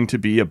 It's going to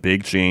be a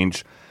big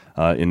change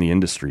in the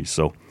industry.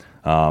 So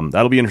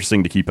that'll be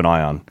interesting to keep an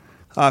eye on.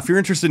 If you're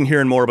interested in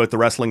hearing more about the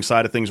wrestling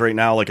side of things right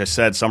now, like I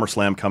said,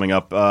 SummerSlam coming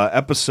up.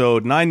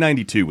 Episode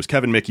 992 was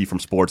Kevin Mickey from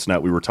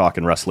Sportsnet. We were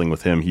talking wrestling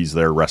with him. He's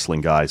their wrestling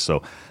guy.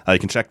 So you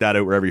can check that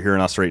out wherever you're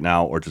hearing us right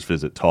now, or just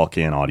visit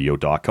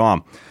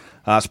tallcanaudio.com.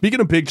 Speaking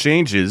of big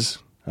changes,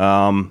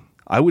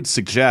 I would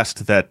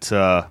suggest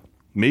that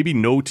maybe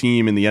no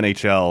team in the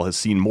NHL has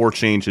seen more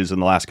changes in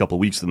the last couple of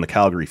weeks than the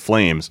Calgary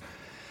Flames.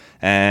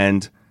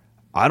 And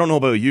I don't know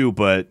about you,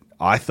 but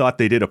I thought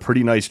they did a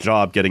pretty nice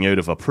job getting out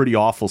of a pretty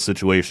awful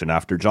situation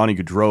after Johnny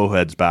Gaudreau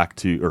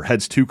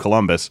heads to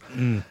Columbus.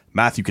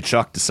 Matthew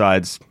Tkachuk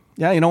decides,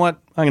 yeah, you know what?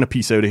 I'm going to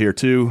peace out of here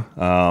too.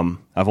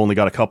 I've only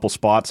got a couple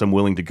spots I'm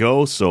willing to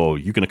go, so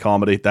you can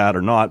accommodate that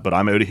or not, but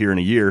I'm out of here in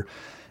a year.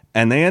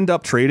 And they end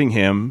up trading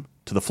him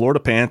to the Florida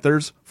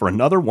Panthers for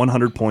another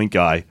 100-point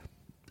guy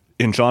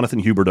in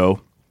Jonathan Huberdeau,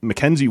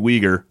 Mackenzie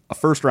Weegar, a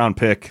first-round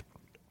pick,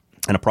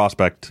 and a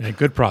prospect. A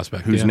good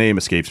prospect. Whose name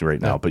escapes me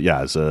right now. But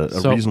yeah, it's a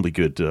reasonably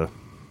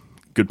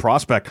good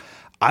prospect.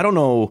 I don't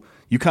know,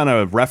 you kind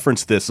of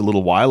referenced this a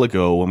little while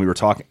ago when we were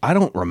talking. I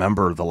don't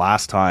remember the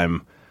last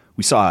time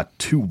we saw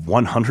two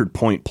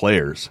 100-point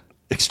players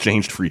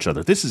exchanged for each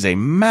other. This is a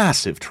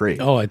massive trade.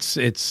 Oh,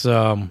 it's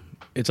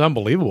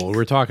unbelievable. We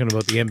were talking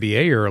about the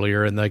NBA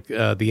earlier, and the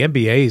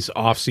NBA's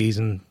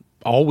offseason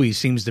always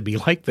seems to be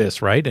like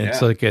this, right? And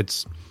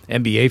it's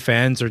NBA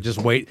fans are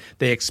just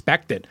they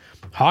expect it.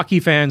 Hockey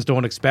fans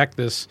don't expect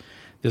this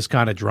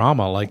kind of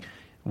drama. Like,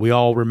 we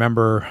all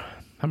remember,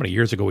 how many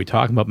years ago we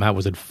talking about, Matt?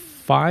 Was it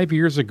 5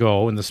 years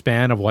ago, in the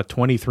span of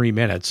 23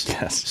 minutes?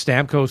 Yes.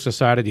 Stamkos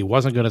decided he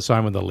wasn't going to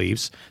sign with the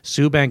Leafs.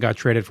 Subban got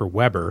traded for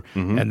Weber,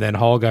 and then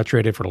Hall got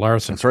traded for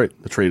Larson. That's right.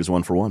 The trade is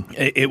 1-for-1.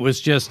 It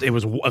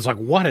was like,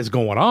 what is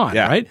going on?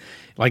 Yeah. Right?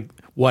 Like,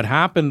 what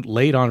happened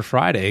late on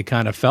Friday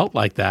kind of felt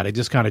like that. It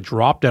just kind of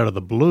dropped out of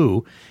the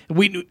blue.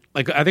 We knew,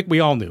 I think we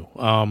all knew.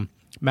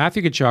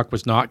 Matthew Tkachuk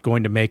was not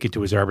going to make it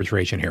to his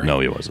arbitration hearing. No,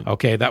 he wasn't.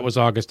 Okay, that was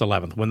August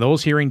 11th. When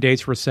those hearing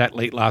dates were set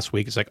late last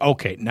week, it's like,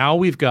 okay, now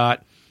we've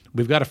got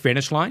a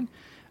finish line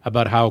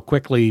about how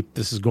quickly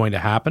this is going to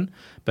happen.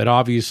 But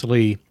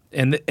obviously,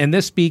 and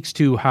this speaks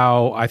to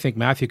how I think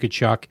Matthew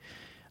Tkachuk,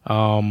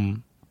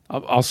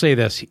 I'll say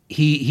this,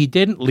 he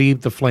didn't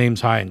leave the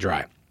Flames high and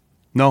dry.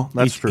 No,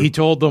 that's true. He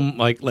told them,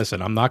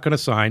 listen, I'm not going to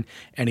sign,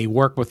 and he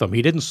worked with them.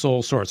 He didn't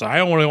sole source. I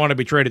don't really want to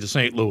be traded to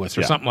St. Louis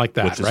or something like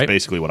that, which is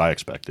basically what I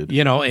expected.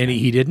 And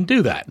he didn't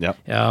do that.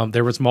 Yep.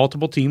 There was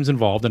multiple teams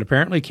involved, and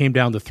apparently it came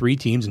down to 3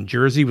 teams, and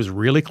Jersey was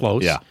really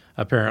close,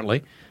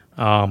 apparently.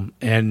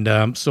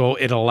 So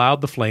it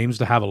allowed the Flames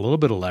to have a little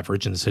bit of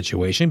leverage in the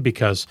situation,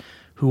 because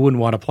who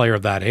wouldn't want a player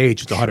of that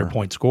age, the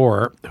 100-point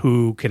scorer,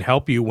 who can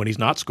help you when he's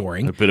not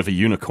scoring? A bit of a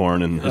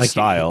unicorn in his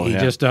style. He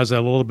just does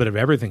a little bit of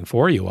everything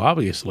for you,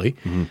 obviously.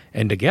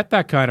 And to get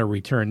that kind of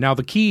return. Now,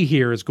 the key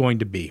here is going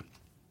to be,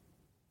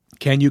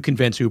 can you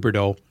convince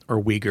Huberdeau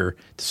or Weegar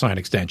to sign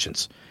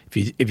extensions?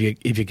 If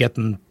you get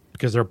them,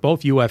 because they're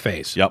both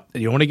UFAs. Yep.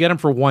 You only get them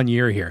for 1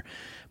 year here.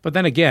 But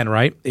then again,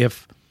 right,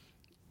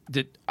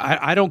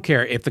 I don't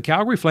care. If the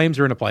Calgary Flames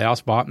are in a playoff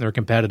spot and they're a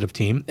competitive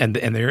team, and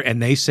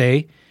they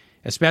say,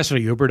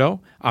 especially Huberdeau,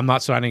 I'm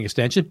not signing an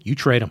extension, you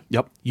trade him.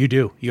 Yep. You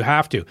do. You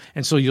have to.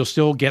 And so you'll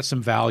still get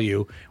some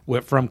value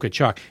from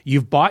Tkachuk.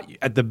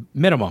 At the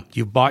minimum,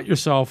 you've bought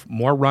yourself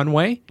more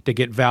runway to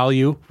get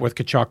value with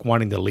Tkachuk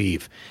wanting to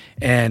leave.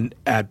 And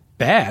at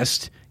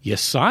best, you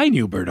sign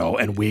Huberdeau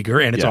and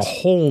Weegar, and it's a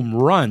home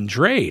run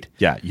trade.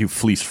 Yeah, you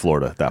fleeced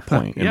Florida at that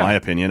point, in my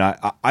opinion.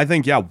 I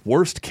think,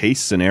 worst case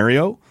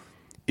scenario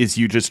is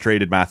you just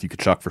traded Matthew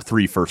Tkachuk for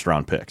 3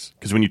 first-round picks.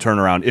 Because when you turn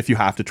around, if you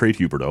have to trade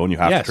Huberdeau and you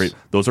have to trade,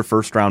 those are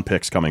first-round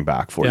picks coming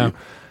back for you.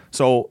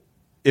 So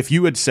if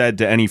you had said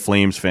to any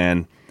Flames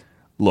fan,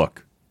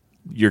 look,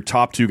 your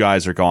top 2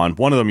 guys are gone.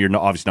 One of them you're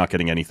obviously not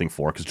getting anything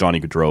for, because Johnny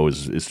Gaudreau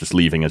is just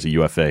leaving as a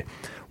UFA.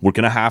 We're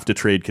going to have to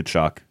trade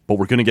Tkachuk, but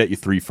we're going to get you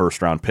 3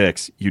 first-round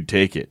picks. You'd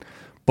take it.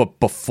 But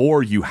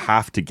before you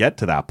have to get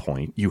to that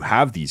point, you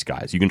have these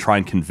guys. You can try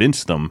and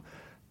convince them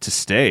to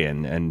stay.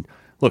 And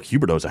look,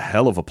 Huberdeau's a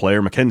hell of a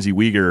player. Mackenzie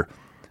Weegar,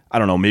 I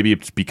don't know, maybe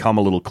it's become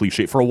a little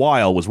cliche. For a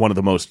while, was one of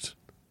the most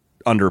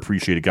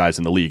underappreciated guys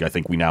in the league. I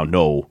think we now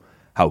know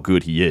how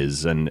good he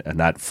is, and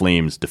that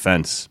Flames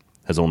defense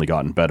has only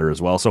gotten better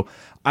as well. So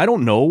I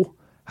don't know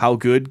how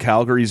good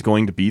Calgary's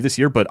going to be this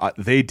year, but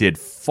they did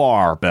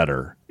far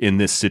better in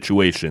this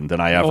situation than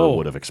I ever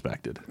would have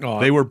expected.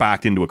 They were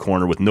backed into a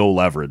corner with no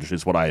leverage,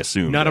 is what I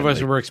assumed. None of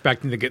us were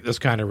expecting to get this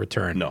kind of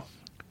return. No.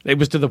 It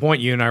was to the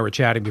point you and I were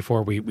chatting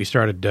before we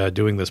started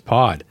doing this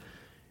pod.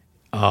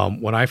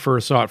 When I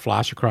first saw it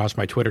flash across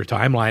my Twitter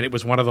timeline, it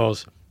was one of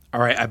those,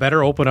 all right, I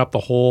better open up the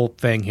whole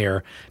thing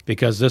here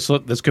because this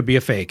could be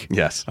a fake.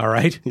 Yes. All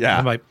right? Yeah.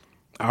 I'm like,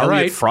 all Elliot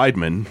right.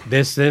 Friedman.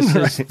 This is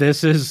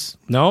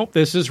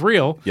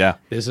real. Yeah.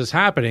 This is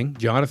happening.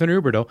 Jonathan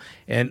Huberdeau.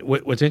 And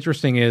what's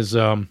interesting is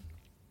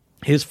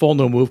his full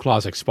no move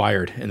clause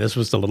expired, and this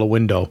was the little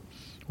window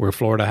where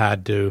Florida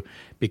had to,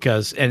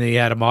 and he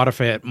had a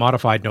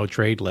modified no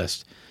trade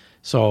list.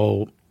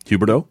 So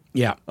Huberdeau?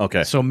 yeah.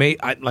 Okay. So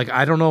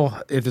I don't know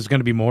if there's going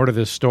to be more to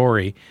this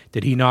story.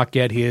 Did he not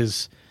get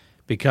his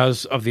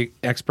because of the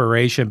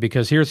expiration?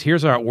 Because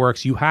here's how it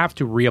works. You have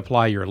to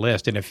reapply your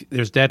list, and if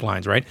there's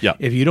deadlines, right? Yeah.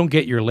 If you don't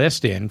get your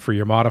list in for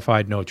your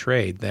modified no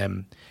trade,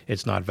 then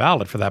it's not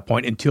valid for that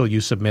point until you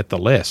submit the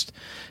list.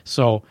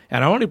 So,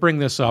 and I only bring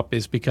this up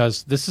is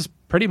because this is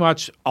pretty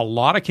much a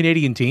lot of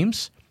Canadian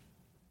teams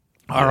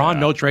are on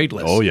no trade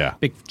lists. Oh, yeah.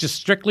 Just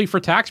strictly for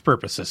tax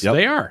purposes. Yep.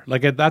 They are.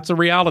 That's a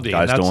reality.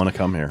 Guys don't want to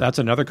come here. That's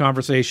another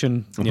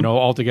conversation,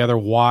 altogether,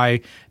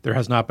 why there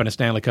has not been a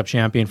Stanley Cup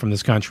champion from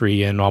this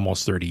country in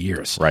almost 30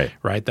 years. Right.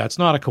 Right? That's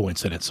not a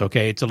coincidence,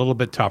 okay? It's a little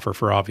bit tougher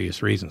for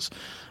obvious reasons.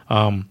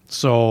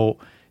 So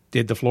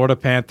did the Florida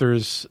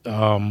Panthers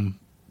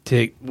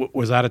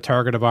was that a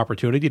target of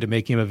opportunity to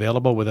make him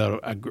available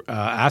without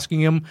asking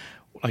him?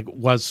 Like,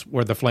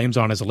 were the Flames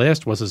on his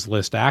list? Was his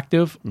list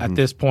active at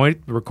this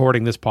point?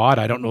 Recording this pod,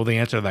 I don't know the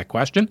answer to that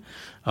question.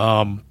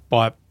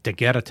 But to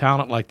get a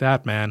talent like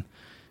that, man,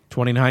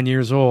 29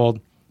 years old,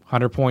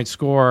 100-point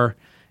scorer,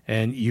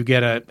 and you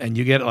get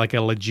like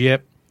a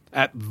legit,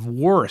 at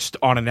worst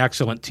on an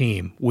excellent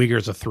team,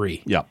 Weegar's a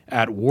 3. Yeah,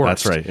 at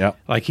worst, that's right. Yeah,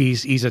 like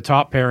he's a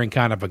top pairing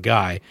kind of a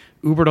guy.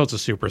 Huberdeau's a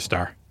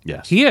superstar.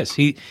 Yes, he is.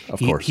 He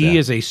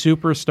is a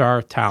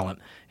superstar talent,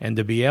 and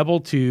to be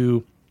able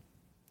to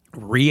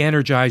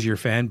re-energize your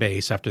fan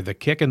base after the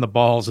kick in the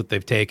balls that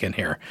they've taken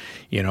here,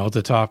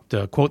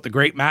 to quote the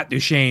great Matt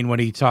Duchene when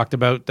he talked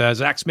about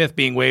Zach Smith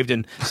being waived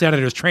in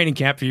Senators training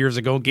camp a few years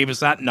ago, gave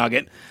us that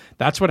nugget.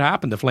 That's what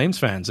happened to Flames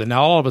fans, and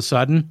now all of a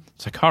sudden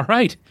it's like, all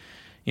right,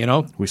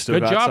 we still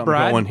good got job, something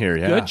Brad. going here.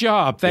 Yeah. Good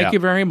job. Thank you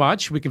very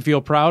much. We can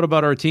feel proud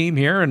about our team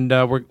here, and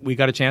we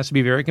got a chance to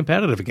be very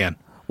competitive again.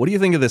 What do you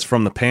think of this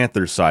from the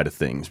Panthers side of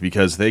things?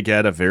 Because they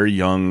get a very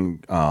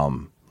young,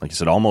 like you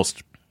said,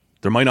 almost.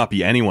 There might not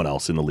be anyone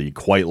else in the league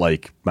quite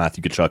like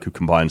Matthew Tkachuk, who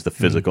combines the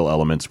physical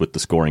elements with the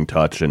scoring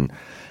touch and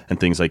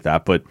things like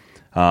that. But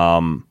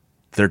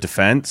their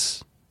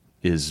defense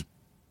is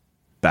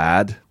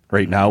bad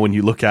right now. When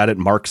you look at it,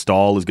 Mark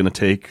Stahl is going to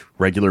take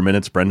regular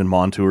minutes. Brendan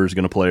Montour is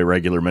going to play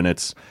regular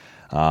minutes.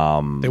 They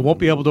won't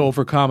be able to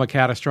overcome a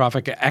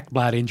catastrophic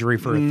Ekblad injury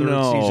for a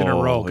third season in a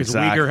row because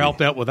Weegar helped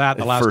out with that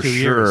the last 2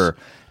 years.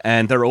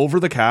 And they're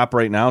over the cap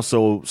right now,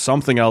 so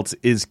something else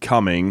is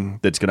coming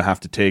that's going to have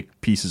to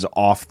take pieces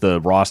off the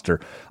roster.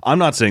 I'm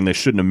not saying they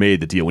shouldn't have made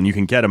the deal. When you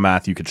can get a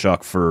Matthew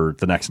Tkachuk for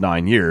the next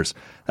 9 years,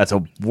 that's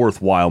a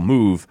worthwhile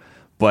move.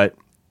 But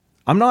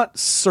I'm not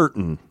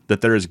certain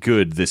that they're as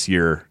good this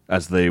year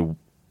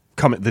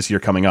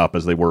coming up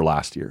as they were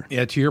last year.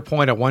 Yeah, to your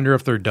point, I wonder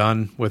if they're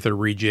done with their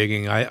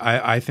rejigging.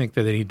 I think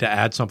that they need to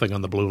add something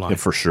on the blue line. Yeah,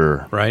 for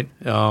sure. Right?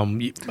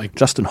 Like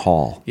Justin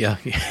Hall. Yeah.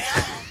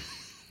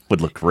 Would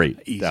look great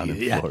down in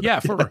Florida. Yeah,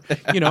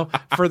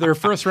 for their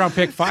first round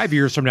pick 5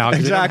 years from now,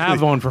 because they don't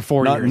have one for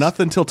 4 years.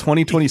 Nothing until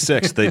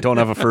 2026. They don't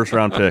have a first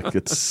round pick.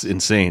 It's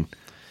insane.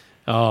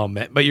 Oh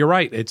man, but you're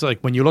right. It's like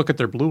when you look at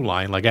their blue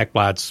line, like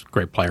Ekblad's a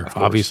great player,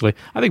 obviously.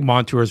 I think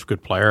Montour's a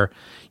good player.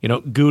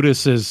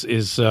 Gudas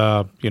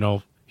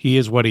is he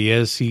is what he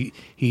is.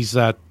 He's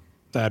that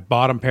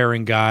bottom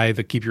pairing guy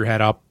that keep your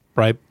head up,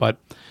 right? But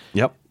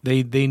yep.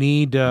 They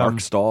need Mark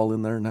Stahl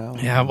in there now.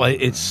 Yeah, well,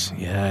 it's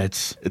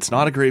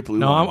not a great blue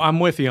line. No, I'm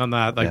with you on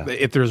that. Like,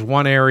 if there's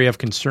one area of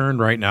concern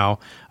right now,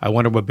 I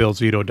wonder what Bill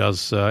Zito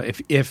does.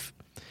 If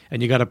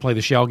and you got to play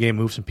the shell game,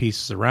 move some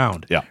pieces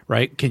around. Yeah,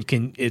 right.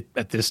 Can it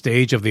at this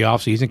stage of the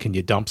offseason, can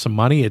you dump some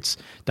money?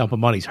 Dumping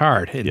money's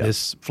hard in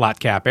this flat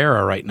cap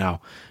era right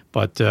now.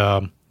 But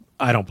I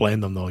don't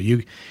blame them though.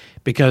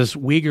 Because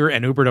Weegar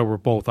and Huberdeau were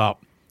both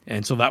up,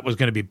 and so that was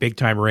going to be big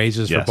time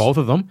raises for both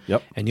of them.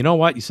 Yep. And you know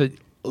what? You said.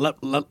 Let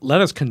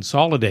us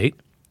consolidate.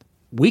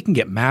 We can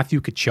get Matthew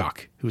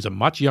Tkachuk, who's a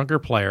much younger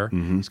player.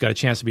 Mm-hmm. He's got a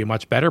chance to be a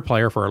much better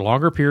player for a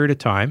longer period of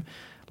time.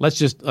 Let's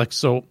just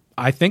so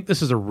I think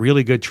this is a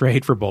really good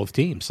trade for both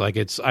teams. Like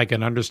I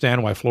can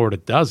understand why Florida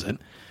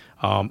doesn't.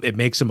 It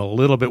makes them a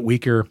little bit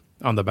weaker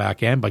on the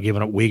back end by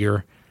giving up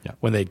Weegar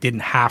when they didn't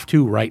have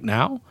to right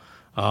now.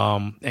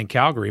 And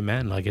Calgary,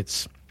 man, like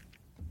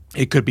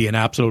it could be an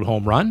absolute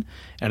home run.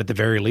 And at the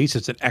very least,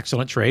 it's an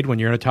excellent trade when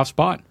you're in a tough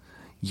spot.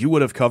 You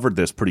would have covered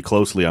this pretty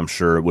closely, I'm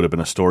sure. It would have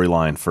been a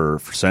storyline for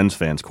Sens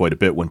fans quite a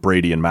bit when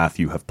Brady and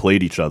Matthew have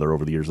played each other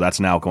over the years. That's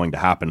now going to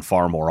happen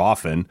far more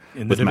often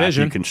in the with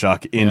division. Matthew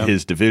Tkachuk in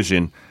his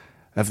division.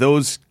 Have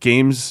those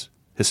games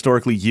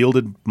historically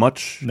yielded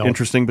much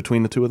interesting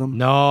between the two of them?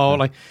 No,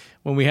 like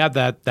when we had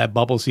that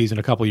bubble season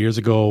a couple years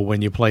ago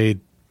when you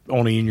played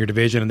only in your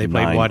division and they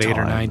played, 8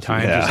 or 9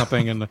 times or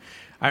something. And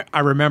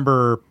I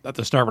remember at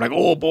the start, we're like,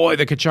 oh boy,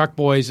 the Tkachuk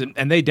boys,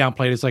 and they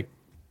downplayed. It's like,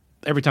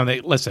 every time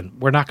listen,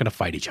 we're not going to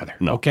fight each other,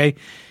 okay?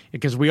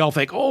 Because we all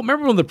think,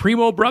 remember when the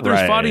Primo brothers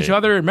fought each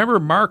other? Remember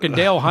Mark and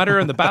Dale Hunter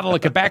and the Battle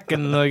of Quebec?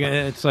 And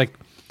it's like,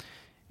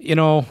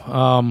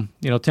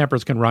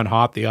 tempers can run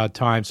hot the odd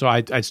time. So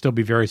I'd still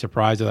be very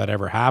surprised if that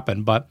ever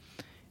happened. But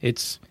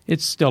it's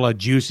still a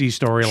juicy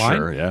storyline.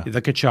 Sure, yeah.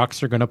 The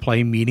Tkachuks are going to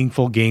play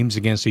meaningful games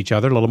against each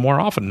other a little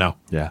more often now.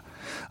 Yeah.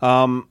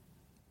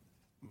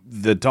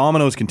 The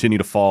dominoes continue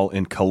to fall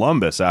in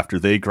Columbus after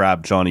they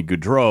grab Johnny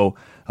Gaudreau.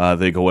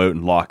 They go out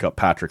and lock up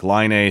Patrick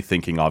Laine,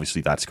 thinking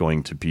obviously that's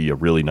going to be a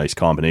really nice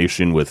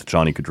combination with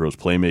Johnny Gaudreau's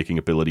playmaking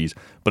abilities,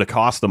 but it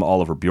cost them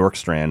Oliver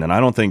Bjorkstrand, and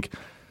I don't think,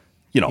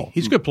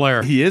 he's a good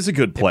player. He is a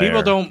good player.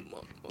 And people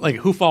don't,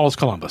 who follows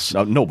Columbus?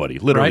 Nobody,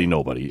 literally right?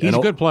 nobody. He's a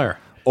good player.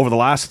 Over the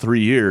last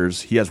 3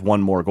 years, he has one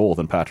more goal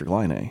than Patrick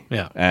Laine.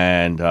 Yeah.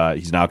 And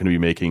he's now going to be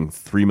making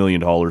 $3 million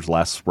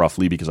less,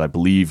 roughly, because I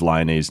believe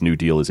Laine's new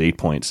deal is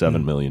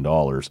 $8.7 million.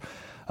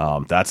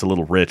 That's a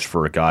little rich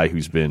for a guy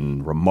who's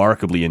been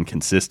remarkably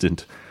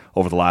inconsistent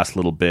over the last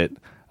little bit.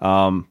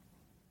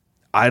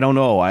 I don't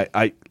know.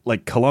 I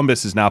like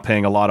Columbus is now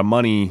paying a lot of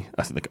money.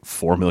 I think like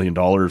 $4 million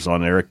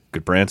on Eric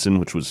Goodbranson,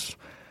 which was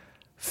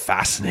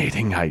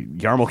fascinating.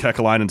 Jarmo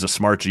Kekalainen's a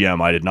smart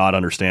GM. I did not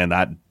understand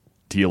that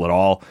deal at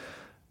all.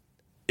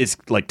 It's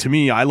like, to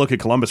me, I look at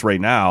Columbus right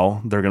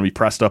now. They're going to be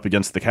pressed up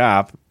against the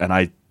cap, and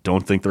I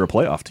don't think they're a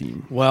playoff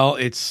team. Well,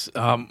 it's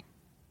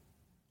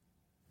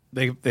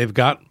they've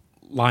got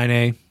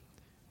Laine,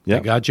 they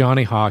got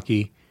Johnny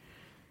Hockey.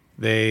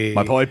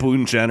 My boy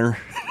Boone Jenner.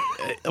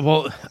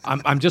 Well,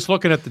 I'm just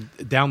looking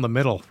at down the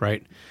middle,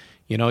 right?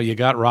 You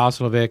got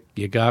Roslovic,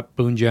 you got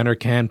Boone Jenner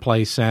can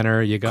play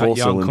center, you got Cole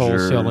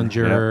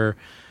Sillinger. Yep.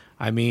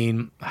 I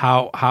mean,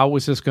 how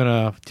is this going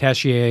to?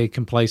 Tessier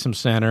can play some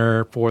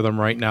center for them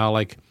right now.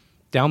 Like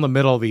down the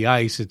middle of the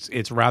ice,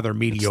 it's rather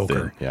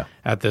mediocre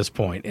at this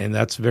point, and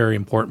that's a very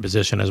important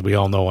position, as we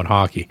all know in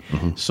hockey.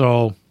 Mm-hmm.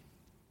 So,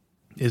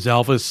 is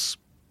Elvis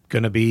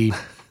going to be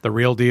the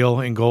real deal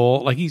in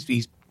goal? Like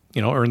he's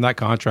earned that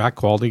contract,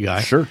 quality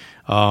guy. Sure.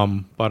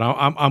 But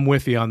I'm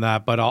with you on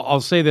that. But I'll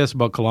say this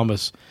about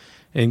Columbus,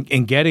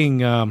 in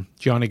getting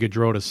Johnny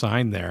Gaudreau to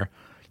sign there.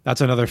 That's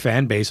another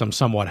fan base I'm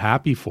somewhat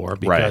happy for,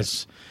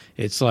 because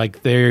it's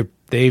like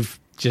they've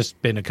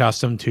just been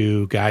accustomed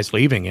to guys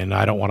leaving, and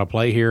I don't want to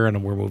play here,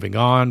 and we're moving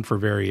on for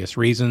various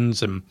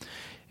reasons, and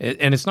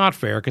it's not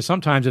fair, because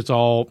sometimes it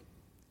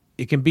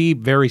can be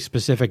very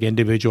specific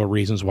individual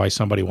reasons why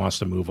somebody wants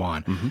to move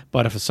on. Mm-hmm.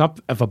 But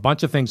if a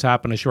bunch of things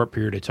happen in a short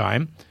period of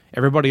time,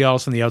 everybody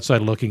else on the outside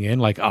looking in,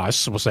 like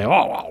us, will say,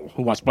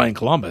 who wants to play in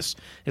Columbus?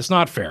 It's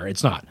not fair.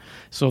 It's not.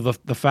 So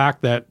the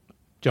fact that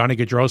Johnny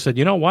Gaudreau said,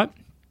 you know what?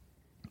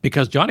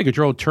 Because Johnny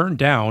Gaudreau turned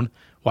down,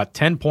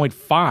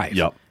 10.5?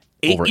 Yep.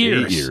 8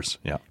 years. 8 years,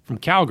 from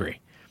Calgary.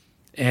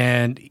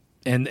 And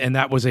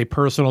that was a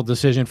personal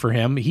decision for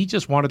him. He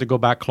just wanted to go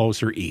back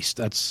closer east.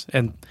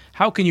 And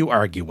how can you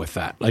argue with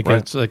that? Like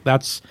it's like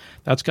that's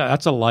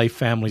a life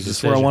family decision. This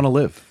is where I want to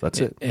live. That's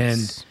it.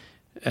 And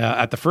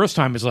at the first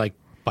time, it's like,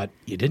 but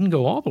you didn't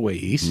go all the way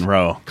east.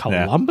 Bro.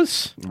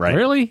 Columbus? Yeah. Right.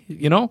 Really?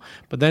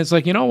 But then it's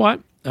like, you know what?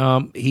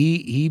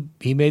 He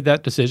made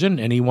that decision,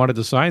 and he wanted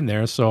to sign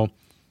there. So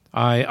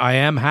I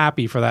am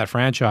happy for that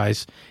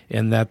franchise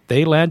in that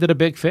they landed a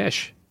big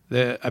fish.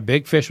 A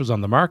big fish was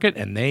on the market,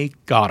 and they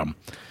got him.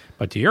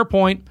 But to your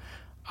point,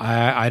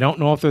 I don't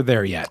know if they're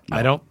there yet. No.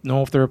 I don't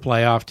know if they're a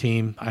playoff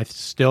team. I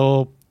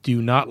still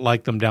do not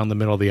like them down the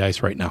middle of the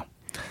ice right now.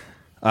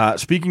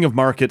 Speaking of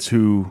markets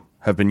who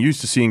have been used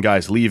to seeing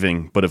guys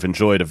leaving but have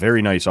enjoyed a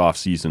very nice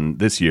offseason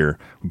this year,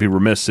 would be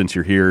remiss, since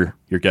you're here,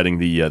 you're getting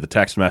the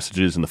text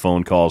messages and the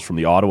phone calls from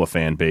the Ottawa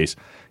fan base.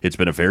 It's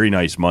been a very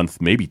nice month,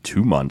 maybe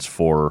 2 months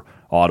for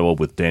Ottawa,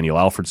 with Daniel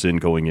Alfredsson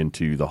going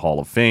into the Hall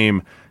of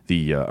Fame,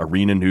 the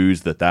arena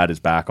news that is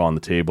back on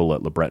the table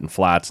at LeBreton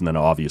Flats, and then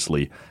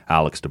obviously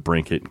Alex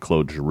DeBrincat and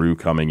Claude Giroux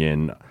coming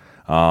in.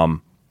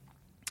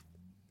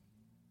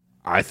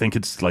 I think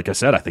it's, like I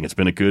said, I think it's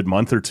been a good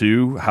month or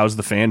two. How's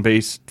the fan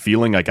base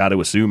feeling? I got to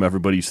assume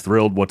everybody's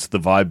thrilled. What's the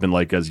vibe been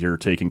like as you're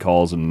taking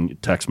calls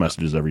and text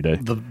messages every day?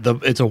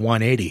 It's a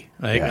 180.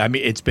 I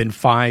mean, it's been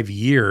 5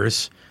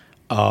 years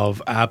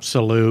of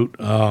absolute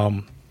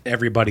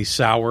everybody's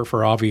sour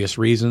for obvious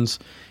reasons.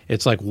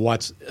 It's like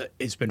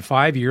it's been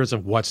 5 years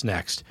of what's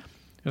next.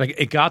 Like,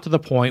 it got to the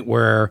point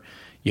where,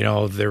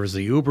 there was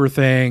the Uber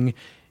thing.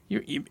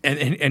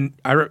 And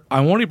I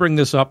only bring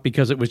this up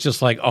because it was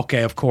just like,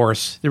 okay, of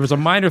course. There was a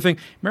minor thing.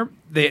 Remember,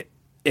 it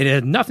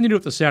had nothing to do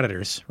with the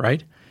Senators,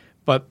 right?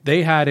 but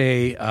they had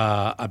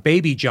a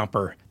baby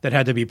jumper that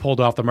had to be pulled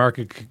off the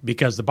market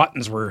because the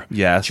buttons were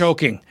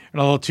choking a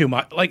little too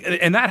much.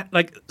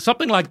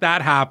 Something like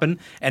that happened,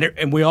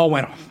 and we all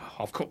went,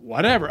 of course,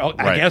 whatever.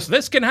 I guess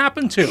this can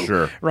happen too.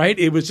 Sure. Right?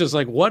 It was just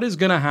like, what is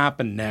going to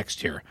happen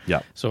next year?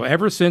 Yeah. So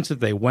ever since that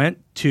they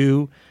went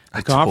to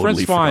the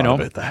conference final,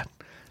 forgot about that.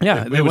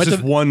 Yeah, it was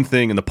just one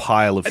thing in the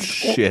pile of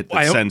shit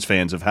that Sens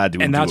fans have had to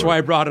endure. And that's why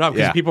I brought it up,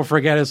 because people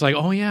forget. It's like,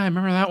 oh yeah, I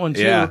remember that one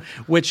too. Yeah.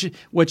 Which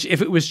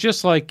if it was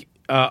just like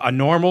a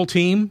normal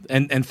team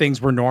and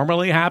things were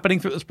normally happening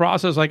through this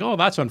process, like, oh,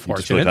 that's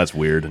unfortunate. Just like, that's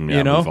weird, and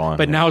move on.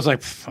 But now it's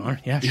like,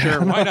 yeah,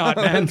 sure, why not,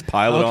 man?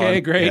 Pile it on.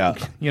 Okay, great. Yeah.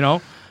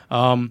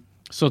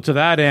 So to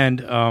that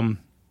end, I'm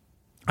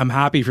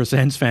happy for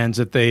Sens fans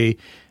that they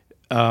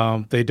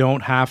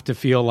don't have to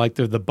feel like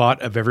they're the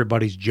butt of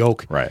everybody's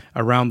joke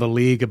around the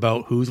league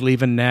about who's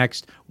leaving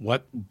next,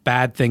 what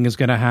bad thing is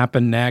going to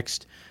happen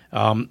next.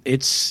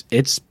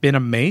 It's been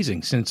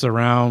amazing since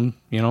around,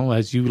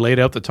 as you laid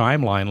out the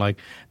timeline, like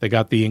they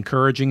got the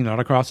encouraging,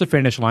 not across the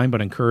finish line,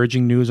 but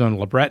encouraging news on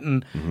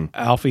LeBreton. Mm-hmm.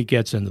 Alfie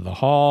gets into the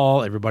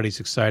Hall. Everybody's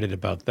excited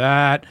about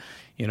that.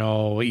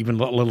 Even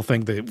a little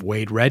thing that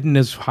Wade Redden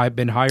has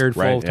been hired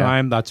full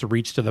time. That's a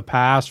reach to the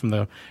past from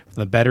the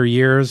better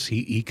years.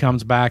 He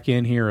comes back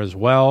in here as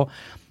well.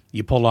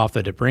 You pull off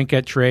the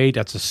DeBrincat trade.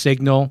 That's a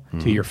signal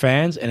to your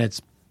fans, and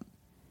it's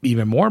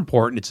even more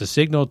important. It's a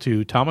signal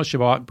to Thomas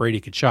Chabot and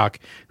Brady Tkachuk,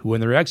 who in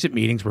their exit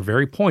meetings were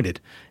very pointed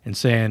and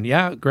saying,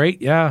 "Yeah,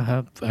 great,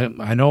 yeah,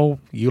 I know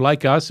you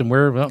like us, and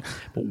but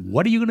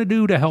what are you going to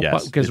do to help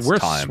us? Because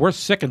we're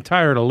sick and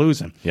tired of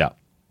losing." Yeah.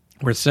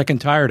 We're sick and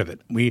tired of it.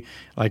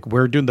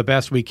 We're doing the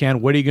best we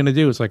can. What are you going to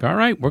do? It's like, all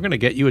right, we're going to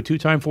get you a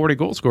 2-time 40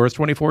 goal scorer. It's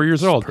 24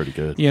 years old. Pretty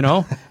good.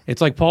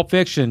 It's like Pulp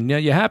Fiction.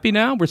 You happy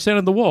now? We're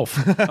sending the wolf.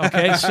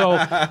 Okay, so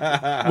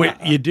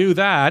you do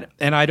that,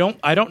 and I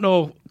don't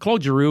know.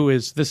 Claude Giroux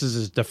this is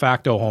his de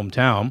facto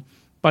hometown,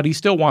 but he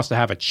still wants to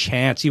have a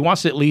chance. He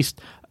wants to at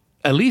least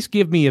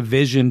give me a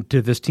vision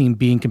to this team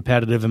being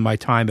competitive in my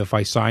time if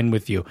I sign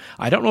with you.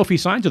 I don't know if he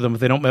signs with them if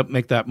they don't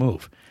make that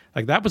move.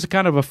 Like, that was a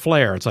kind of a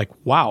flare. It's like,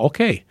 wow,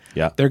 okay.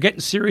 Yeah. They're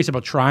getting serious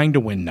about trying to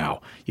win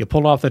now. You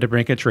pull off the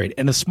DeBrincat trade.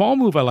 And a small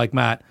move I like,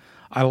 Matt,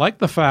 I like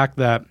the fact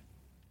that,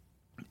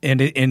 and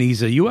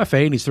he's a UFA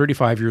and he's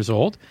 35 years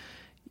old,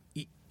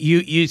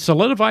 you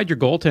solidified your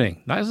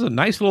goaltending. That was a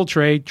nice little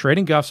trade,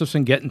 trading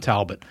Gustafsson, getting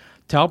Talbot.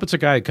 Talbot's a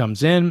guy who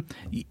comes in.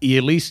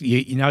 At least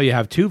now you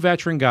have two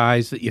veteran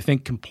guys that you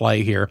think can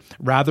play here,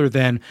 rather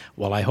than,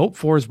 well, I hope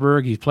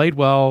Forsberg, he played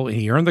well,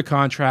 he earned the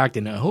contract,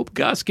 and I hope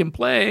Gus can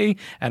play,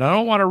 and I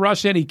don't want to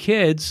rush any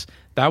kids.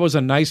 That was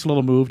a nice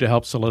little move to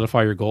help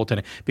solidify your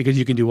goaltending, because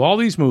you can do all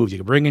these moves. You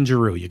can bring in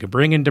Giroux, you can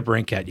bring in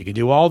DeBrincat, you can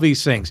do all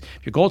these things.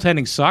 If your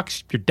goaltending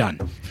sucks, you're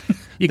done.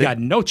 You got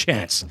no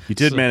chance. You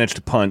did manage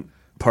to punt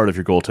part of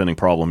your goaltending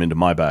problem into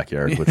my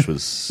backyard, which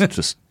was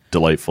just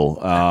delightful.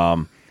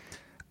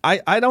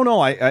 I don't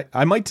know.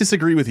 I might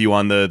disagree with you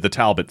on the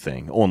Talbot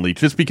thing, only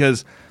just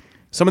because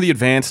some of the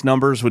advanced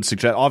numbers would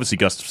suggest, obviously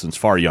Gustafsson's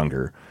far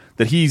younger,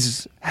 that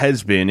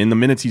has been, in the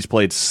minutes he's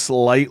played,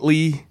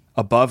 slightly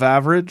above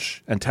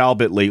average, and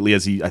Talbot lately, I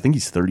think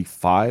he's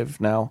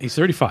 35 now. He's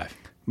 35.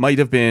 Might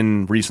have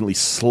been recently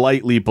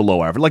slightly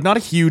below average. Like, not a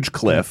huge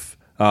cliff,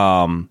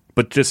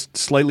 but just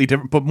slightly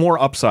different, but more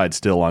upside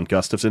still on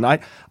Gustafsson. I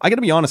got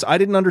to be honest, I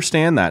didn't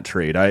understand that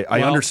trade.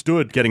 I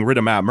understood getting rid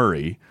of Matt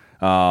Murray.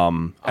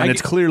 And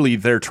it's clearly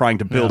they're trying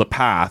to build a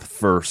path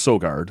for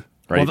Sogard,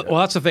 right? Well,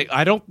 that's the thing.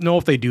 I don't know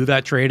if they do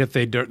that trade if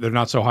they're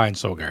not so high in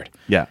Sogard.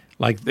 Yeah,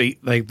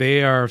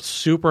 they are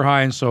super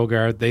high in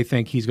Sogard. They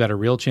think he's got a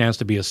real chance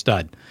to be a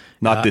stud.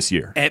 Not this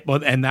year.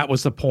 And that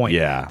was the point.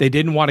 Yeah, they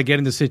didn't want to get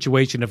in the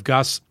situation if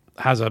Gus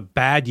has a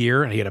bad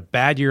year, and he had a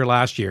bad year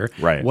last year.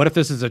 Right. What if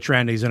this is a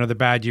trend? He's another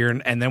bad year,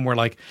 and then we're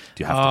like,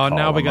 oh,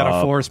 now we got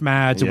to force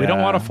Mads, and we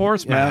don't want to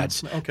force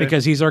Mads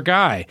because he's our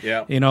guy.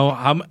 Yeah.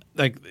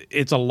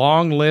 It's a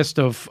long list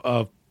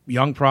of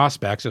young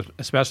prospects,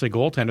 especially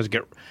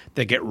goaltenders,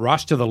 that get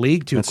rushed to the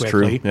league too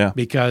quickly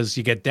because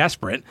you get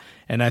desperate.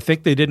 And I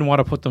think they didn't want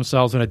to put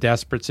themselves in a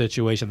desperate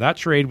situation. That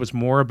trade was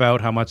more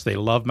about how much they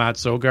love Matt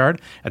Sogard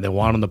and they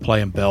want him to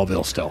play in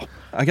Belleville still.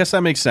 I guess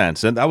that makes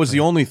sense. And that was the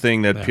only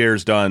thing that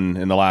Pierre's done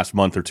in the last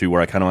month or two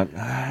where I kind of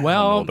went,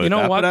 well, you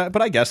know what?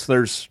 But I guess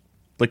there's,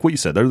 like what you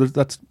said, there's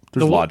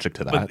logic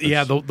to that.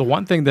 The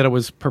one thing that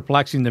was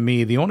perplexing to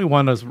me, the only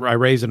one I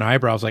raised an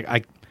eyebrow, I was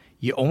like,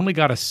 you only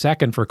got a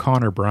second for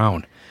Connor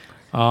Brown.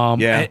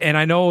 And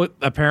I know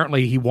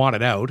apparently he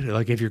wanted out.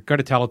 Like, if you're going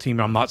to tell a team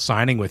I'm not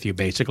signing with you,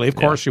 basically, of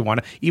course you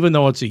want to, even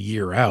though it's a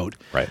year out.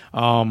 Right.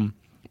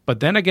 But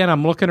then again,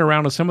 I'm looking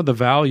around at some of the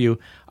value.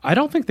 I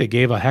don't think they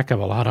gave a heck of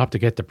a lot up to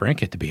get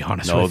DeBrincat, to be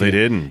honest with you. No, they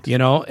didn't.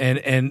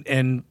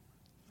 And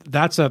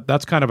that's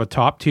kind of a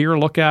top tier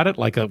look at it.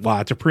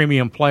 It's a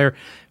premium player.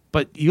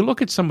 But you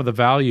look at some of the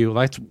value,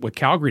 that's what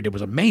Calgary did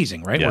was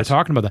amazing, right? Yes. We're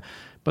talking about that.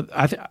 But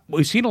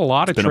we've seen a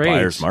lot of been trades. a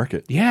buyer's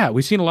market. Yeah,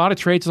 we've seen a lot of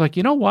trades like,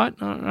 you know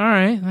what? All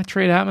right, that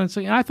trade happened. It's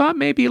like, I thought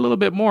maybe a little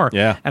bit more.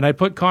 Yeah. And I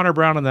put Connor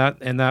Brown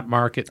in that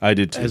market. I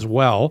did too. As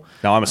well.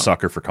 Now I'm a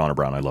sucker for Connor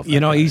Brown. I love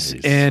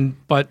that.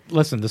 But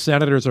listen, the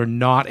Senators are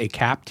not a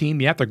cap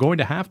team yet. They're going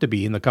to have to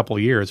be in a couple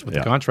of years with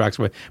the contracts,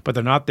 but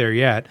they're not there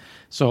yet.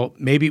 So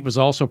maybe it was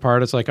also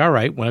part. It's like, all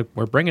right,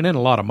 we're bringing in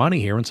a lot of money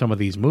here in some of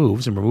these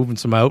moves, and we're moving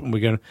some out,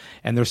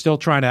 and they're still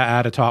trying to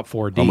add a top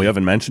 4D. And we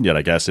haven't mentioned yet,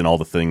 I guess, in all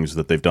the things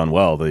that they've done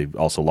well, they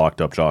also locked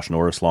up Josh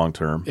Norris long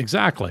term.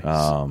 Exactly.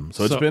 So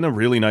it's been a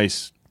really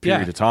nice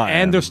period of time,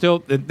 and they're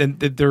still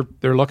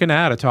they're looking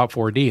at a top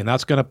 4D, and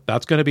that's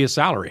gonna be a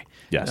salary.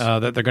 Yes.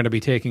 That they're going to be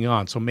taking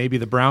on. So maybe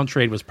the Brown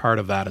trade was part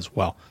of that as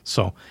well.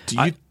 So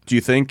do you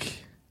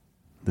think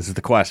this is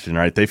the question?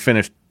 Right? They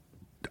finished.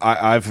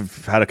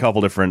 I've had a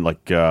couple different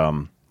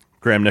Graham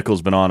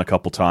Nichols been on a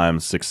couple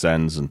times, Six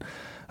Sens, and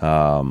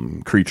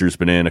Creature's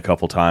been in a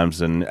couple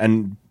times,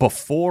 and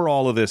before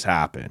all of this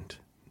happened,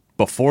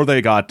 before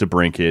they got to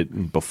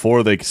DeBrincat,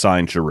 before they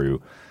signed Giroux,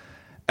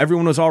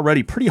 everyone was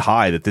already pretty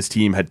high that this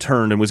team had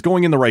turned and was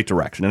going in the right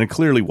direction, and it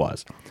clearly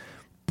was.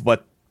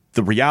 But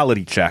the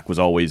reality check was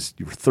always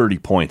you were 30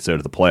 points out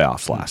of the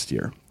playoffs last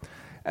year,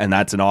 and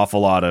that's an awful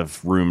lot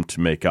of room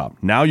to make up.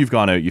 Now you've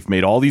gone out, you've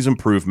made all these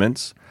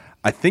improvements.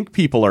 I think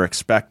people are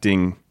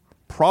expecting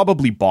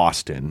probably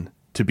Boston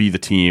to be the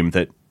team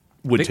that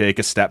would take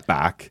a step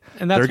back.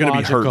 And that's they're going to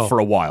be hurt for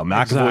a while.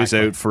 McAvoy's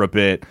out for a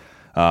bit.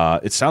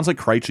 It sounds like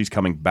Krejci's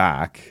coming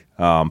back,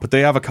 but they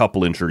have a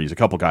couple injuries, a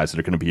couple guys that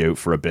are going to be out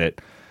for a bit.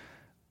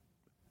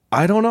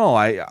 I don't know.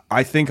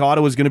 I think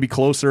Ottawa's going to be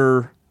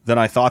closer than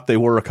I thought they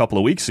were a couple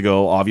of weeks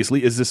ago,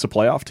 obviously. Is this a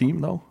playoff team,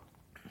 though?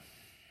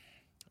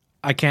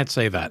 I can't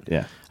say that.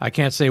 Yeah. I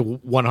can't say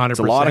 100%. It's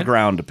a lot of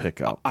ground to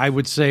pick up. I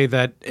would say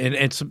that, and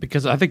it's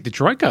because I think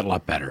Detroit got a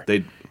lot better.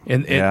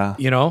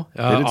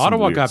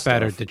 Ottawa got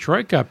better.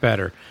 Detroit got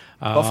better.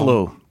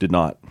 Buffalo did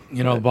not.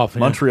 Buffalo.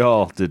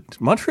 Montreal did.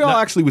 Montreal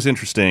actually was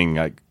interesting.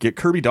 Get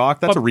Kirby Dach.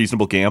 That's a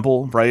reasonable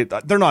gamble, right?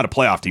 They're not a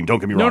playoff team. Don't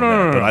get me wrong.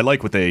 No. But I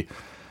like what they.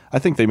 I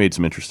think they made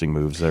some interesting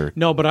moves there.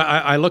 No, but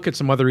I look at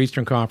some other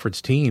Eastern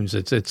Conference teams.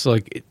 It's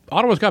like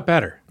Ottawa's got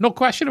better. No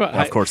question about it.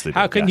 Of course they did.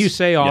 How can you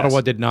say Ottawa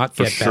did not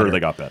get better? For sure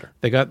they got better.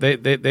 They got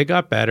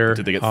better.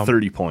 Did they get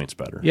 30 points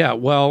better? Yeah,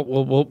 well,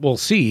 we'll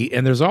see.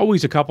 And there's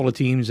always a couple of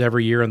teams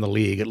every year in the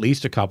league, at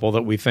least a couple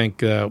that we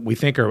think are,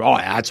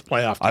 that's a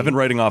playoff team. I've been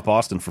writing off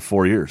Boston for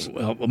 4 years.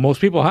 Well,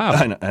 most people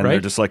have. And right? they're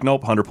just like,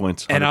 nope, 100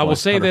 points. 100 and I will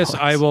say this,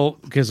 points. I will,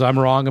 because I'm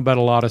wrong about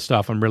a lot of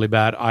stuff. I'm really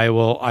bad.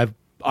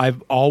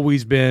 I've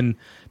always been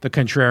the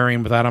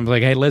contrarian with that. I'm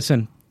like, hey,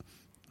 listen,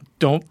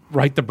 don't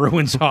write the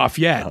Bruins off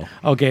yet.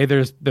 No. Okay,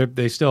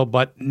 they still,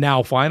 but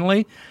now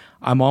finally,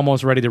 I'm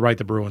almost ready to write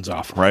the Bruins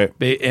off. Right,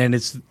 and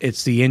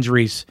it's the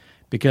injuries,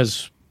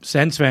 because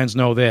Sens fans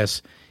know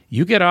this.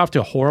 You get off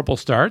to horrible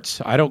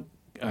starts. I don't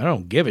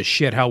give a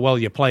shit how well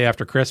you play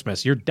after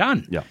Christmas. You're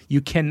done. Yeah. You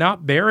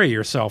cannot bury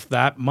yourself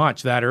that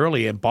much that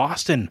early. In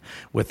Boston,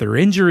 with their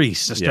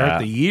injuries to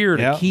start the year,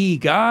 to key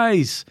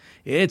guys,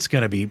 it's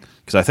going to be...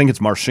 Because I think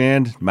it's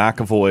Marchand,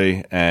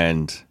 McAvoy,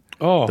 and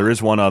there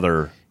is one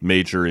other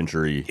major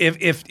injury.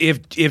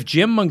 If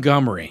Jim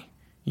Montgomery,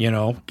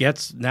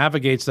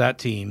 navigates that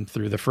team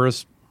through the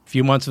first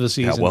few months of the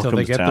season until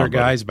they get their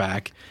guys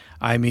back,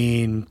 I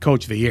mean,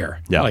 coach of the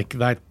year. Yeah. Like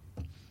that.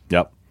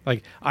 Yep.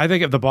 Like, I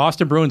think if the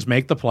Boston Bruins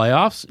make the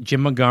playoffs,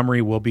 Jim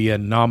Montgomery will be a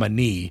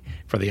nominee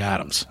for the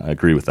Adams. I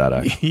agree with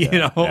that.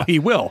 He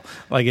will.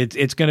 Like,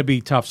 it's going to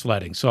be tough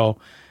sledding. So,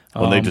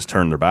 they just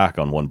turned their back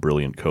on one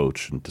brilliant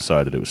coach and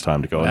decided it was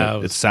time to go.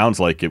 And it sounds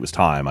like it was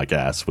time, I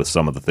guess, with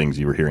some of the things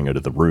you were hearing out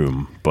of the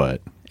room.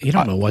 But you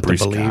don't know what to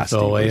believe,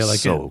 though. Like,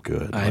 so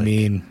good. I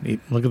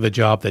mean, look at the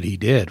job that he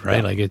did, right?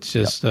 Yeah. Like, it's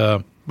just.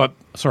 But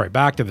sorry,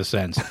 back to the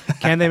Sens.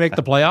 Can they make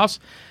the playoffs?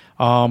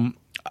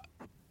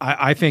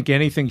 I think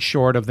anything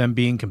short of them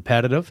being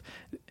competitive,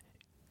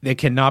 they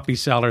cannot be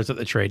sellers at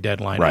the trade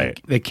deadline. Right.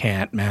 They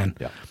can't, man.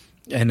 Yeah.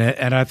 And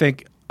I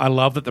think I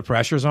love that the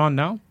pressure's on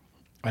now.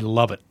 I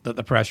love it that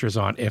the pressure's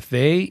on. If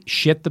they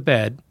shit the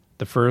bed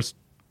the first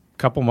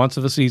couple months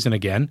of the season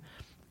again,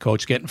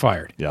 coach getting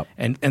fired. Yep.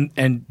 And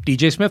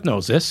DJ Smith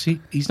knows this.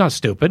 He's not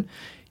stupid.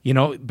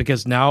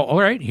 Because now, all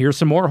right, here's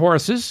some more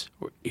horses.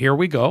 Here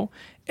we go.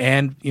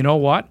 And you know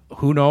what?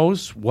 Who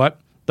knows what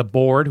the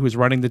board, who's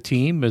running the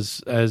team,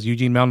 as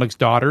Eugene Melnick's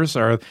daughters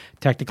are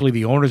technically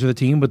the owners of the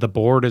team, but the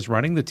board is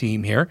running the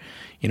team here.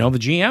 The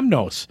GM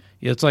knows.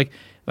 It's like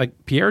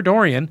Pierre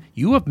Dorion,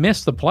 you have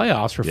missed the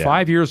playoffs for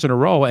 5 years in a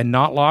row and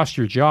not lost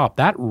your job.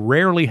 That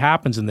rarely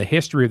happens in the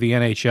history of the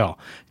NHL.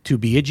 To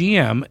be a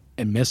GM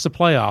and miss the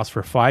playoffs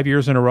for 5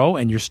 years in a row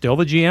and you're still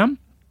the GM?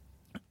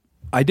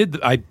 I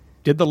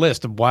did the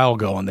list a while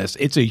ago on this.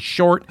 It's a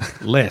short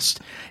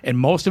list, and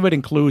most of it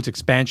includes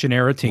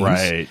expansion-era teams.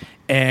 Right.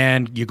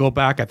 And you go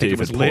back, I think it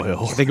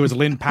was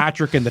Lynn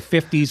Patrick in the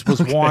 50s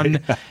was one.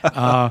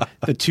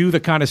 The two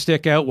that kind of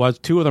stick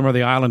out two of them are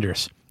the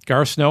Islanders,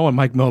 Gar Snow and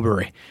Mike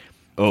Milbury.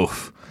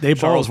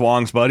 Charles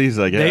Wong's buddies,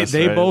 I guess.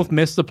 They right? both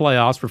missed the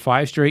playoffs for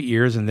 5 straight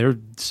years, and their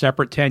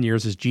separate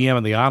tenures as GM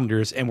and the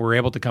Islanders, and were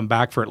able to come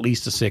back for at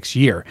least a 6th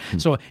year.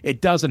 So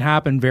it doesn't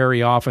happen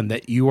very often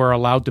that you are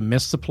allowed to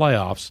miss the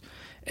playoffs,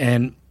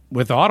 and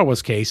with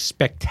Ottawa's case,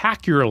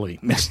 spectacularly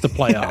missed the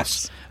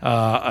playoffs.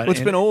 It's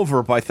been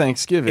over by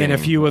Thanksgiving. In a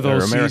few of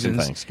those American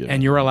seasons,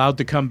 and you're allowed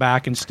to come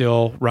back and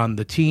still run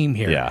the team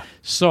here. Yeah.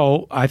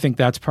 So I think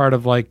that's part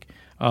of like.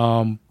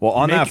 On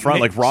that front,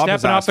 like Rob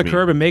has stepping off asked the me,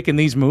 curb and making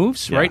these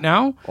moves right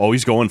now. Oh,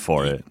 he's going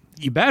for it.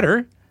 You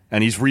better.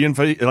 And he's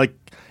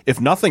if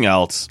nothing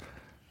else,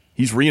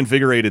 he's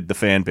reinvigorated the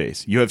fan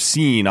base. I've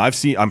seen,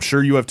 I'm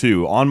sure you have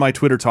too, on my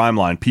Twitter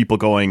timeline, people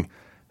going,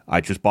 I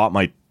just bought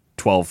my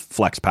 12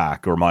 flex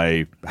pack or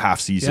my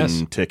half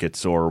season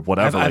tickets or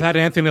whatever. I've had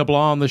Anthony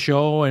LeBlanc on the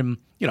show, and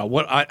you know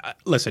what?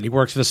 Listen, he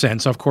works for the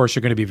Sens, so of course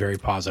you're going to be very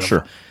positive.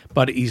 Sure,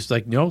 but he's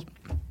like,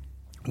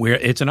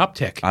 it's an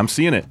uptick. I'm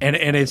seeing it, and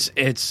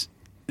it's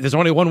there's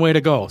only one way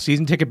to go.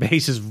 Season ticket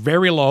base is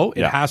very low.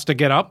 It has to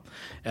get up,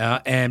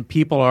 and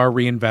people are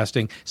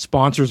reinvesting.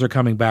 Sponsors are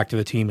coming back to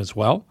the team as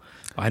well.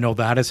 I know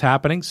that is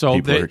happening. So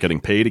people are getting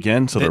paid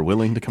again, so they're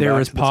willing to come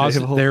back to the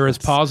table. There is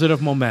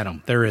positive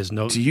momentum. There is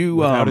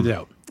without a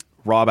doubt.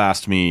 Rob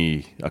asked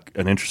me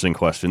an interesting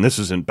question. This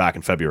was back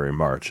in February and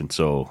March, and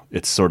so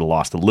it's sort of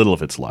lost a little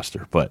of its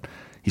luster. But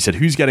he said,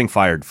 who's getting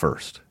fired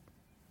first,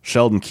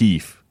 Sheldon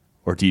Keefe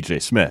or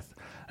DJ Smith?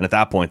 And at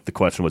that point, the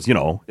question was,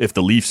 if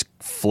the Leafs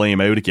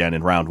flame out again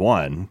in round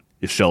 1,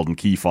 is Sheldon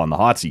Keefe on the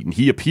hot seat? And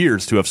he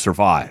appears to have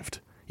survived,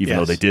 even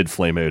though they did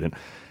flame out.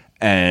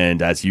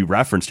 And as you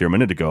referenced here a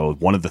minute ago,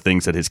 one of the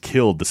things that has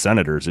killed the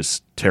Senators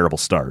is terrible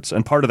starts.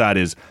 And part of that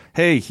is,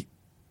 hey,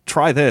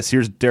 try this.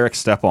 Here's Derek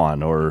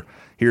Stepan, or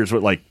here's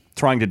what,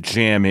 trying to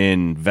jam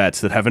in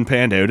vets that haven't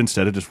panned out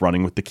instead of just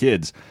running with the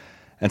kids.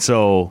 And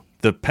so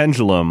the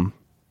pendulum,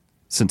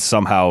 since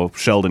somehow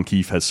Sheldon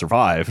Keefe has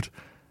survived,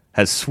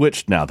 has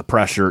switched now. The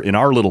pressure in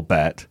our little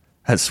bet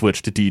has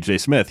switched to DJ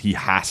Smith. He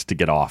has to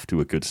get off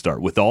to a good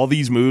start. With all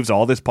these moves,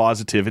 all this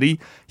positivity,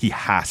 he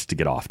has to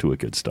get off to a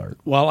good start.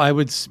 Well, I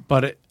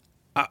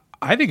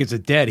think it's a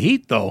dead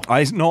heat, though.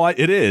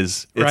 It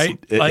is.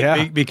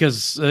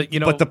 Because,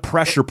 But the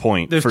pressure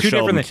point for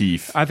Sheldon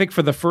Keefe. I think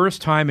for the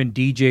first time in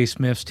DJ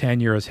Smith's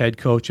tenure as head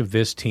coach of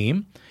this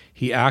team,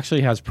 he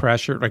actually has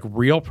pressure,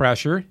 real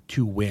pressure,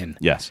 to win.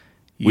 Yes.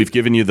 We've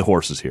given you the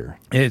horses here.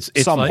 It's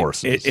some like,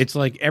 horses. It's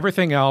like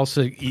everything else.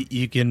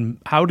 You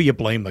can. How do you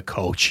blame the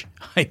coach?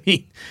 I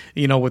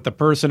mean, with the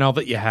personnel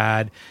that you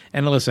had.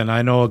 And listen,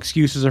 I know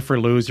excuses are for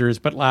losers,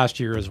 but last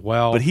year as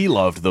well. But he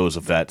loved those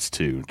vets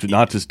too,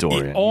 not just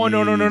Dorian.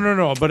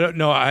 No. But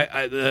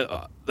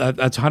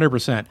that's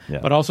 100%. Yeah.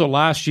 But also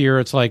last year,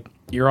 it's like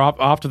you're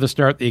off to the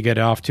start that you get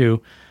off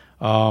to.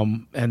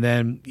 And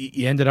then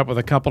you ended up with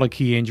a couple of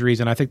key injuries,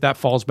 and I think that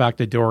falls back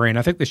to Dorian.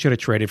 I think they should have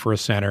traded for a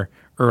center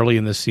early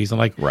in this season.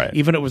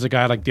 Even it was a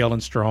guy like Dylan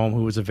Strome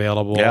who was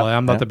available. Yeah,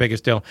 I'm not the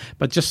biggest Dylan,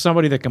 but just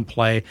somebody that can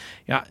play.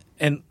 Yeah,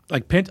 and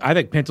I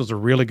think Pinto's a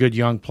really good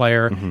young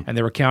player, and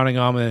they were counting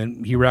on him,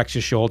 and he wrecks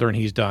his shoulder, and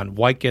he's done.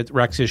 White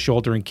wrecks his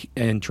shoulder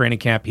in training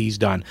camp, he's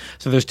done.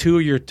 So there's 2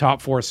 of your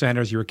top 4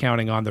 centers you were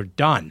counting on. They're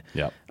done,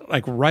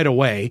 right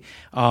away.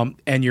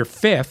 And your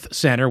 5th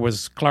center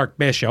was Clark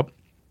Bishop.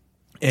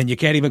 And you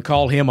can't even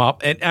call him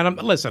up. And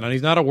listen,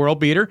 he's not a world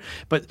beater,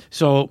 but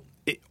so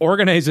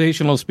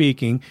organizational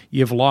speaking,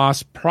 you've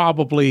lost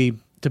probably,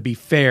 to be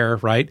fair,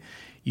 right,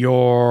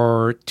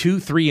 your 2,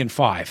 3, and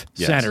 5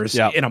 centers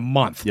in a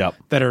month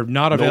that are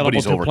not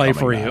available to play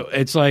for you.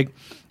 It's and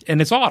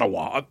it's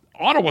Ottawa.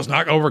 Ottawa's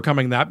not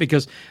overcoming that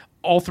because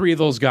all 3 of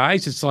those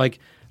guys, it's like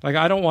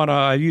I don't want to.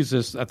 I used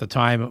this at the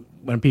time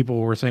when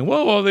people were saying,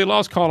 "Well, they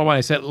lost Colin White."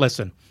 I said,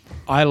 "Listen,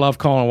 I love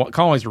Colin White.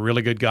 Colin White's a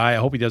really good guy. I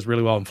hope he does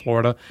really well in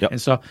Florida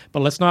and stuff. But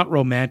let's not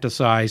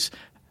romanticize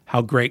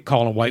how great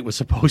Colin White was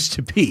supposed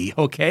to be.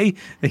 Okay,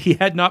 he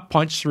had not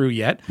punched through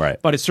yet,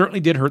 but it certainly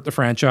did hurt the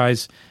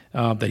franchise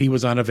that he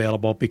was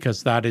unavailable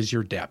because that is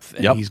your depth,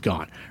 and he's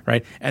gone,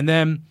 right? And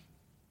then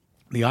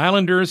the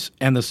Islanders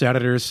and the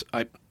Senators,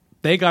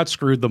 they got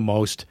screwed the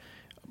most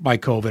by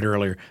COVID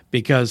earlier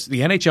because the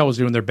NHL was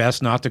doing their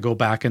best not to go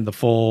back in the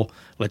full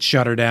let's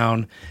shut her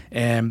down,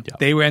 and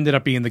they ended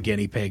up being the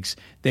guinea pigs.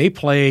 They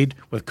played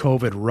with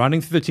COVID running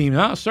through the team.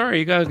 Oh, sorry,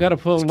 you got to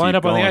put a line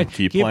up on the ice.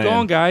 Keep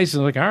going, guys.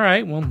 And all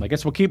right, well, I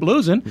guess we'll keep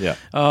losing. Yeah.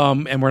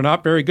 And we're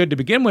not very good to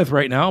begin with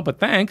right now, but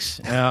thanks.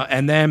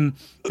 And then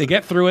they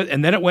get through it,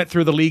 and then it went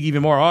through the league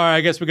even more. All right,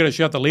 I guess we're going to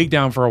shut the league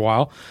down for a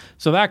while.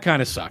 So that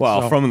kind of sucks.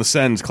 Well, from the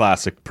Sens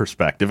classic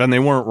perspective, and they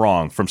weren't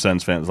wrong from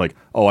Sens fans,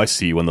 I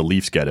see when the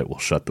Leafs get it, we'll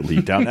shut the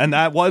league down. And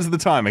that was the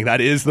timing. That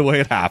is the way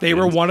it happened. They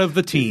were one of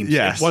the teams.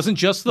 Yes. It wasn't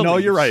just the Leafs. No,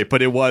 you're right,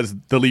 but it was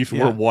the Leafs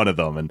were one of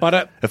them. And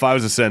if I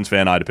was a Sens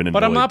fan, I'd have been annoyed.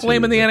 But I'm not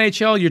blaming the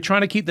NHL. You're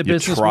trying to keep the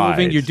business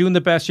moving. You're doing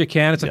the best you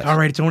can. It's all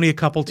right, it's only a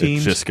couple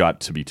teams. It just got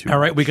to be too much. All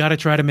right, we got to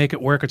try to make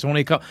it work. It's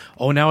only a couple.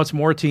 Oh, now it's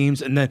more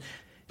teams.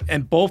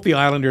 And both the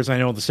Islanders, I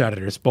know the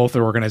Senators, both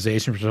their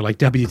organizations are like,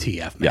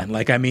 WTF,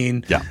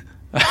 man. Yeah.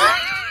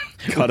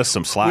 Cut us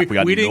some slack.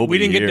 We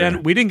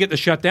didn't get the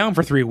shut down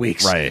for 3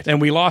 weeks. Right. And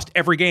we lost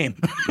every game.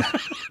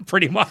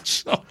 pretty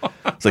much.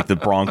 It's like the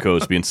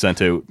Broncos being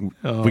sent out.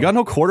 We got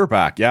no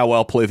quarterback. Yeah,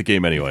 well, play the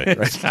game anyway. Right?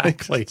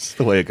 Exactly. It's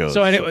the way it goes.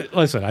 So anyway,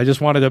 listen, I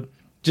just wanted to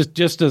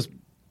just as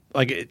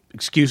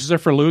excuses are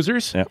for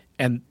losers. Yeah.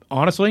 And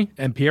honestly,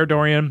 and Pierre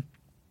Dorion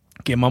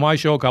came on my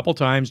show a couple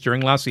times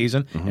during last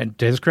season, and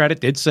to his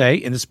credit, did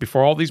say, and this is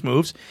before all these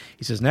moves,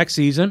 he says next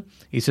season,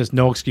 he says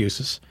no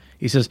excuses.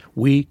 He says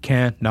we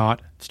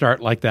cannot start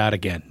like that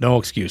again. No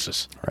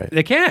excuses. Right.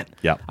 They can't.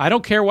 Yeah. I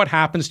don't care what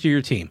happens to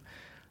your team.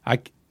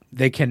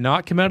 They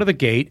cannot come out of the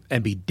gate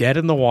and be dead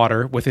in the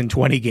water within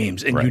 20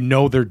 games, and Right. you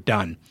know they're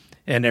done.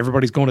 And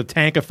everybody's going to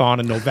Tankathon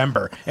in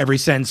November. Every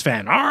Sens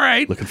fan. All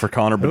right. Looking for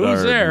Connor Bedard.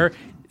 Who's there?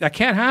 That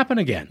can't happen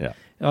again. Yeah.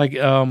 Like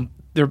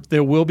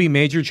there will be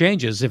major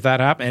changes if that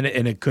happens,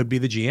 and it could be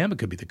the GM, it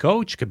could be the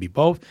coach, it could be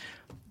both.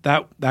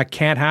 That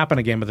can't happen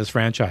again with this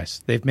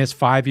franchise. They've missed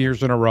 5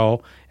 years in a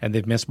row, and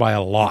they've missed by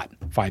a lot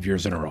 5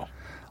 years in a row.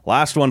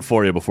 Last one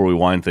for you before we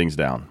wind things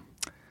down.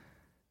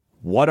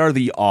 What are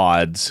the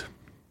odds,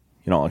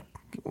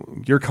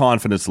 your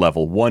confidence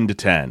level, 1 to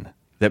 10,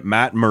 that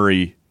Matt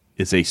Murray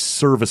is a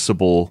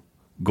serviceable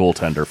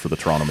goaltender for the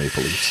Toronto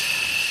Maple Leafs?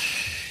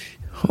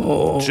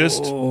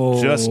 Just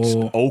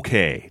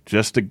okay.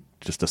 Just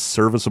a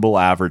serviceable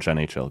average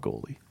NHL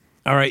goalie.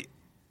 All right.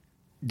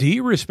 Do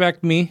you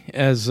respect me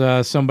as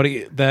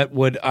somebody that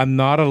would? I'm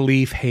not a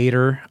Leaf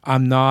hater.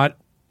 I'm not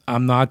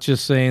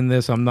just saying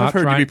this. I'm not I've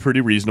heard trying you be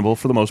pretty reasonable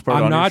for the most part.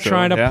 I'm on not your show.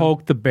 trying to Yeah.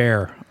 poke the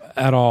bear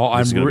at all.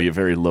 It's going to be a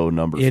very low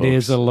number. It folks.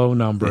 is a low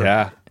number.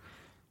 Yeah.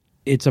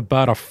 It's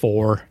about a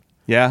 4.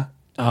 Yeah.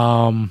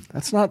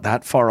 That's not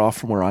that far off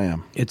from where I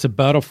am. It's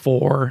about a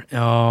 4,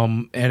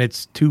 and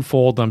it's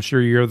twofold. I'm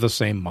sure you're the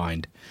same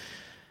mind.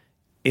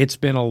 It's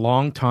been a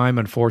long time,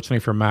 unfortunately,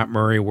 for Matt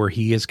Murray, where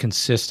he has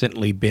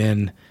consistently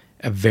been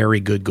a very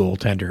good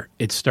goaltender.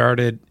 It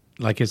started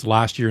like his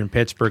last year in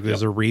Pittsburgh.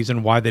 There's a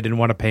reason why they didn't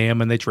want to pay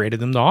him, and they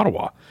traded him to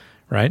Ottawa,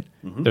 right?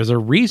 Mm-hmm. There's a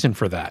reason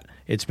for that.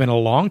 It's been a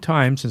long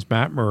time since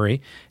Matt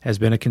Murray has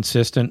been a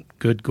consistent,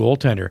 good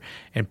goaltender.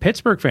 And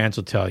Pittsburgh fans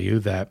will tell you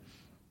that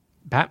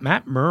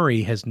Matt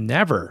Murray has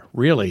never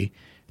really,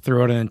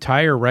 throughout an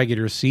entire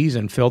regular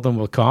season, filled them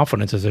with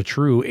confidence as a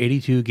true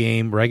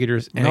 82-game NHL regular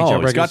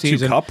he's got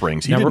season. 2 cup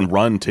rings. He didn't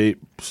run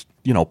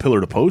pillar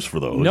to post for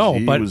those. No,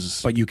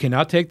 but you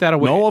cannot take that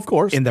away. No, of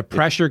course. In the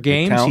pressure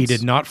games, he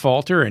did not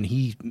falter, and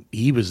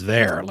he was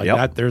there. Like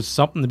that, there's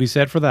something to be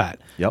said for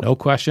that. Yep. No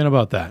question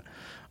about that.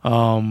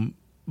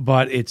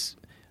 But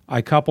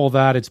I couple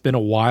that, it's been a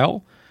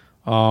while.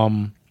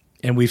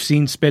 And we've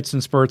seen spits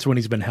and spurts when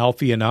he's been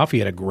healthy enough. He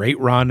had a great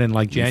run in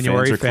like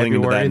January, fans are February.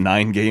 clinging to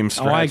that 9-game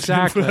stretch. Oh,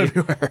 exactly.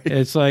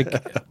 It's like,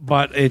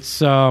 but it's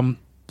so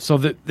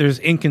that there's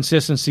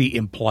inconsistency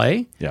in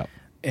play. Yeah.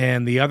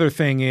 And the other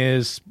thing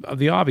is,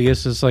 the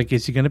obvious is like,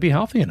 is he going to be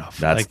healthy enough?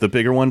 That's the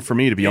bigger one for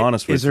me, to be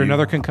honest with you. Is there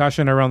another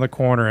concussion around the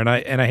corner? And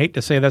I hate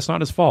to say that's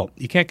not his fault.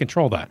 You can't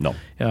control that. No.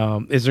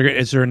 Is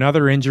there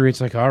another injury?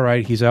 It's like, all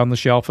right, he's out on the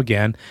shelf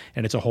again,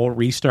 and it's a whole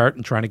restart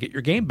and trying to get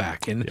your game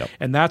back. And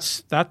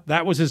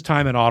that was his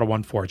time in Ottawa.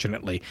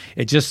 Unfortunately,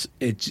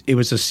 it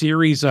was a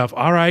series of,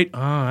 all right,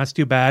 that's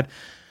too bad.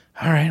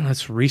 All right,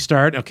 let's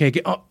restart. Okay,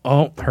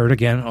 hurt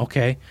again.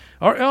 Okay,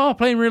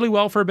 playing really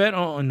well for a bit.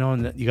 Oh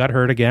no, you got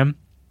hurt again.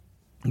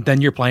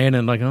 Then you're playing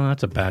and like, oh,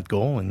 that's a bad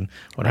goal, and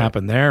what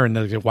happened there? And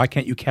like, why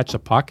can't you catch the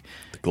puck?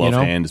 The glove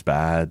hand is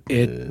bad.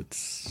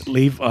 It's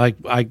Leaf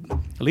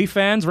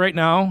fans right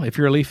now. If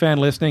you're a Leaf fan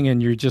listening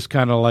and you're just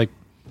kind of like,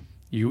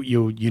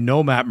 you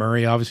know Matt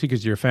Murray obviously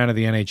because you're a fan of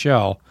the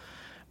NHL,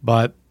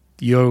 but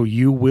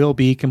you will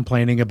be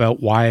complaining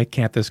about why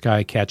can't this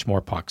guy catch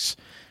more pucks?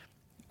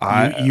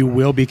 You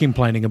will be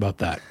complaining about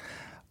that.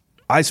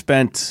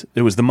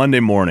 It was the Monday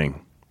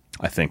morning,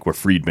 I think, where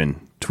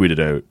Friedman tweeted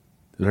out,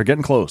 they're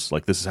getting close.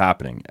 Like, this is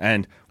happening.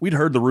 And we'd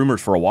heard the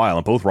rumors for a while,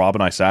 and both Rob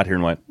and I sat here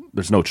and went,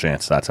 there's no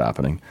chance that's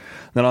happening.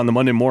 And then on the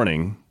Monday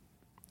morning,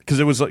 because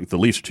it was like the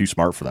Leafs are too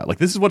smart for that. Like,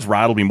 this is what's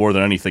rattled me more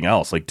than anything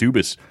else. Like,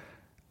 Dubas,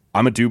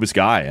 I'm a Dubas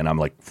guy, and I'm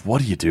like,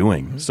 what are you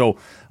doing? So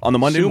on the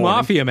Monday morning...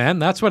 Mafia, man.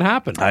 That's what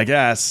happened. I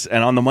guess.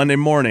 And on the Monday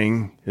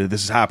morning,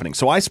 this is happening.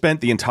 So I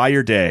spent the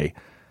entire day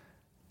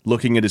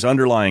looking at his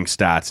underlying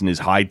stats and his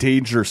high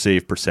danger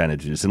save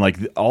percentages and like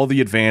all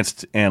the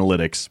advanced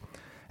analytics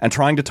and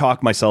trying to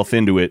talk myself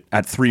into it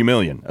at 3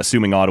 million,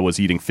 assuming Ottawa's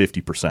eating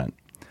 50%.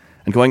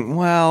 And going,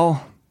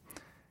 well,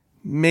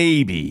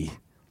 maybe.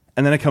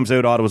 And then it comes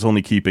out Ottawa's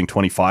only keeping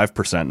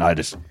 25%.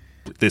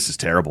 And this is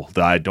terrible.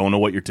 I don't know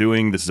what you're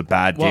doing. This is a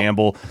bad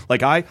gamble.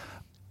 Like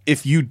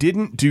if you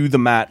didn't do the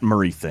Matt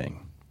Murray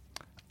thing,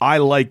 I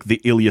like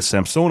the Ilya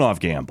Samsonov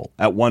gamble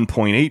at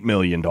 $1.8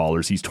 million.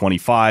 He's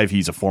 25.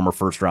 He's a former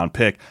first-round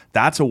pick.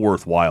 That's a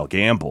worthwhile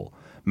gamble.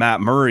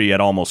 Matt Murray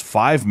at almost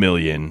 $5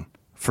 million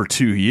for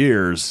 2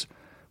 years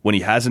when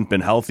he hasn't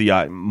been healthy.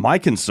 My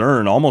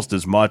concern, almost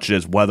as much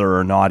as whether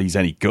or not he's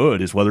any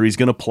good, is whether he's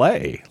going to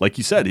play. Like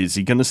you said, is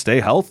he going to stay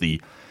healthy?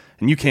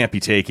 And you can't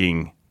be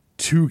taking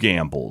 2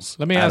 gambles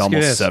Let me at ask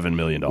almost you this. $7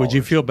 million. Would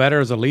you feel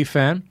better as a Leaf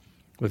fan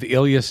with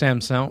Ilya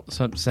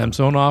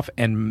Samsonov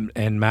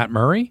and Matt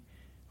Murray,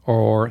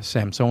 or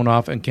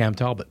Samsonov and Cam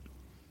Talbot?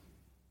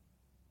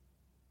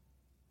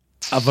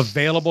 of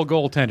available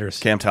goaltenders.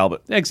 Cam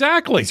Talbot.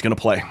 Exactly. He's going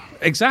to play.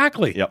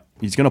 Exactly. Yep.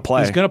 He's going to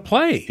play. He's going to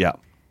play. Yeah.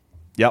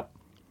 Yep.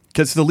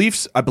 Because the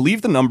Leafs, I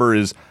believe the number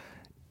is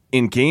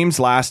in games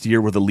last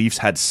year where the Leafs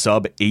had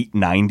sub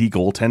 890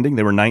 goaltending,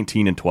 they were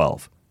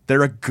 19-12.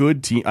 They're a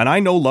good team. And I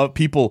know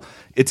people,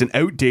 it's an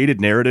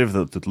outdated narrative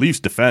that the Leafs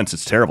defense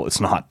is terrible.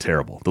 It's not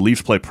terrible. The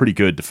Leafs play pretty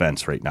good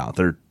defense right now.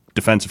 Their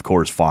defensive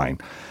core is fine.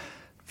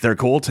 Their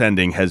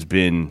goaltending has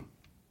been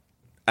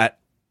at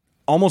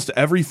almost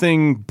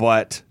everything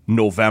but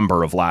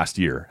November of last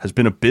year has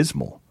been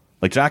abysmal.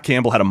 Like Jack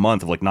Campbell had a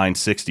month of like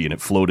 960 and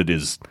it floated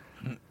his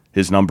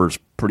numbers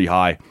pretty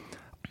high.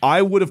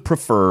 I would have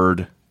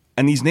preferred,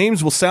 and these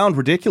names will sound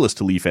ridiculous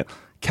to Leaf fans,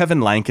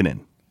 Kevin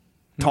Lankinen,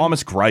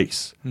 Thomas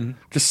Greiss,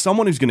 just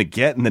someone who's going to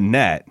get in the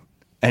net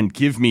and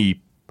give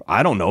me,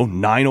 I don't know,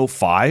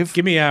 905.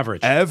 Give me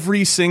average.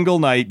 Every single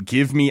night,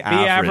 give me average.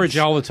 Be average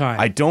all the time.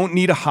 I don't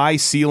need a high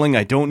ceiling.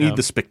 I don't need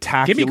the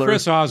spectacular. Give me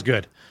Chris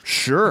Osgood.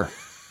 Sure.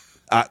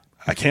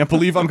 I can't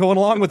believe I'm going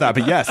along with that.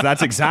 But yes,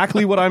 that's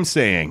exactly what I'm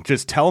saying.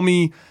 Just tell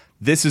me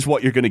this is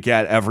what you're going to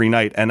get every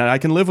night, and I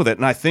can live with it.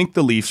 And I think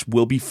the Leafs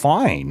will be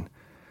fine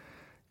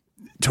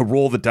to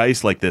roll the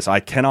dice like this. I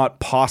cannot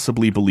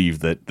possibly believe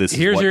that this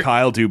is what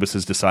Kyle Dubas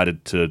has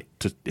decided to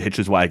hitch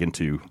his wagon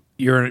to.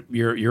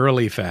 You're a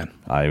Leaf fan.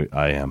 I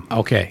am.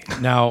 Okay.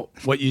 Now,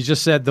 what you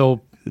just said,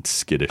 though, it's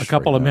skittish. A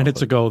couple of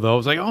minutes ago, though, I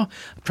was like, I'm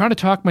trying to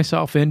talk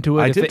myself into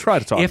it. I did try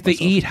to talk if they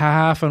eat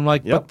half, I'm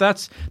like, but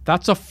that's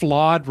a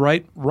flawed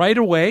right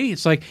away.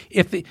 It's like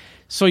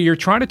so you're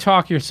trying to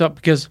talk yourself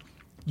because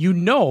you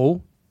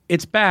know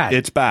it's bad.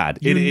 It's bad.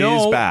 It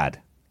is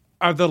bad.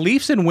 Are the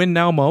Leafs in win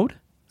now mode?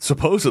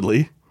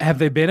 Supposedly. Have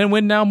they been in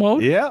win now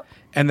mode? Yeah.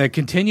 And they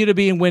continue to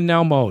be in win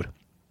now mode.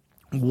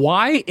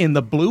 Why in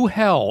the blue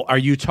hell are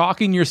you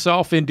talking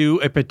yourself into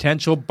a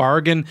potential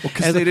bargain?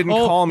 Because they didn't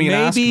call me and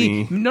ask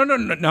me. No,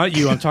 not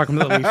you. I'm talking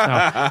about the Leafs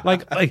now.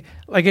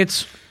 Like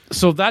it's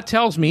so that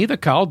tells me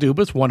that Kyle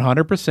Dubas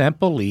 100%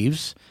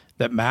 believes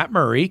that Matt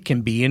Murray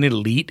can be an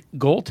elite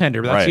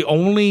goaltender. That's the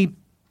only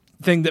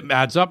thing that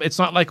adds up. It's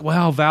not like,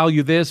 well,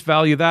 value this,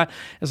 value that.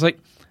 It's like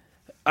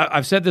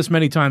I've said this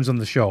many times on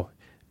the show.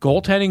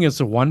 Goaltending is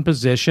the one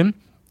position.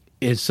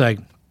 It's like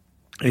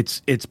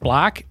it's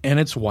black and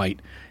it's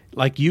white.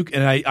 Like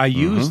I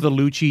used the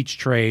Lucic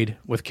trade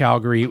with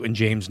Calgary and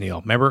James Neal.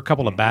 Remember a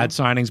couple of bad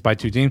signings by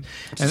two teams,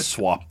 and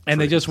swap,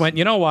 and they just went,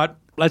 you know what?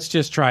 Let's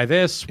just try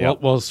this.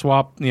 Yep. We'll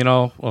swap.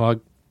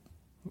 We'll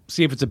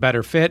see if it's a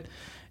better fit,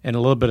 and a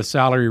little bit of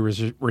salary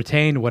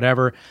retained,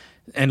 whatever.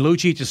 And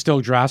Lucic is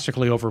still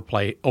drastically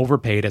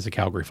overpaid as a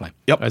Calgary Flame,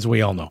 as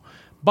we all know.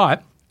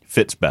 But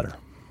fits better.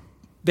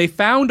 They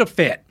found a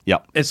fit.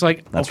 Yep. It's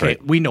like, that's okay,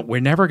 right. we know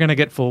we're never going to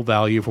get full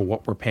value for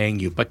what we're paying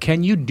you, but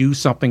can you do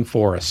something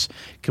for us?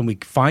 Can we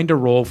find a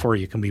role for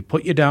you? Can we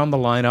put you down the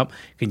lineup?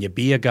 Can you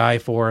be a guy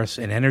for us,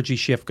 an energy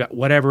shift guy,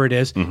 whatever it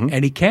is? Mm-hmm.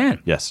 And he can.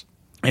 Yes.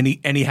 And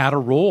he had a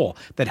role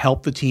that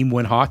helped the team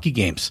win hockey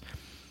games.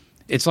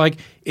 It's like,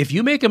 if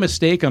you make a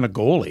mistake on a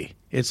goalie,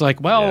 it's like,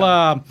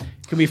 well,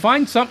 can we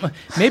find something?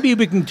 Maybe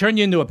we can turn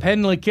you into a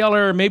penalty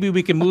killer. Maybe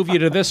we can move you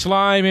to this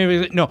line.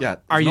 Maybe no. Yeah,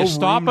 are you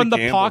stopping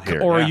the puck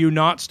or are you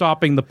not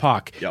stopping the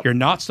puck? Yep. You're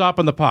not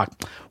stopping the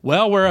puck.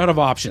 Well, we're out of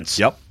options.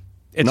 Yep.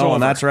 It's no, over.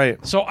 and that's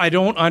right. So I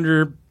don't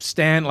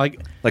understand, like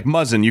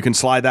Muzzin, you can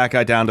slide that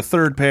guy down to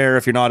third pair.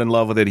 If you're not in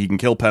love with it, he can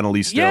kill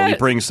penalties still. Yeah, he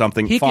brings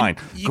something. Fine.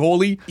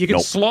 Goalie, you can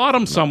nope. slot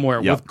him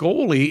somewhere. Yep. With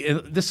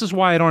goalie. This is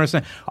why I don't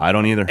understand. I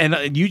don't either.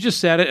 And you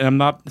just said it,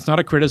 and it's not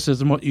a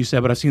criticism what you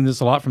said, but I've seen this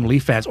a lot from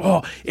Leaf fans.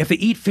 Oh, if they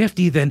eat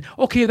 50, then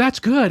okay, that's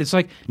good. It's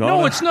like,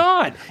 no, it's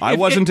not. I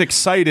wasn't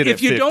excited if at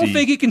 50. If you don't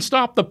think he can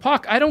stop the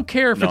puck, I don't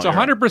care if it's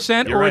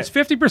 100% or it's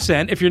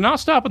 50%. If you're not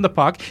stopping the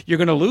puck, you're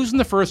going to lose in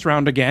the first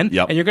round again,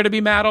 and you're going to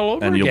be mad all over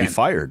again. And you'll be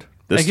fired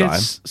this time.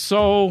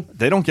 So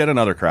they don't get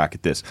another crack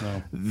at this.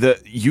 No.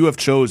 You have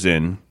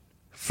chosen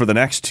for the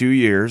next 2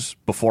 years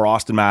before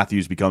Austin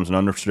Matthews becomes an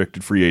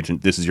unrestricted free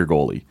agent. This is your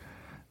goalie.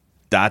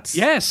 That's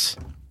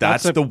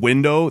the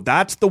window.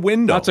 That's the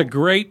window. That's a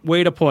great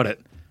way to put it.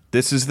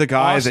 This is the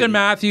guy. Austin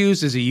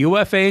Matthews is a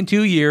UFA in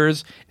 2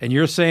 years, and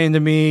you're saying to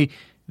me,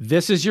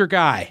 this is your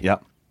guy.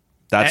 Yep.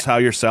 That's how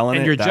you're selling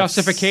and it. And your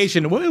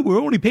justification, well,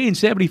 we're only paying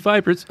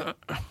 75%.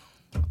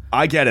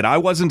 I get it. I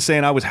wasn't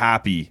saying I was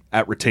happy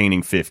at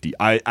retaining 50.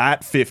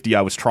 At 50,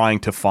 I was trying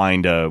to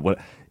find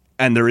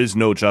and there is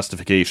no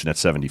justification at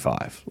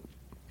 75.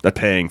 That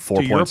paying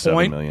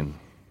 $4.7 million.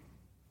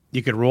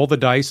 You could roll the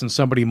dice on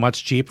somebody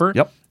much cheaper.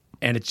 Yep.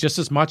 And it's just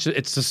as much.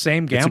 It's the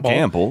same gamble. It's a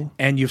gamble.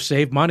 And you've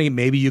saved money.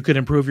 Maybe you could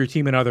improve your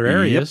team in other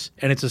areas.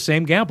 Yep. And it's the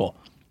same gamble.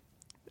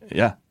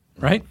 Yeah.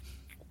 Right?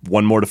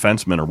 One more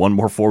defenseman or one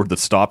more forward that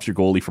stops your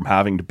goalie from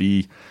having to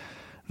be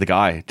the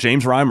guy.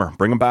 James Reimer,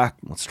 bring him back.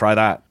 Let's try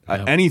that.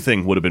 Yep.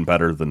 Anything would have been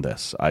better than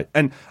this. I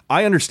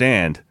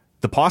understand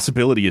the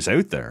possibility is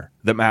out there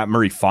that Matt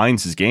Murray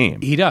finds his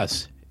game. He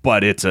does.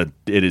 But it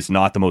is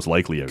not the most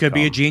likely outcome. Could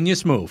be a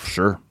genius move.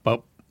 Sure.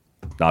 But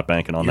not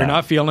banking on that. You're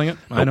not feeling it?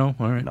 Nope. I know.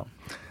 All right. No.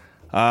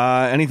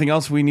 Anything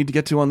else we need to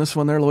get to on this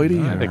one there,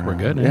 Lloydie? I think we're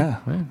good. Yeah.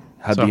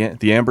 Had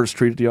the Ambers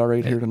treated you all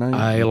right here tonight?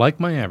 I like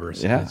my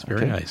Ambers. Yeah, It's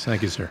very nice.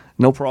 Thank you, sir.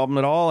 No problem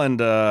at all.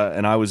 And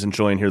I was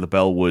enjoying here the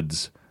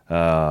Bellwoods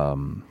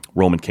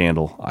Roman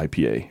Candle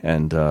IPA.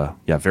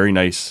 And very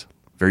nice,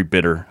 very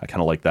bitter. I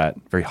kind of like that.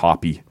 Very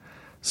hoppy.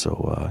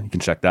 So you can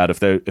check that if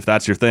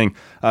that's your thing.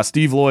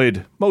 Steve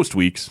Lloyd, most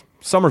weeks.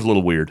 Summer's a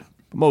little weird,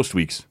 but most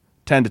weeks.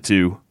 10 to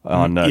 2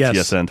 on yes,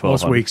 TSN 1200.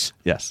 most weeks.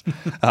 Yes.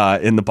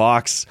 In the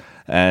box.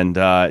 And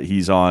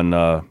he's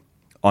on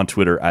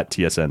Twitter at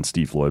TSN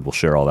Steve Lloyd. We'll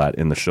share all that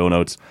in the show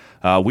notes.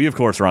 We, of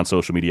course, are on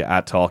social media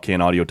at Tall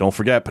Can Audio. Don't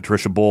forget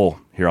Patricia Bull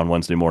here on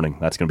Wednesday morning.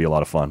 That's going to be a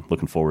lot of fun.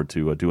 Looking forward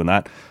to doing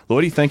that.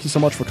 Lloydie, thank you so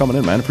much for coming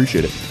in, man.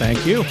 Appreciate it.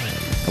 Thank you.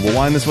 And we'll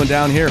wind this one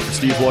down here for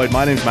Steve Lloyd.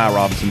 My name's Matt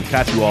Robinson.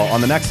 Catch you all on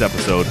the next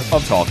episode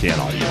of Tall Can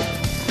Audio.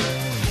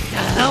 The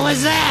hell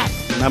was that?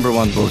 Number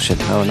one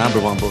bullshit. Oh, number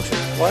one bullshit.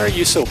 Why are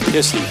you so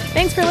pissy?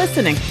 Thanks for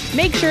listening.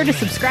 Make sure to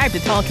subscribe to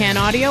Tall Can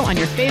Audio on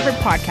your favorite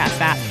podcast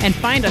app and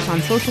find us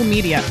on social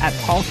media at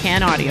Tall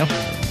Can Audio.